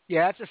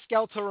 Yeah, that's a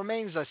Skeletal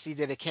Remains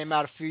CD that came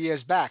out a few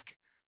years back.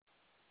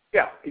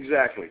 Yeah,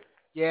 exactly.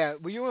 Yeah,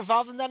 were you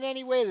involved in that in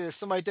any way? Or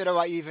somebody did it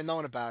without you even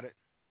knowing about it?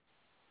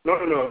 No,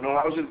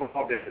 I was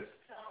involved in it.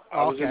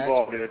 I was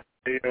involved in it.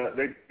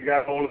 They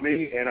got hold of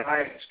me, and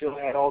I still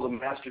had all the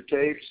master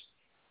tapes,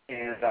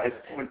 and I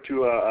went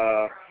to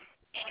a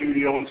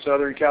studio in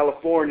Southern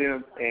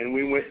California, and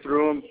we went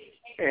through them,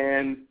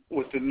 and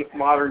with the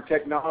modern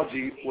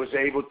technology, was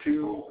able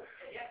to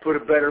put a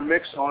better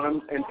mix on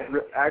them and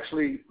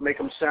actually make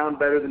them sound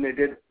better than they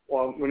did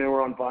when they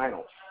were on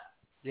vinyl.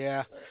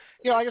 Yeah.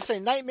 Like I say,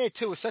 Knightmare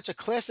 2 was such a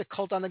classic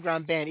cult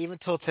underground band even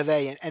till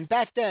today. And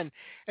back then,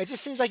 it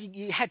just seems like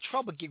you had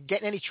trouble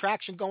getting any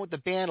traction going with the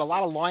band, a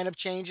lot of lineup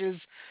changes.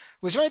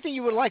 Was there anything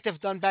you would like to have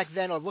done back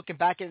then, or looking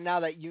back at it now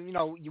that you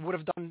would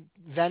have done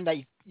then that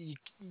you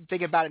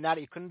think about it now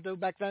that you couldn't do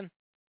back then?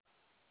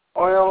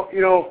 Well,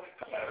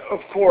 of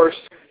course,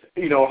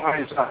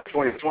 hindsight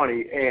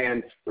 2020,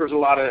 and there's a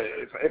lot of,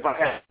 if I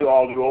had to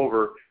all do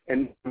over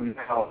and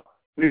now,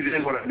 knew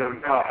then what I know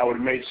now, I would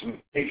have made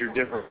some major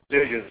different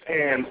decisions,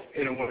 and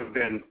it would have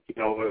been,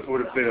 it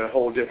would have been a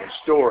whole different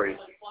story.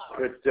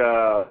 But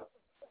the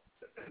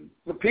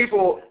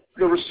people,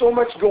 there was so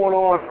much going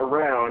on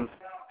around,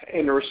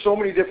 and there were so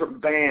many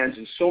different bands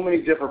and so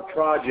many different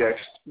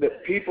projects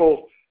that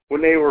people,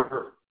 when they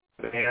were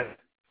band,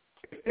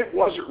 if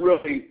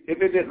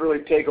it didn't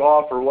really take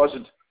off or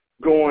wasn't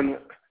going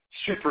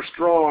super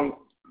strong,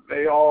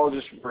 they all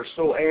just were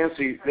so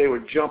antsy, they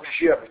would jump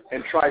ship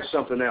and try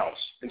something else.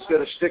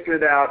 Instead of sticking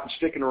it out and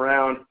sticking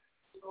around,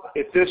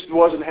 if this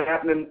wasn't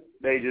happening,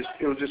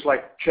 it was just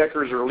like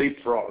checkers or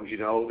leapfrogs,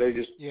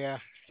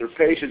 their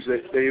patience,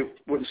 they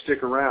wouldn't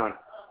stick around.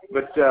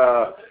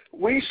 But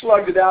we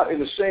slugged it out in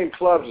the same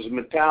clubs as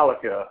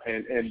Metallica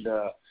and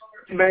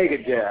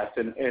Megadeth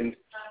and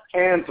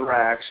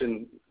Anthrax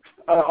and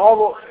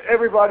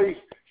everybody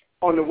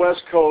on the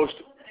West Coast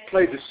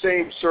played the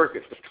same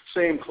circuit, the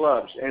same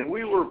clubs, and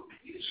we were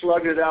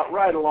slugging it out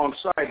right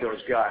alongside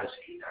those guys.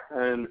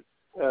 And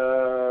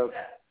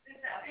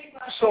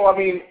so, I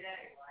mean,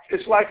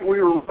 it's like we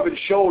were rubbing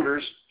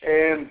shoulders,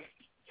 and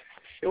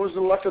it was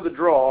the luck of the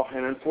draw,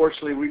 and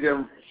unfortunately we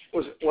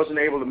wasn't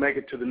able to make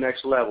it to the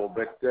next level.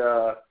 But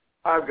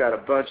I've got a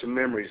bunch of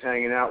memories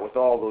hanging out with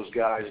all those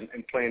guys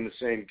and playing the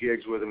same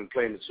gigs with them and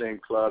playing the same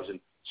clubs. And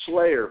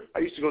Slayer, I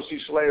used to go see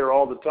Slayer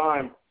all the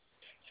time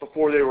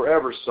before they were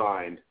ever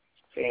signed.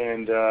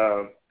 And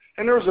there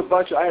was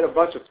I had a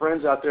bunch of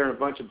friends out there and a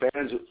bunch of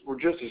bands that were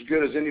just as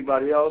good as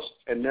anybody else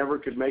and never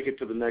could make it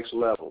to the next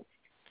level.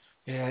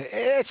 Yeah,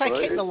 it's like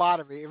hitting the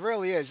lottery. It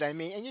really is. I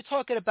mean, and you're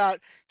talking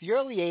about the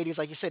early 80s,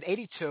 like you said,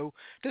 82.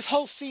 This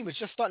whole scene was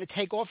just starting to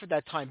take off at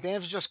that time.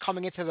 Bands were just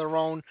coming into their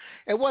own.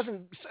 It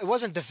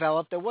wasn't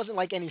developed. There wasn't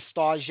like any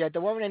stars yet.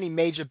 There weren't any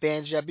major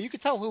bands yet. But you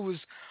could tell who was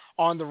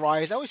on the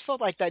rise. I always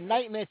felt like that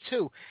Knightmare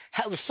 2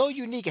 was so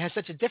unique. It had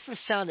such a different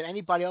sound than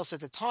anybody else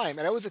at the time.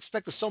 And I always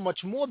expected so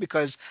much more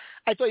because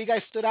I thought you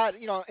guys stood out,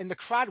 in the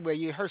crowd where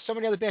you heard so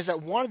many other bands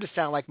that wanted to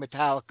sound like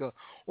Metallica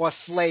or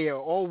Slayer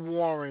or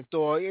Warrant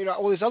or,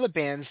 all these other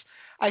bands.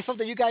 I felt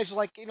that you guys were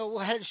like,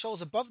 head and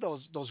shoulders above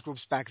those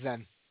groups back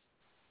then.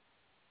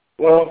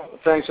 Well,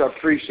 thanks. I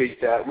appreciate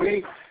that.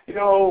 We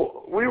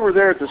were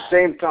there at the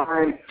same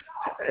time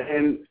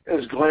and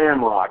as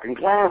glam rock, and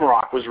glam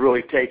rock was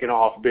really taking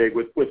off big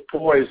with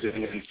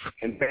Poison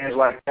and bands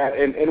like that,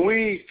 and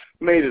we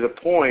made it a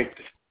point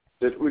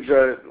that we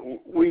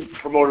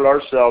promoted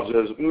ourselves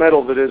as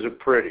metal that isn't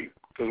pretty,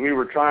 because we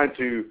were trying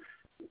to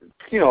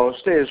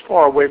stay as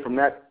far away from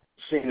that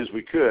scene as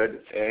we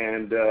could,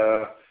 and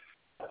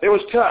it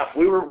was tough.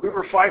 We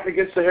were fighting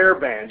against the hair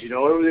bands, it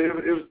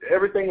was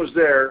everything was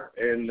there,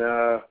 and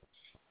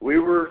we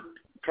were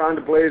trying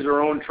to blaze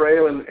our own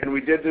trail, and we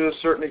did to a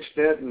certain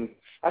extent. And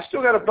I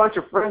still got a bunch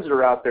of friends that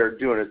are out there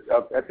doing it.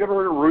 Have you ever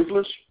heard of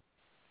Ruthless?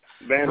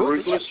 Band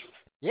Ruthless?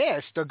 Yeah,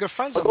 it's still good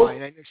friends of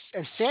mine.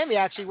 And Sammy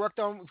actually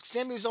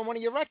Sammy was on one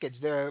of your records.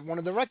 One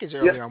of the records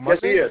earlier. Yes,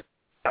 he is.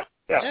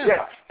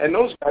 Yeah. And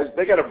those guys,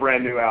 they got a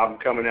brand new album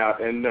coming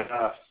out, and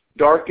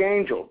Dark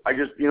Angel.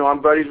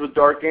 I'm buddies with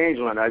Dark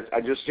Angel, and I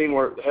just seen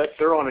where heck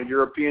they're on a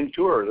European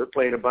tour. They're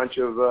playing a bunch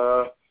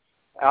of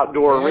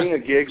outdoor arena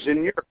gigs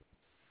in Europe.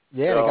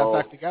 Yeah, they got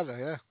back together.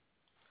 Yeah.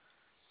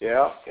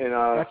 Yeah, and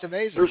that's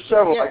amazing. There's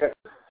several. Yeah.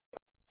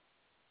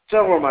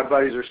 Several of my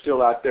buddies are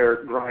still out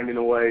there grinding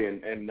away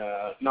and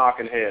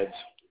knocking heads.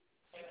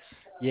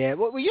 Yeah,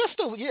 well, you're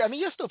still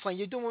playing.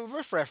 You're doing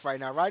Riff Raff right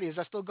now, right? Is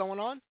that still going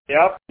on?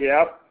 Yep.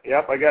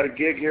 I got a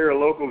gig here, a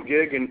local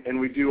gig, and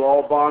we do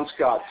all Bon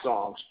Scott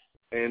songs,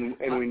 and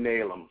we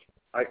nail them.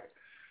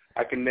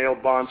 I can nail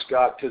Bon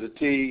Scott to the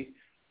T.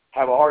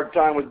 Have a hard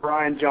time with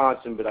Brian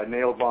Johnson, but I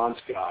nail Bon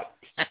Scott.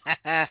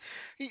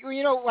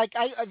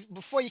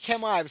 Before you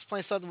came on, I was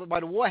playing something by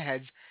the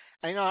Warheads,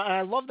 and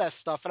I love that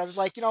stuff. And I was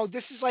like,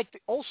 this is like the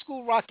old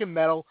school rock and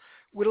metal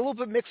with a little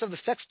bit mix of the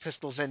Sex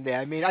Pistols in there.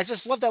 I mean, I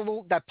just love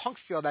that punk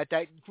feel that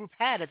group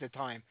had at the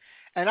time.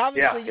 And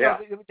obviously, there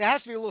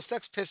has to be a little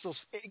Sex Pistols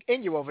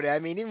in you over there. I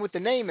mean, even with the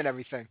name and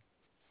everything.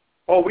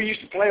 Oh, we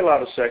used to play a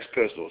lot of Sex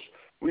Pistols.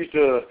 We used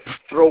to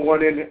throw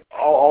one in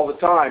all the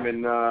time,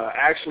 and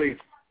actually,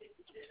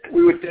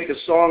 we would take a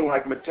song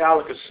like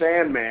Metallica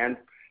Sandman,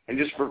 and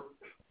just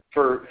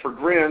for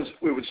grins,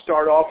 we would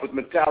start off with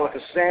Metallica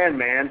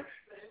Sandman,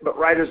 but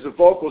right as the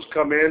vocals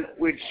come in,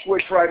 we'd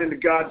switch right into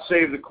God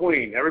Save the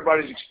Queen.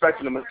 Everybody's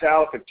expecting a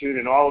Metallica tune,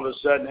 and all of a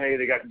sudden, hey,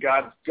 they got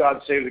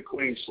God Save the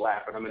Queen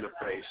slapping them in the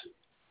face.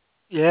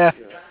 Yeah.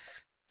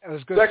 It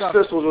was good Sex stuff.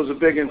 Pistols was a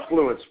big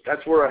influence.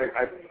 That's where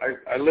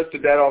I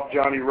lifted that off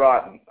Johnny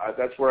Rotten.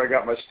 That's where I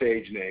got my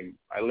stage name.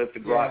 I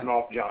lifted Rotten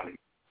off Johnny.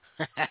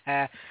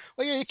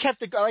 Well, you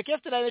kept it like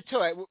after that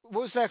too.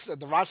 What was next?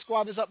 The Rod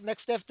Squad was up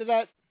next after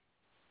that.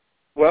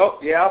 Well,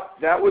 yeah,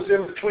 that was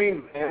in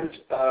between bands.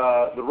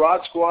 The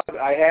Rod Squad,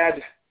 I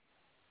had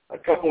a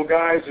couple of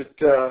guys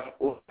that,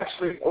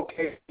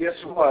 yes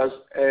it was,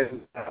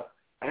 and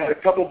I had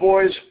a couple of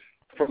boys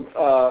from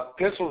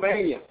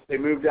Pennsylvania. They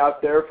moved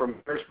out there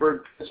from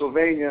Harrisburg,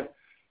 Pennsylvania.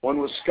 One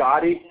was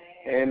Scotty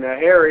and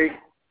Harry.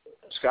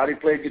 Scotty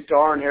played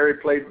guitar and Harry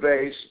played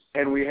bass,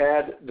 and we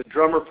had the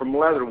drummer from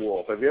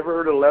Leatherwolf. Have you ever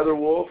heard of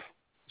Leatherwolf?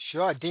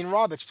 Sure. Dean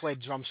Roberts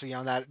played drums for you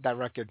on that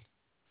record.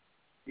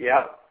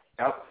 Yeah.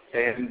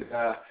 And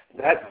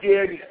that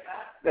gig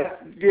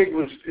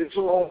it's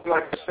almost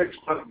like a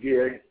 6-month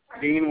gig.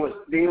 Dean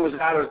was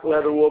out of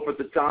Leatherwolf at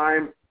the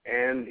time,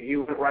 and he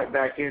went right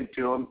back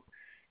into them.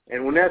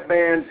 And when that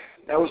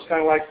was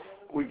kind of like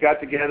we got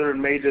together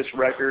and made this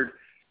record.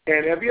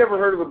 And have you ever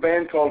heard of a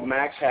band called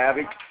Max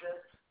Havoc?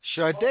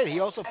 Sure did.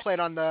 He also played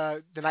on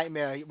the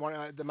Knightmare,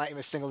 the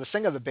Knightmare single, the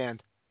singer of the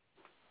band.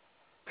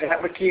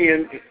 Pat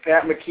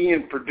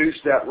McKeon produced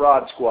that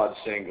Rod Squad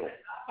single.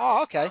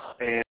 Oh, okay.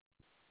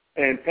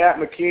 And Pat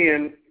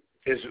McKeon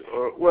is,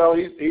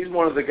 he's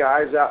one of the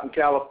guys out in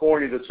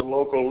California that's a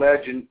local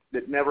legend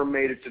that never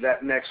made it to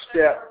that next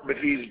step, but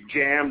he's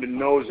jammed and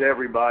knows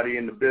everybody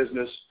in the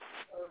business.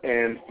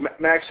 And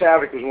Max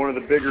Havoc was one of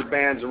the bigger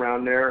bands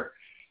around there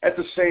at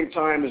the same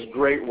time as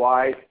Great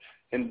White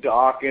and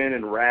Dawkins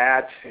and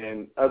Rat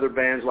and other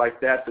bands like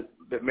that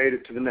made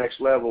it to the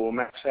next level. Well,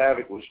 Max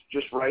Havoc was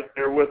just right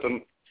there with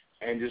them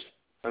and just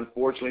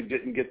unfortunately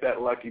didn't get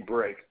that lucky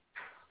break.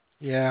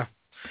 Yeah.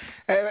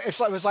 It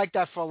was like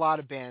that for a lot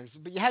of bands.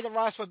 But you had the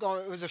roster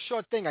going. It was a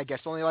short thing, I guess,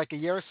 only like a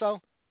year or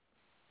so?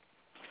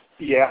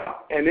 Yeah.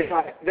 And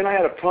then I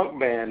had a punk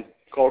band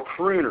called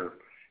Krane.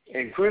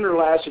 And Krane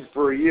lasted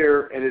for a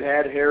year, and it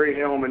had Harry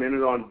Hellman in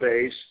it on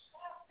bass,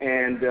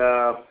 and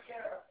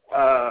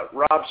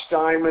Rob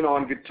Steinman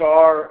on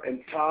guitar, and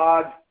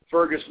Todd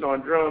Ferguson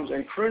on drums.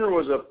 And Krane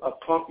was a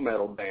punk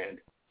metal band.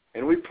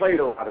 And we played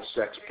a lot of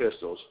Sex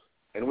Pistols.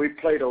 And we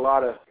played a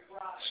lot of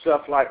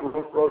stuff like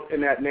wrote in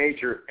that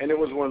nature. And it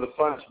was one of the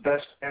funnest,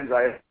 best bands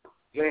I ever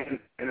been in.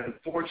 And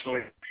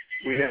unfortunately,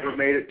 we never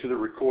made it to the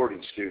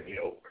recording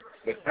studio.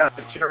 But that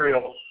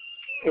material,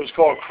 it was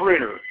called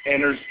Krane.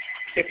 And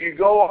if you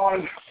go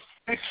on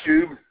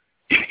YouTube,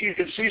 you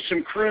can see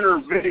some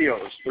Krane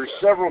videos. There's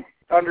several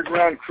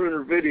underground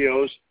Krane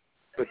videos,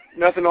 but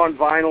nothing on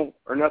vinyl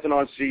or nothing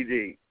on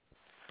CD.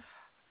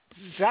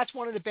 That's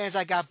one of the bands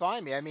I got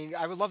by me. I mean,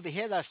 I would love to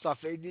hear that stuff.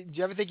 Do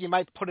you ever think you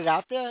might put it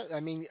out there? I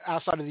mean,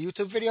 outside of the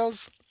YouTube videos?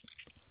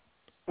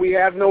 We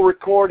have no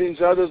recordings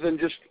other than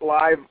just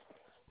live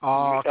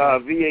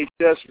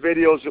VHS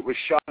videos that was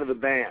shot of the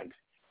band.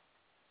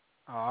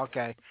 Oh,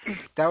 okay.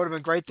 That would have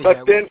been great to hear.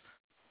 But then,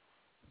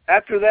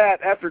 after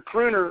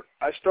Krane,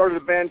 I started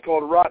a band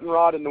called Rotten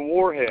Rod and the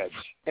Warheads.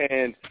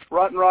 And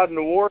Rotten Rod and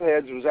the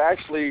Warheads was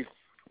actually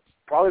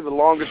probably the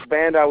longest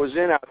band I was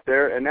in out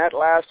there, and that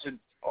lasted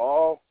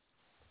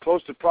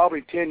close to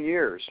probably 10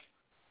 years.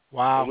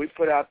 Wow. And we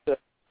put out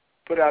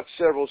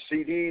several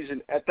CDs,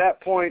 and at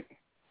that point,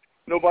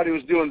 nobody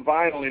was doing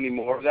vinyl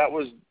anymore. That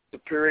was the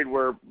period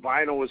where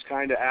vinyl was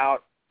kind of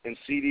out and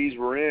CDs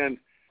were in.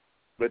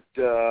 But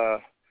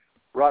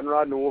Rotten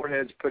Rod and the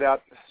Warheads put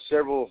out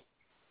several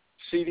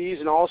CDs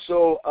and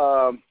also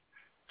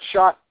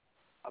shot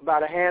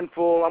about a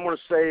handful, I'm going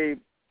to say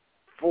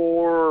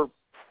 4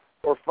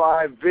 or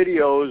 5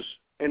 videos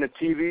in a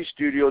TV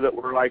studio that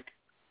were like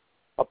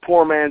a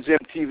poor man's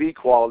MTV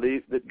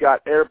quality that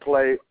got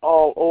airplay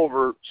all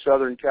over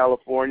Southern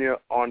California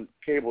on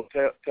cable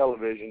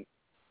television.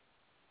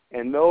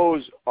 And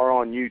those are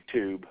on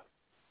YouTube.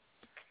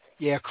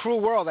 Yeah,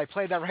 Cruel World. I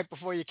played that right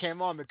before you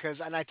came on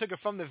and I took it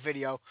from the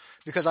video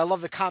because I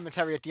love the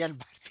commentary at the end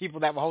by the people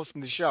that were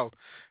hosting the show.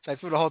 So I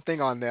threw the whole thing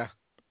on there.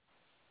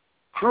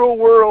 Cruel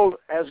World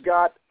has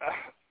got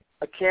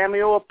a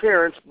cameo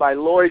appearance by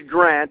Lloyd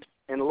Grant,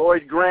 and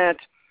Lloyd Grant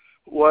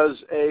was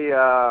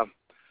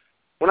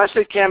when I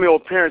say cameo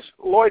appearance,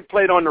 Lloyd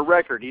played on the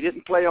record. He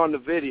didn't play on the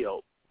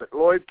video, but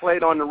Lloyd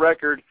played on the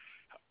record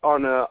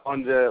on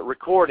the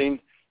recording,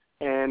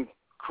 and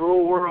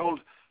Cruel World,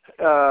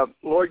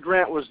 Lloyd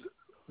Grant was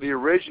the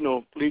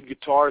original lead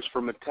guitarist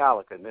for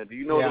Metallica. Now, do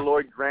you know the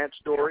Lloyd Grant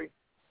story?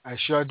 I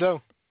sure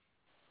do.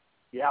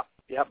 Yep,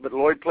 but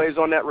Lloyd plays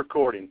on that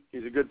recording.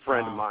 He's a good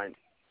friend of mine.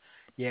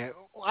 Yeah,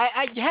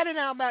 I had an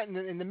album out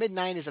in the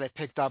mid-'90s that I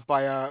picked up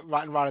by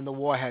Rotten Rod and the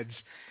Warheads.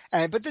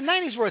 But the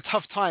 90s were a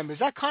tough time. Is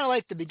that kind of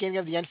like the beginning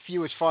of the end for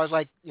you as far as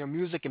like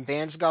music and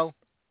bands go?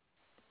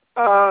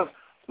 The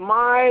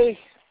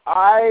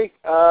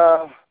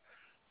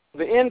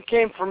end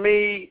came for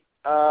me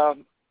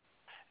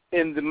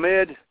in the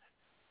mid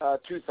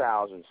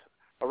 2000s.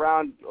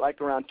 Around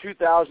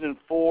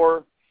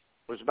 2004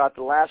 was about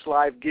the last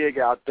live gig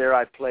out there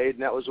I played,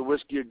 and that was a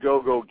Whiskey A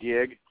Go-Go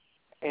gig.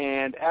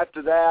 And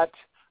after that,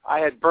 I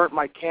had burnt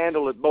my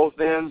candle at both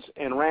ends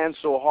and ran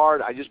so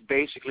hard I just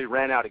basically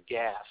ran out of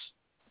gas.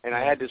 And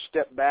I had to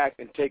step back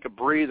and take a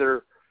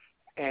breather.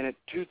 And in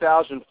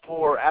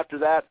 2004, after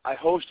that, I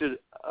hosted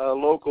a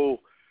local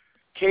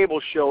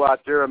cable show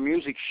out there, a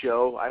music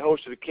show. I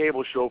hosted a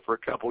cable show for a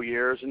couple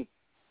years. And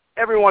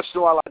every once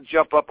in a while, I'd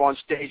jump up on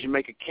stage and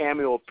make a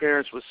cameo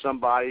appearance with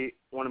somebody,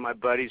 one of my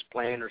buddies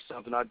playing or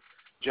something. I'd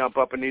jump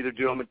up and either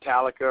do a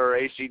Metallica or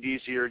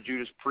AC/DC or a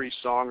Judas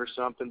Priest song or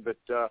something. But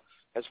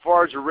as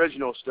far as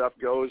original stuff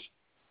goes,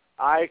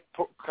 I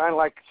kind of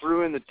like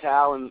threw in the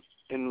towel in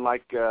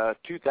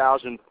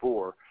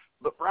 2004.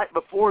 But right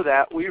before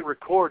that, we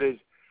recorded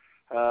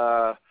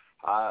about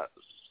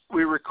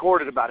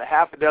a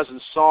half a dozen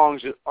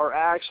songs that are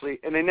actually,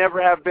 and they never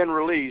have been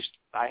released.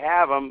 I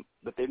have them,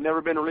 but they've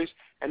never been released,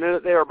 and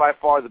they are by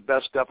far the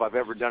best stuff I've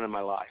ever done in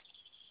my life.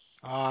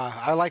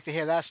 I like to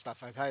hear that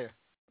stuff, I tell you.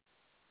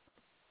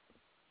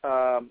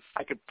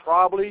 I could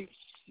probably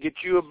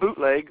get you a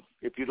bootleg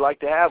if you'd like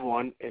to have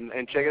one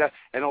and check it out.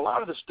 And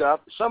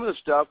some of the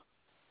stuff,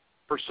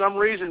 for some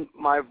reason,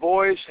 my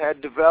voice had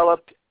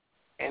developed,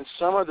 and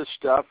some of the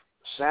stuff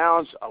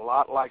sounds a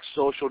lot like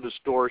Social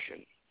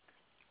Distortion.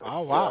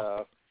 Oh,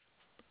 wow.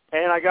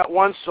 And I got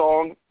one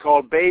song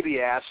called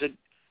Baby Acid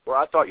where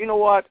I thought, you know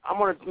what, I'm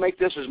going to make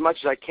this as much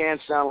as I can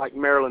sound like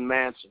Marilyn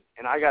Manson.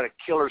 And I got a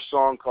killer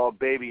song called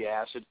Baby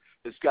Acid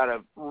that's got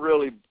a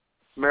really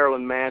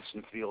Marilyn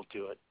Manson feel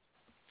to it.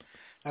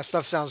 That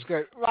stuff sounds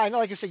good. I know,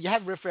 like I said, you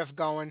had Riff Raff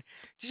going.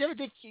 Did you ever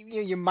think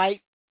you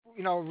might,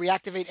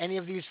 reactivate any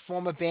of these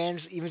former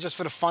bands, even just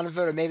for the fun of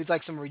it, or maybe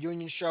like some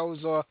reunion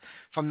shows, or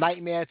from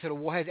Knightmare to the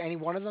Warheads, any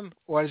one of them?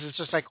 Or is it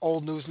just like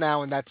old news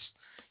now, and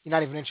you're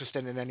not even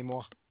interested in it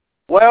anymore?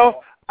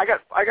 Well, I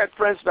got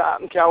friends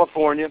out in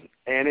California,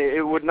 and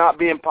it would not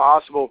be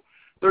impossible.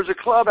 There's a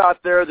club out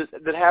there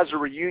that has a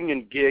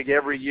reunion gig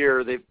every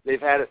year.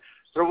 They've had it.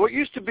 There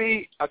used to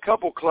be a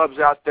couple clubs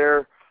out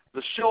there.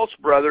 The Schultz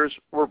brothers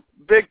were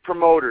big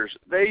promoters.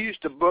 They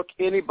used to book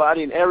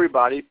anybody and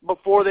everybody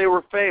before they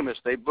were famous.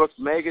 They booked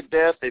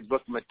Megadeth, they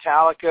booked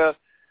Metallica,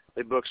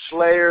 they booked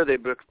Slayer, they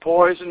booked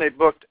Poison, they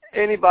booked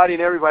anybody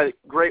and everybody,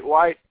 Great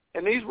White.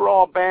 And these were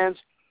all bands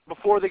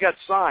before they got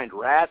signed.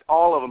 Rat,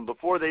 all of them,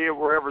 before they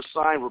were ever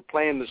signed, were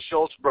playing the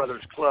Schultz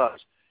brothers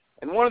clubs.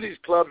 And one of these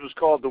clubs was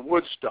called the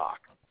Woodstock.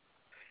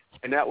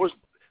 And that was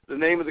the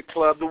name of the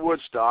club, the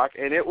Woodstock.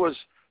 And it was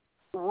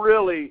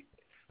really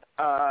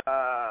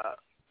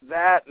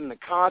that and the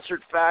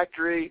Concert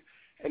Factory,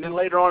 and then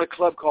later on a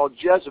club called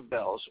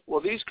Jezebel's.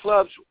 Well, these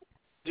clubs,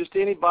 just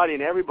anybody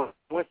and everybody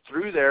went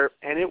through there,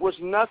 and it was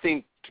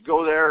nothing to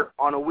go there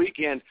on a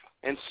weekend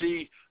and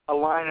see a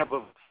lineup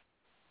of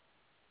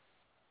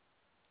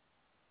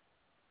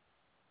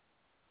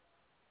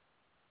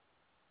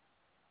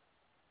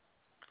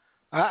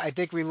I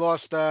think we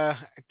lost Rod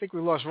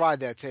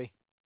there, T.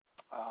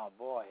 Oh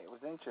boy, it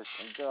was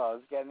interesting too. I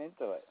was getting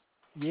into it.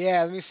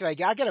 Yeah, let me see.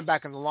 I'll get him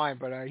back on the line,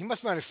 but he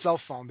must be on his cell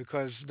phone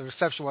because the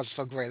reception wasn't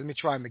so great. Let me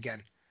try him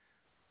again.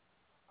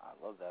 I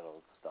love that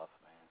old stuff,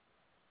 man.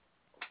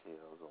 Let's see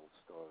those old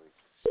stories.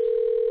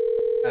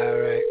 All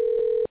right.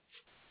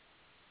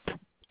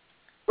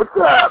 What's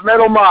up,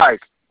 Metal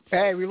Mike?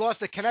 Hey, we lost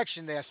the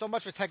connection there. So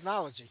much for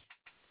technology.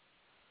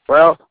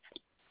 Well,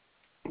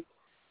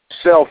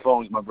 cell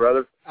phones, my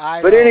brother.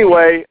 But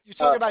anyway, you're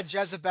talking about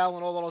Jezebel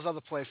and all those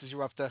other places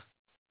you're up to.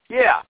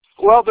 Yeah.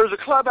 Well, there's a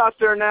club out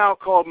there now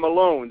called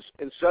Malone's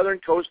in southern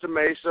Costa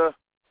Mesa.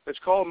 It's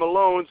called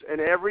Malone's,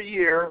 and every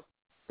year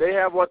they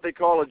have what they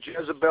call a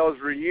Jezebel's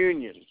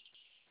reunion.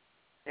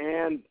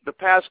 And the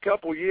past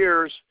couple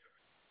years,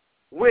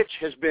 Witch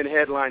has been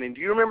headlining.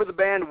 Do you remember the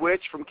band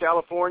Witch from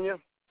California?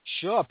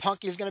 Sure,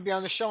 Punky's going to be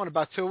on the show in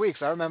about 2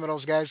 weeks. I remember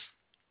those guys.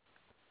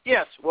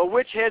 Yes, well,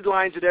 Witch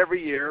headlines it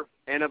every year,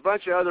 and a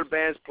bunch of other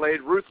bands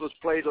played. Ruthless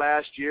played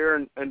last year,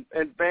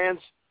 and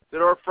bands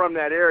that are from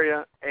that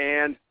area.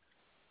 And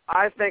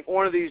I think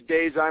one of these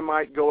days I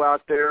might go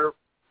out there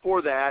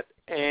for that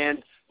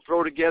and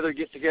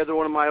get together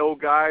one of my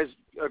old guys,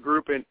 a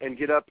group, and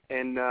get up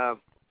and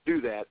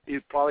do that.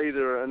 It's probably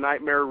either a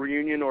Knightmare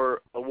reunion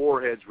or a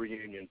Warheads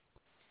reunion.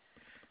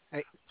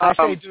 I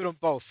say do them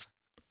both.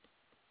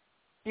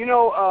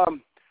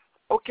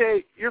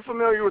 Okay, you're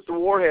familiar with the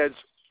Warheads.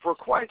 For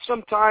quite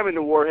some time in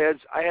the Warheads,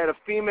 I had a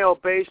female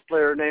bass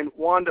player named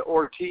Wanda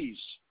Ortiz.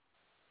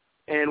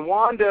 And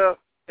Wanda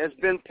has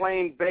been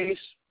playing bass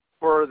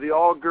for the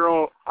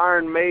all-girl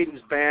Iron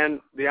Maidens band,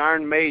 the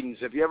Iron Maidens.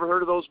 Have you ever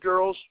heard of those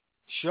girls?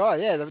 Sure,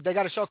 yeah. They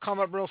got a show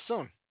coming up real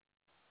soon.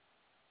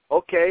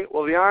 Okay,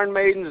 well, the Iron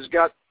Maidens has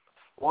got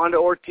Wanda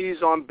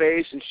Ortiz on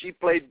bass, and she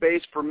played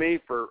bass for me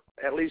for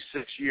at least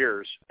 6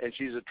 years. And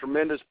she's a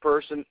tremendous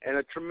person and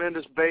a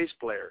tremendous bass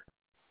player.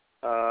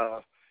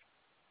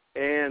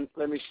 And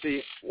let me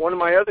see, one of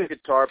my other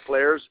guitar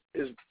players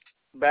is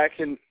back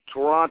in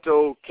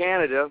Toronto,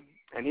 Canada,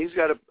 and he's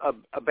got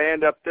a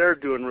band up there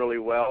doing really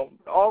well.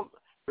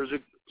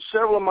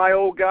 Several of my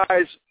old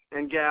guys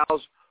and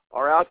gals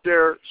are out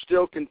there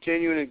still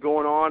continuing and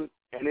going on,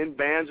 and in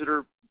bands that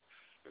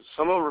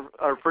some of them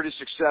are pretty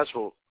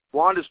successful.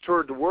 Wanda's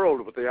toured the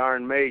world with the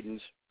Iron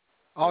Maidens.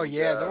 Oh,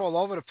 yeah, they're all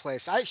over the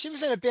place. She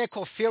was in a band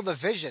called Field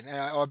of Vision,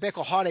 or a band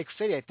called Heartache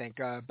City, I think,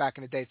 back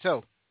in the day,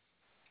 too.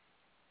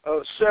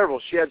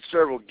 Several. She had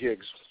several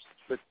gigs.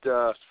 But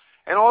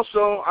and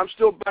also, I'm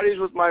still buddies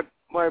with my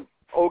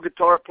old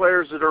guitar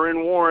players that are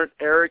in Warrant,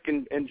 Eric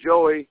and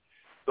Joey.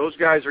 Those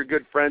guys are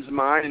good friends of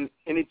mine, and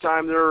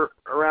anytime they're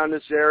around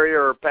this area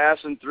or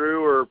passing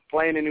through or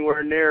playing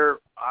anywhere near,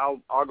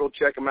 I'll go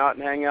check them out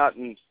and hang out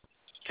and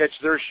catch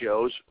their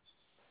shows.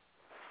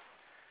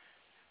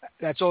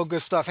 That's all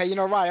good stuff. Hey,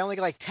 Rod, I only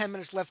got like 10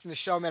 minutes left in the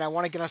show, man. I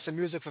want to get on some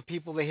music for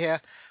people to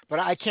hear, but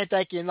I can't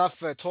thank you enough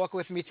for talking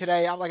with me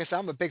today. Like I said,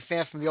 I'm a big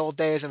fan from the old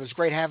days, and it was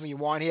great having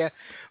you on here.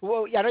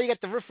 Well, yeah, I know you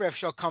got the Riff Raff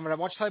show coming up.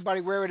 Why don't you tell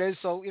everybody where it is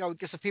so,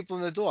 get some people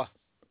in the door?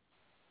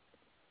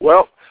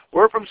 Well,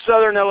 we're from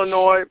Southern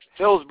Illinois,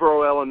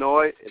 Hillsboro,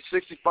 Illinois. It's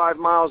 65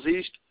 miles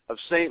east of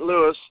St.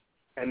 Louis,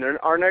 and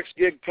our next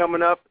gig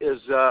coming up is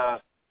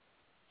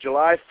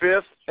July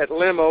 5th at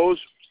Limos.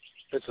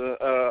 It's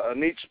a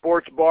neat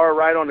sports bar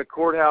right on the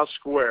courthouse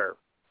square.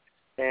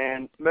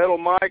 And Metal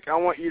Mike, I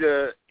want you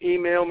to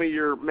email me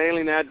your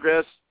mailing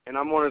address, and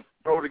I'm going to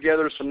throw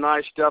together some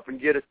nice stuff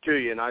and get it to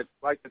you. And I'd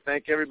like to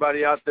thank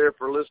everybody out there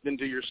for listening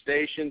to your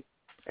station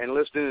and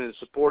listening and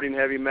supporting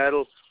heavy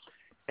metal.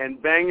 And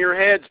bang your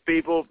heads,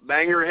 people.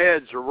 Bang your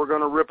heads, or we're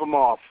going to rip them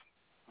off.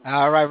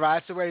 All right, Rod.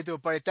 That's the way to do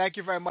it, buddy. Thank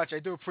you very much. I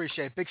do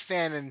appreciate it. Big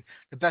fan, and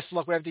the best of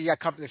luck with everything you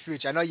got coming in the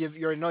future. I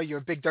know you're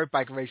a big dirt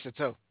bike racer,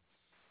 too.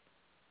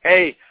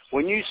 Hey,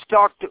 when you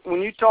talk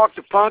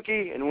to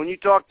Punky and when you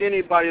talk to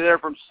anybody there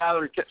from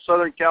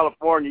Southern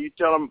California, you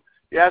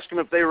ask them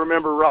if they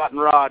remember Rotten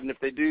Rod, and if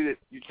they do,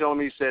 you tell them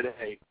he said,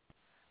 hey.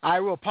 I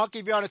will. Punky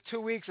will be on in 2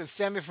 weeks, and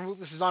Sammy from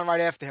Ruthless is on right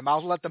after him.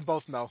 I'll let them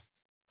both know.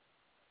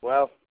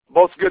 Well,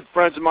 both good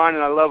friends of mine,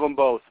 and I love them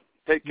both.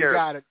 Take care. You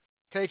got it.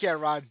 Take care,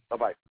 Rod.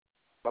 Bye-bye.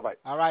 Bye-bye.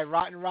 All right,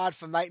 Rotten Rod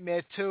from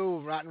Knightmare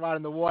 2, Rotten Rod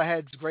and the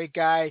Warheads, great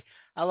guy.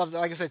 I love,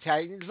 like I said,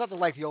 there's nothing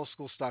like the old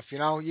school stuff,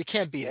 You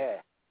can't beat it.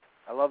 Yeah.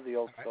 I love the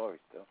old stories,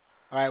 too.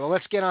 All right, well,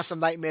 let's get on some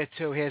Knightmare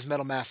 2. Here's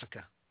Metal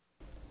Massacre.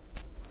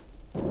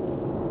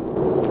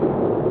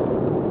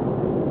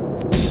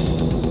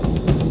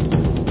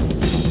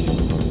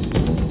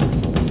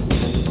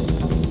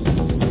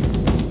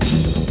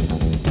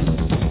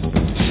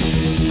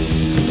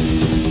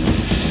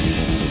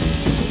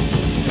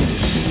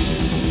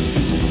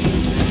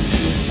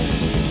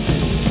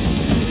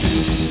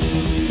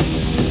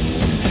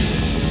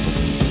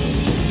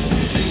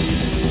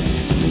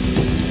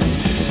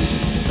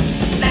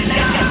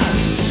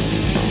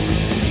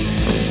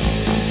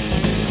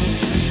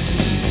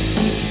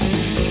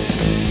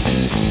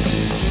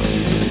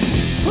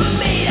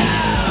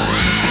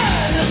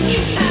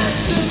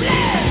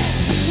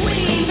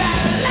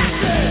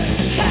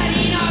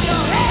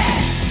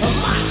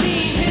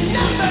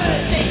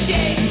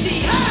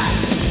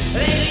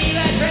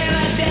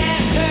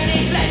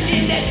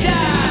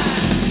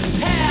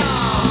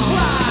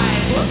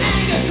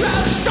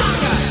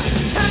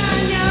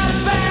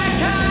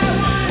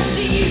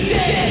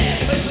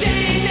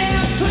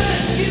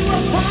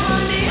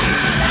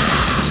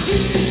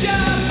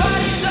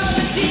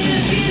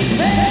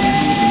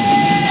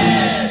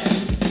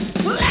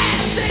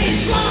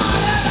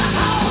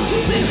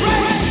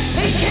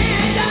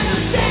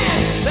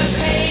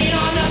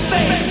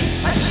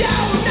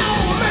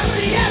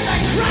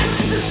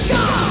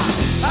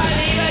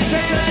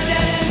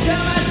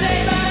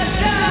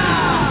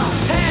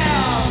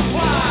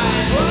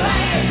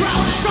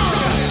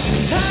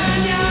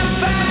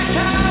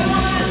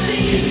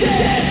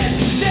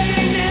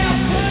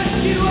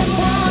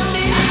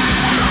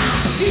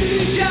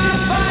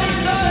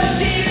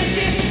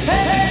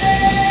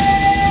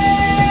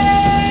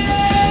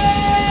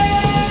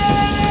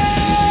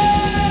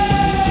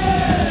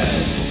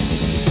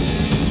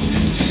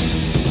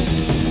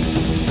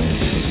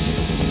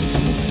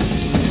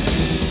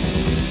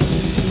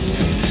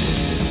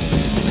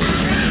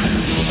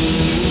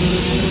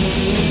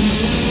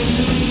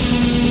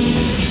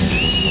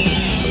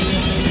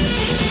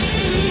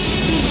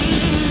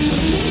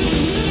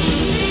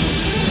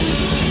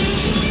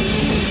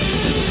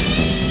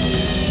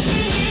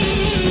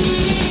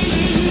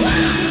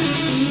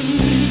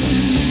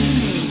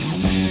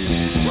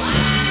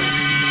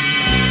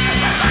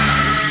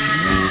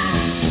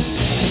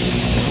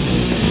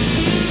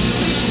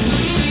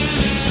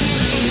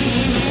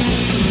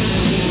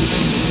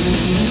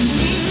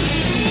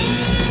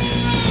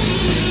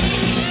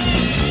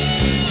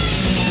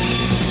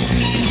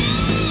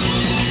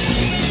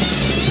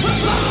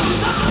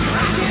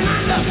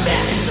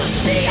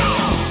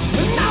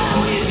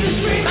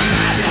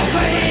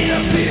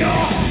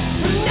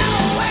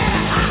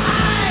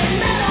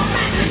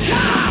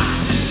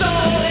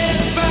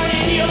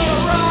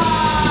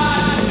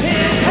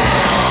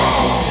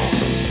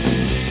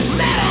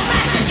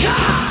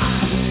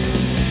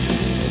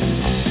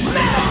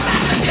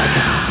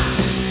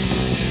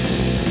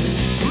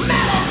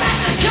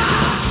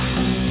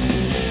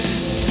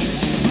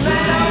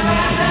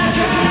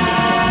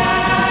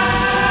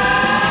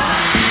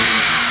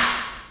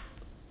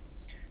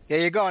 There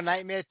you go,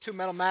 Knightmare 2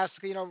 Metal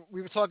Massacre. You know,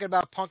 we were talking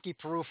about Punky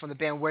Peru from the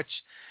band Witch,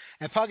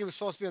 and Punky was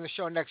supposed to be on the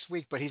show next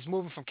week, but he's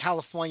moving from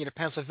California to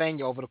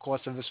Pennsylvania over the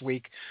course of this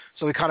week,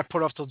 so we kind of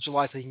put off till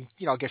July so he can,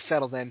 you know, get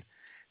settled in,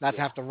 not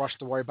to have to rush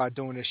to worry about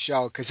doing this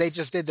show, because they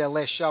just did their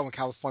last show in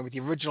California with the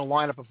original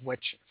lineup of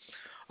Witch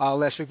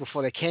last week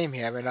before they came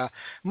here, and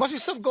must be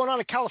something going on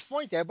in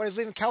California. Everybody's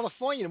leaving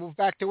California to move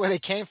back to where they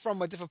came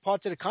from, or different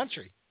parts of the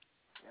country.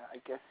 I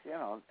guess, you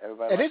know,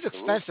 everybody. It is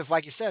expensive,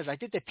 like you said. I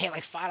think they pay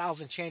like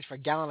 $5 and change for a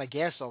gallon of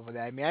gas over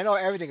there. I mean, I know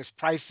everything is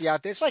pricey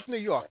out there. It's like New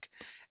York.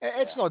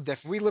 It's no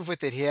different. We live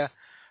with it here.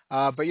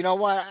 But you know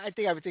what? I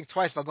think I would think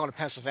twice about going to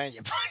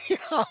Pennsylvania. But, you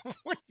know,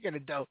 what are you going to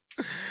do?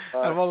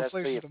 That's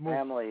where your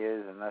family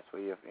is, and that's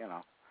where you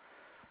know.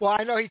 Well,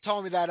 I know he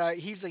told me that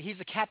he's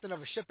the captain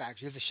of a ship,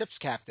 actually. He's a ship's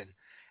captain.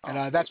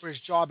 And that's where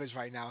his job is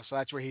right now. So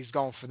that's where he's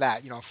going for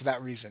that, you know, for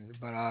that reason.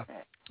 But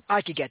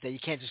I could get that. You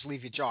can't just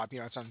leave your job.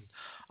 You know, it's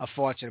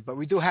unfortunate. But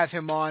we do have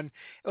him on.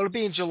 It'll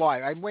be in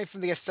July. I'm waiting for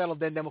him to get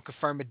settled in, then we'll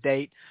confirm a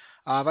date.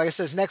 Like I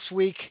said, next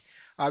week,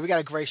 we got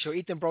a great show.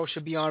 Ethan Bro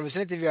should be on. It was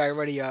an interview I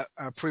already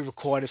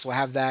pre-recorded, so we'll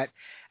have that.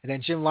 And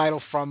then Jim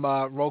Lytle from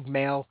Rogue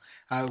Mail.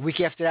 Week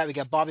after that, we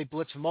got Bobby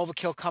Blitz from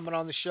Overkill coming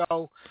on the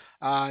show.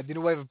 The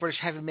new wave of British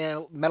heavy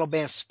metal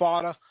band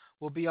Sparta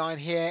will be on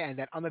here, and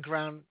that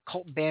underground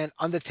cult band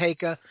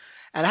Undertaker.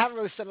 And I haven't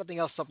really set nothing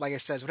else up, like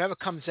I said. Whatever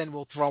comes in,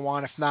 we'll throw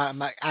on. If not, I'm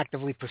not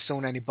actively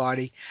pursuing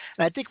anybody.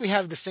 And I think we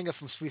have the singer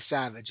from Sweet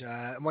Savage.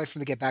 I'm waiting for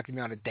him to get back to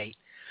me on a date.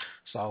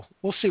 So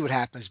we'll see what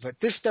happens. But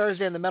this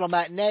Thursday in the Metal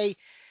Matinee,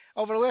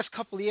 over the last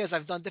couple of years,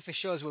 I've done different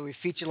shows where we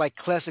feature like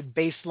classic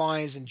bass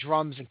lines and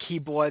drums and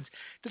keyboards.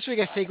 This week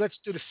I figured let's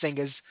do the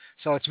singers.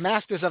 So it's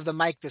Masters of the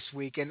Mic this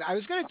week. And I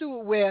was going to do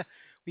it where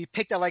we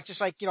picked out like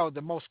just like, you know, the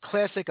most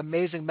classic,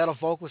 amazing metal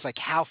vocalists like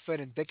Halford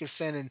and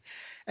Dickinson.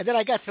 And then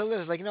I got to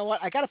this, like, you know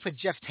what? I got to put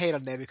Jeff Tate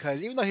on there because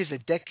even though he's a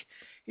dick,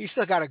 he's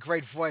still got a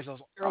great voice. Those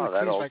early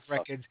Queensryche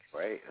records.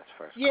 Great. That's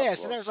first. Yeah,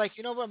 so then I was like,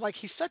 you know what? I'm like,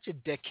 he's such a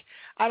dick.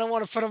 I don't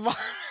want to put him on.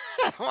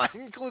 I don't want to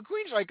include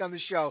Queensryche on the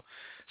show.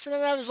 So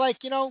then I was like,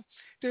 you know,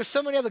 there's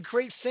so many other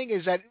great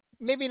singers that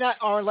maybe not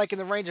are like in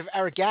the range of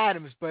Eric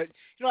Adams, but,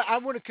 you know, I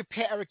wouldn't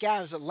compare Eric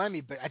Adams with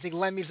Lemmy, but I think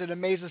Lemmy's an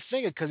amazing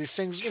singer because he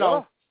sings, you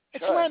know,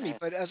 it's Lemmy, man.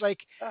 But I was like,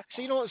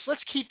 so, you know, so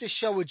let's keep this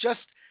show with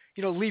just,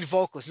 you know, lead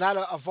vocalist, not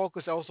a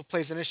vocalist that also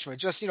plays an instrument.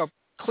 Just, you know,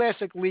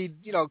 classic lead,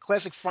 you know,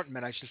 classic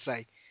frontman, I should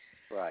say.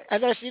 Right.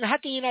 And that's, you know, how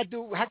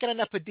can I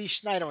not put Dee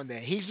Snider on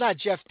there? He's not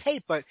Jeff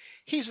Tate, but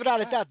he's without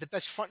a doubt the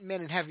best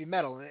frontman in heavy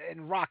metal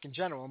and rock in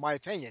general, in my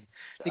opinion.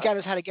 The guy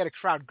knows how to get a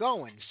crowd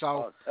going.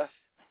 So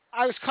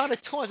I was kind of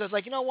torn. So I was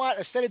like, you know what?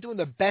 Instead of doing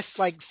the best,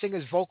 like,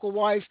 singers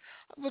vocal-wise,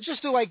 we'll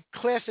just do, like,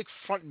 classic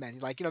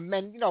frontmen. Like, you know,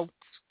 men, you know,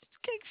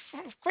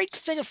 great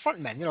singer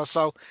frontmen, you know,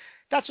 so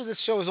that's what this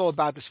show is all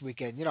about this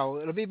weekend. You know,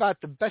 it'll be about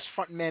the best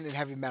frontmen in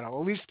heavy metal,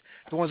 at least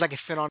the ones I can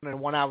fit on in a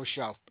 1-hour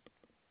show.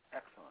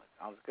 Excellent.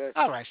 Sounds good.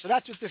 All right, so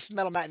that's what this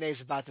Metal Matinee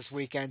is about this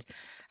weekend.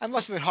 I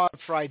must have been hard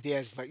for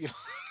ideas, but, you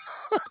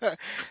know,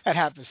 that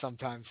happens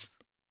sometimes.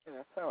 Yeah,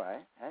 that's all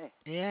right. Hey.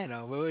 Yeah, I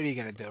know. What are you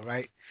going to do,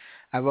 right?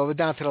 Well, we're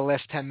down to the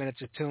last 10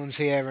 minutes of tunes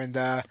here, and,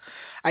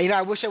 you know,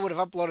 I wish I would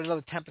have uploaded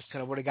another Tempest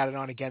tune. I would have got it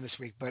on again this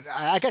week, but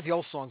I got the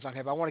old songs on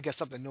here, but I want to get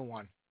something new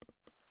on.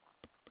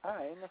 All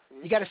right.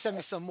 You got to send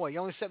me some more. You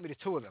only sent me the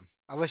 2 of them,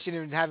 unless you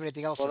didn't have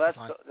anything else. Well, that's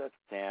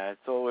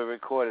all we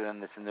recorded in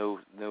this new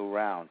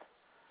round.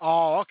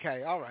 Oh,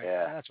 okay, all right.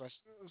 Yeah, that's right.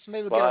 So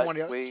maybe we'll get on one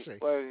of the other.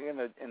 We're going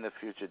to in the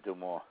future do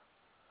more.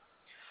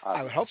 Obviously.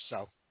 I would hope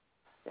so.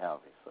 Yeah,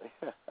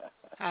 obviously.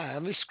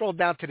 Let me scroll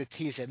down to the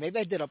teaser. Maybe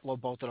I did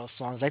upload both of those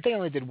songs. I think I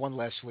only did one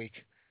last week.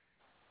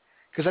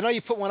 Because I know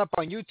you put one up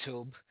on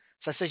YouTube.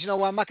 So I said, you know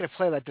what, I'm not going to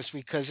play that this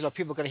week because, you know,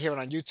 people are going to hear it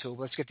on YouTube.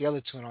 Let's get the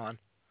other tune on.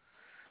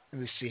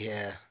 Let me see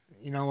here.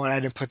 You know what, I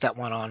didn't put that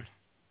one on.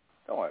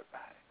 Don't worry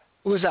about it.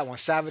 Who was that one?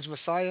 Savage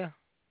Messiah?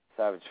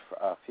 Savage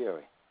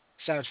Fury.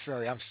 Savage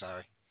Fury, I'm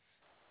sorry.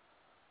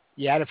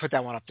 Yeah, I didn't put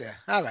that one up there.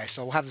 All right,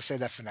 so we'll have to save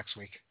that for next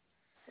week.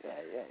 Yeah.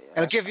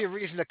 It'll give you a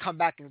reason to come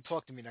back and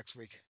talk to me next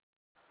week.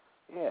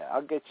 Yeah,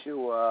 I'll get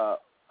you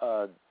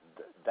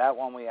that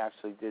one we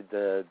actually did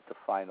the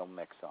final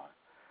mix on.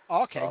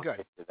 Oh, okay, so good. I'll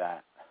get you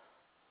that.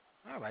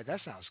 All right, that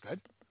sounds good.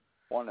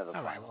 One of the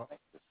all final right, well,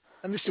 mixes.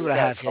 Let me see what I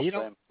have here. You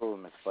know,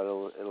 improvements, but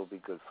it'll be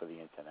good for the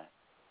internet.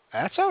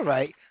 That's all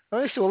right.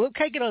 Let me see. Well,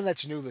 can I get on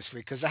that's new this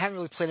week? Because I haven't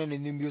really played any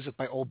new music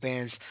by old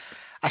bands.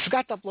 I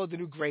forgot to upload the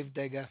new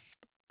Gravedigger,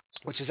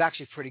 which is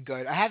actually pretty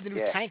good. I have the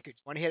new Tankard.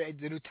 Want to hear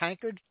the new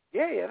Tankard?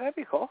 Yeah, that'd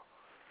be cool.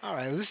 All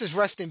right, well, this is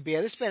Rest in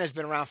Beer. This band has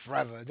been around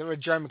forever. They're a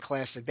German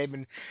classic. They've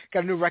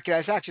got a new record.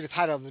 It's actually the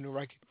title of the new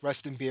record, Rest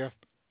in Beer.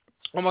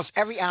 Almost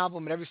every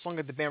album and every song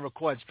that the band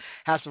records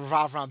has to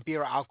revolve around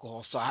beer or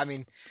alcohol. So, I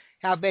mean,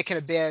 how bad can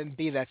a band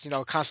be that's, you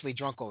know, constantly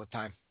drunk all the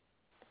time?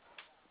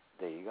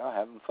 There you go,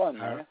 having fun,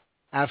 man.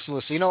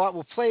 Absolutely. So, you know what?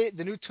 We'll play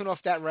the new tune off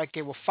that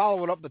record. We'll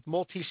follow it up with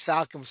Maltese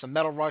Falcon with some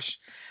Metal Rush,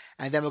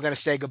 and then we're going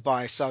to say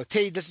goodbye. So,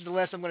 T, this is the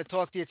last I'm going to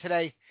talk to you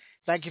today.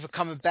 Thank you for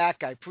coming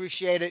back. I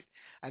appreciate it.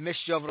 I missed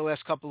you over the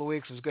last couple of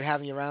weeks. It was good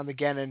having you around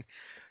again. And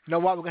You know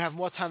what? We're going to have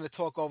more time to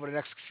talk over the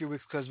next few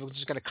weeks because we're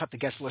just going to cut the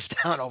guest list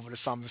down over the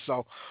summer.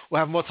 So we'll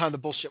have more time to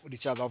bullshit with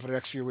each other over the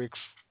next few weeks.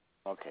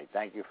 Okay,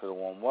 thank you for the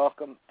warm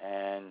welcome,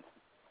 and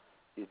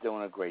you're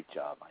doing a great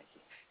job, Mikey.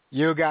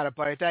 You got it,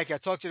 buddy. Thank you. I'll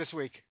talk to you this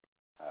week.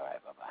 All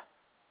right,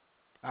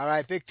 bye-bye. All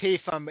right, Big T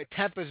from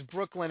Tempest,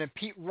 Brooklyn, and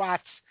Pete Rotz.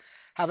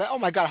 Oh,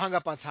 my God, I hung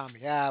up on Tommy.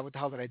 Yeah, what the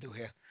hell did I do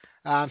here?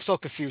 I'm so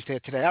confused here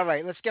today. All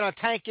right, let's get on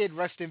Tankard.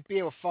 Rest in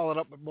Beer. We'll follow it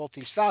up with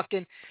Maltese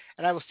Falcon.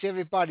 And I will see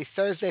everybody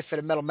Thursday for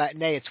the Metal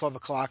Matinee at 12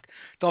 o'clock.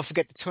 Don't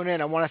forget to tune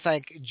in. I want to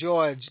thank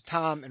George,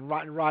 Tom, and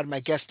Rotten Rod,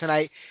 my guests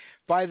tonight.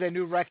 Buy their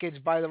new records,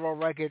 buy their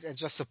old records, and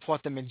just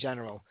support them in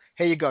general.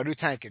 Here you go, new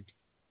Tankard.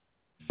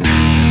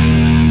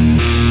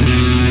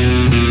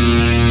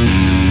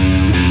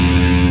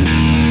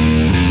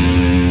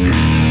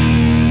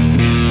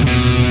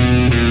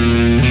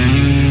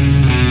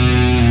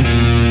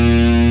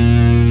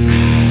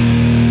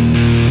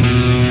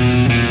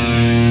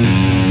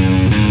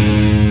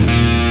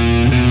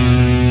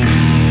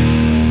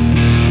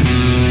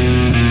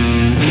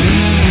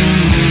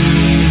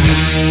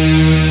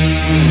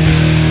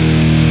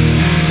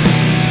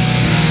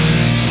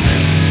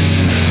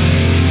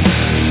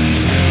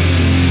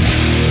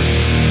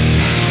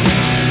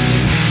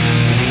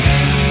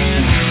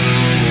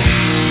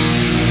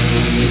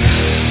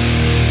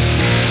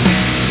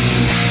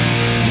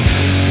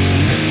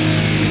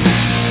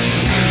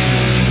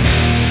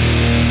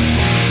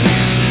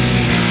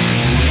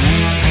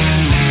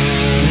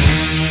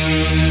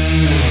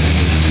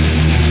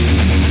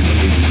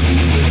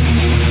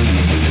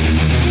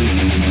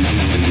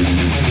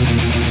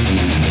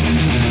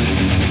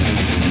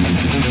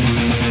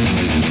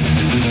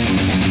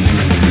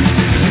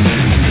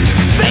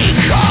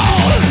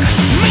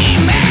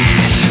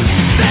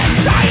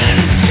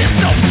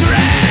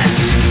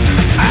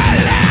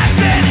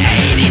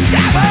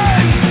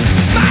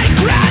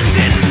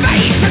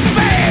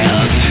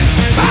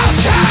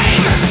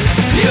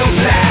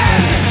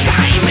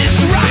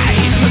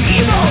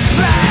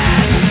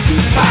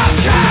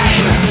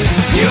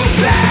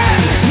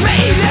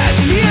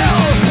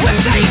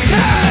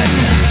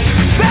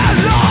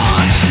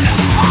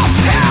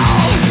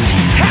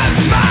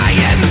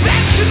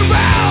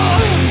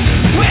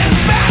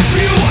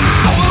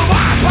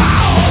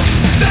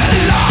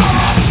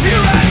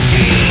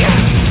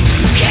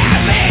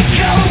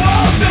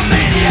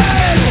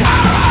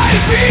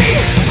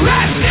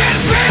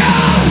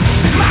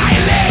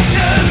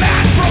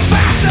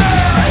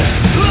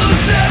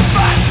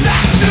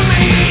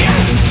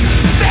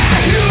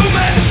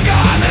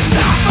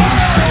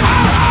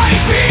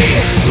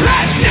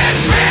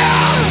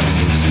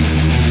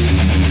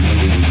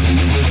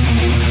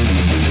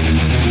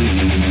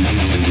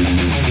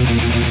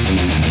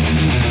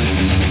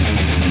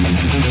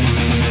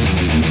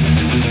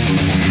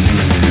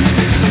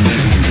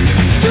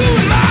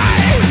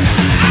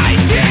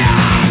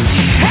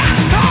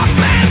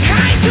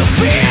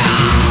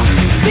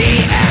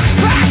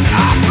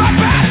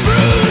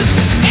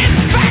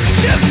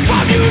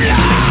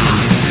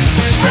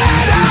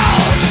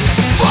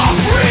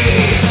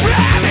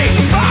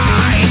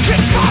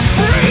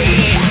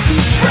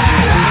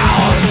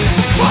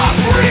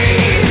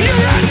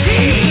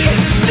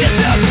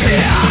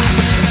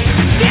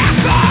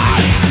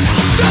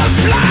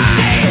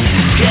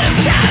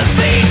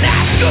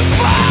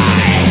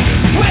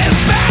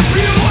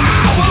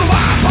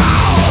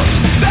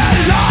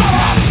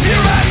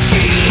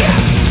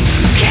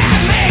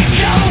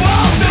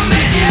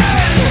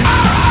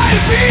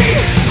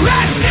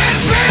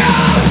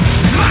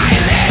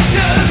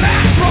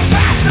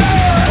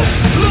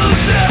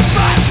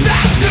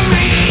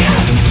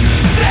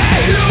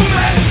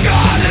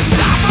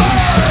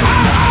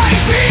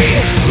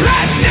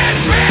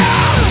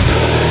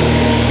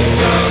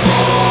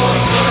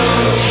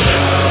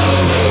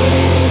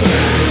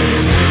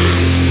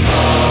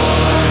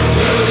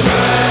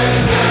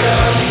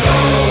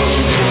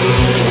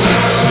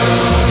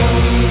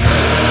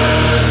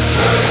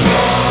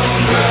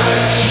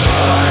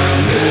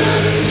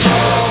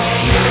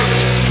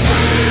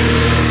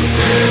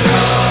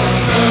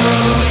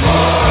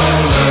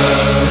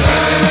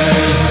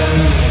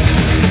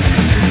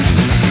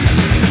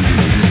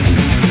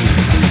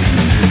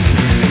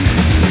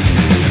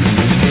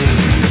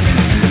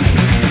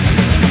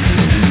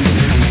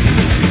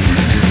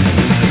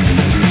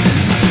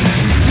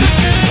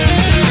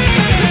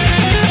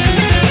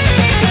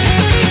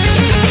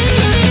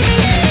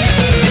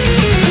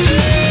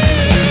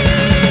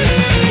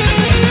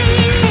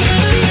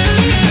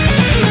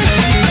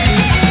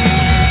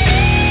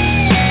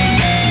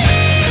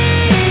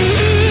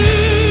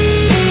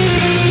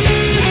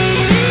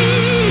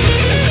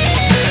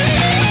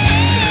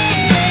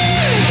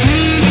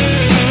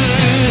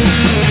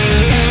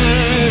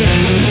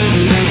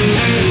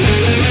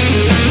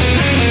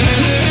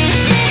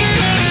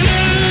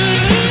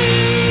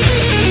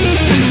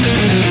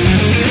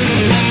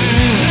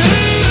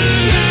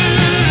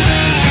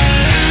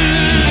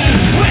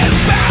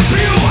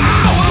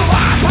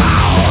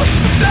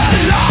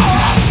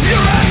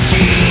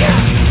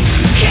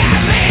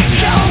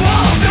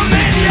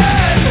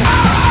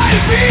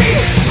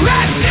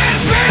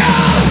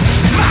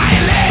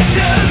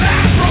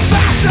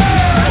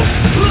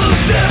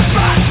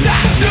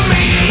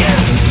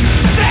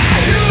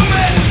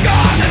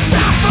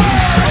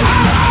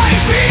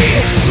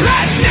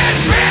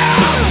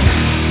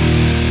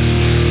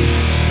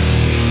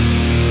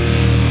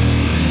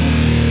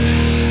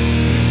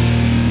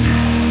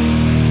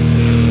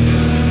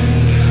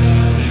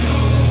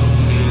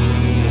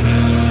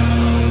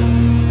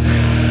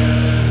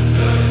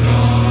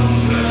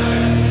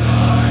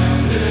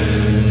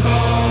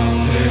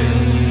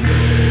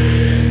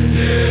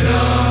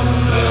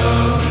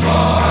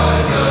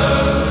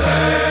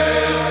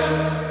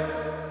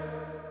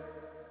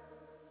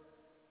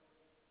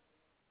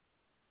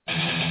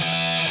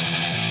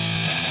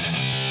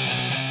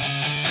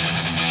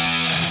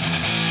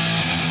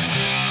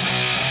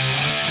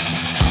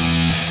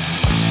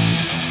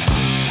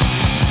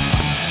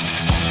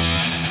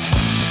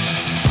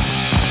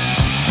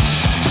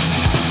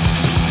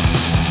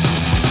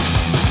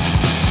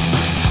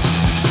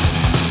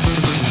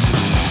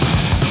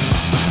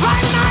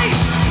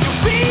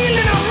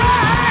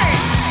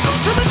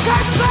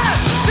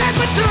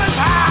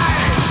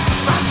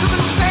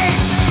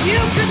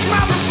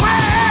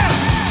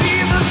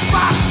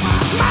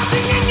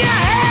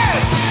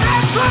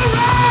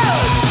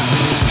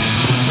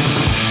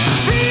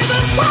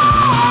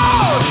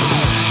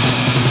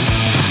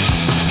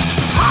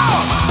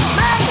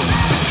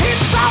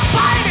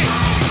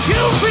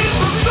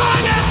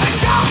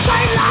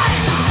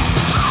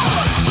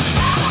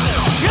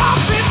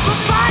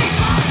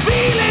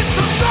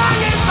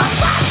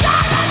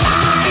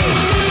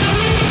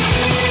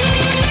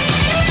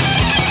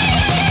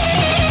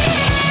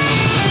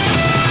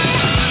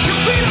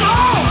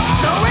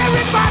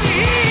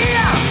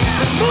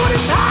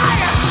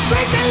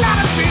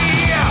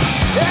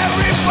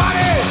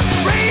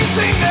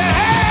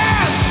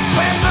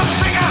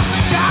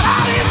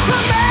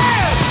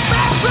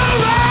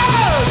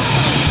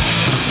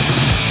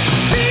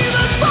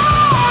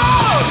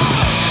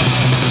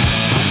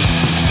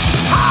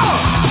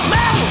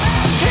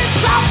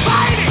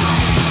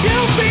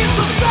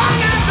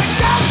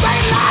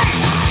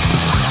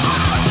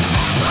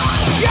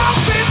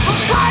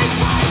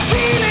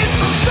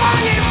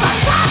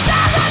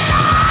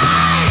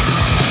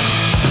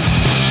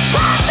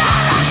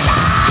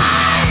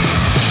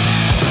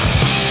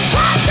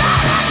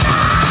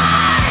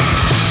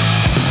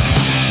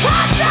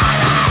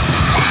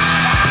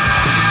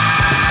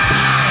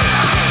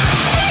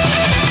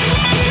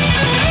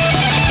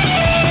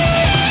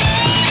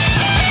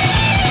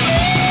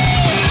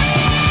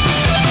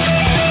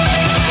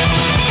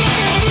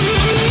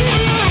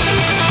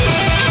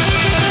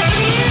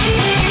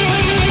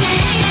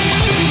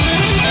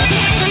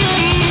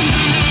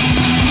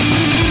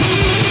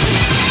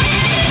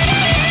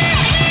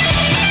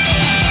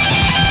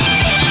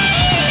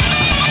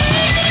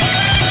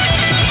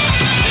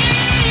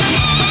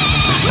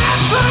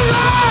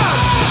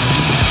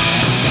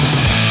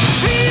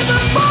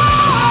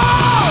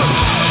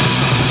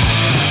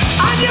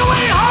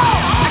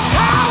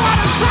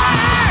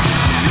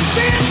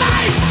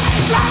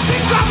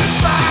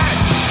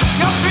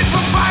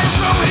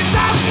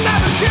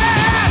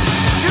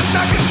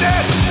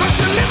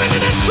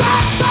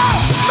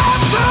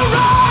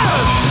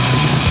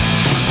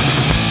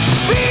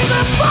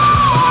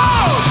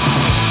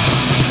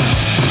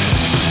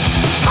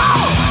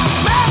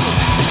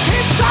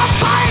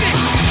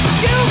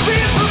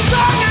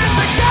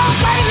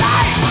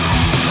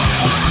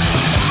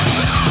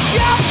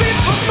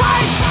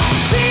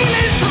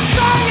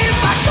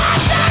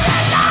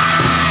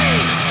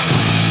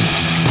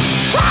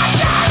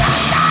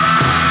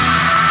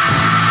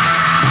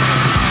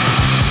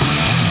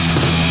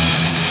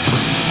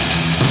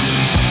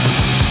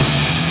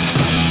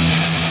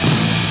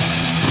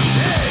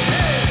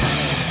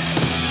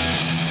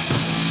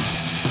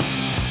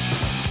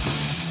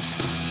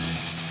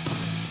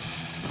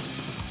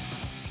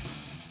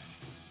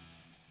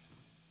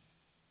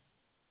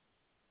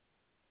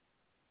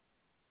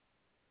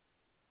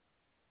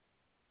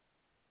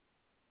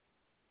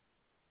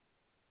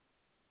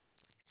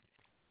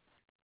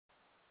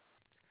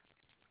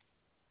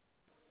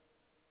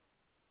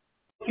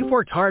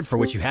 worked hard for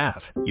what you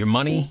have. Your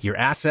money, your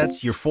assets,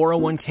 your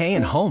 401k,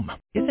 and home.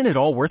 Isn't it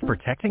all worth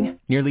protecting?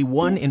 Nearly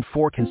 1 in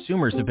 4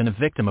 consumers have been a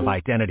victim of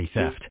identity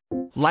theft.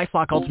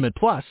 LifeLock Ultimate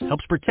Plus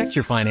helps protect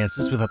your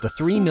finances with up to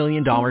 $3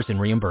 million in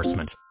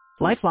reimbursement.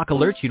 LifeLock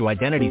alerts you to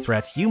identity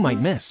threats you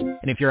might miss.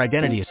 And if your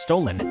identity is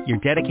stolen, your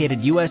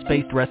dedicated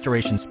U.S.-based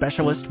restoration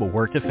specialist will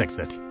work to fix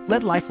it.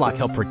 Let LifeLock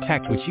help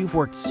protect what you've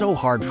worked so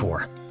hard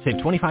for. Save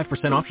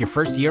 25% off your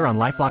first year on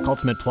LifeLock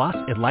Ultimate Plus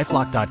at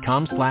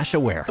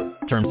LifeLock.com/aware.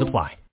 Terms apply.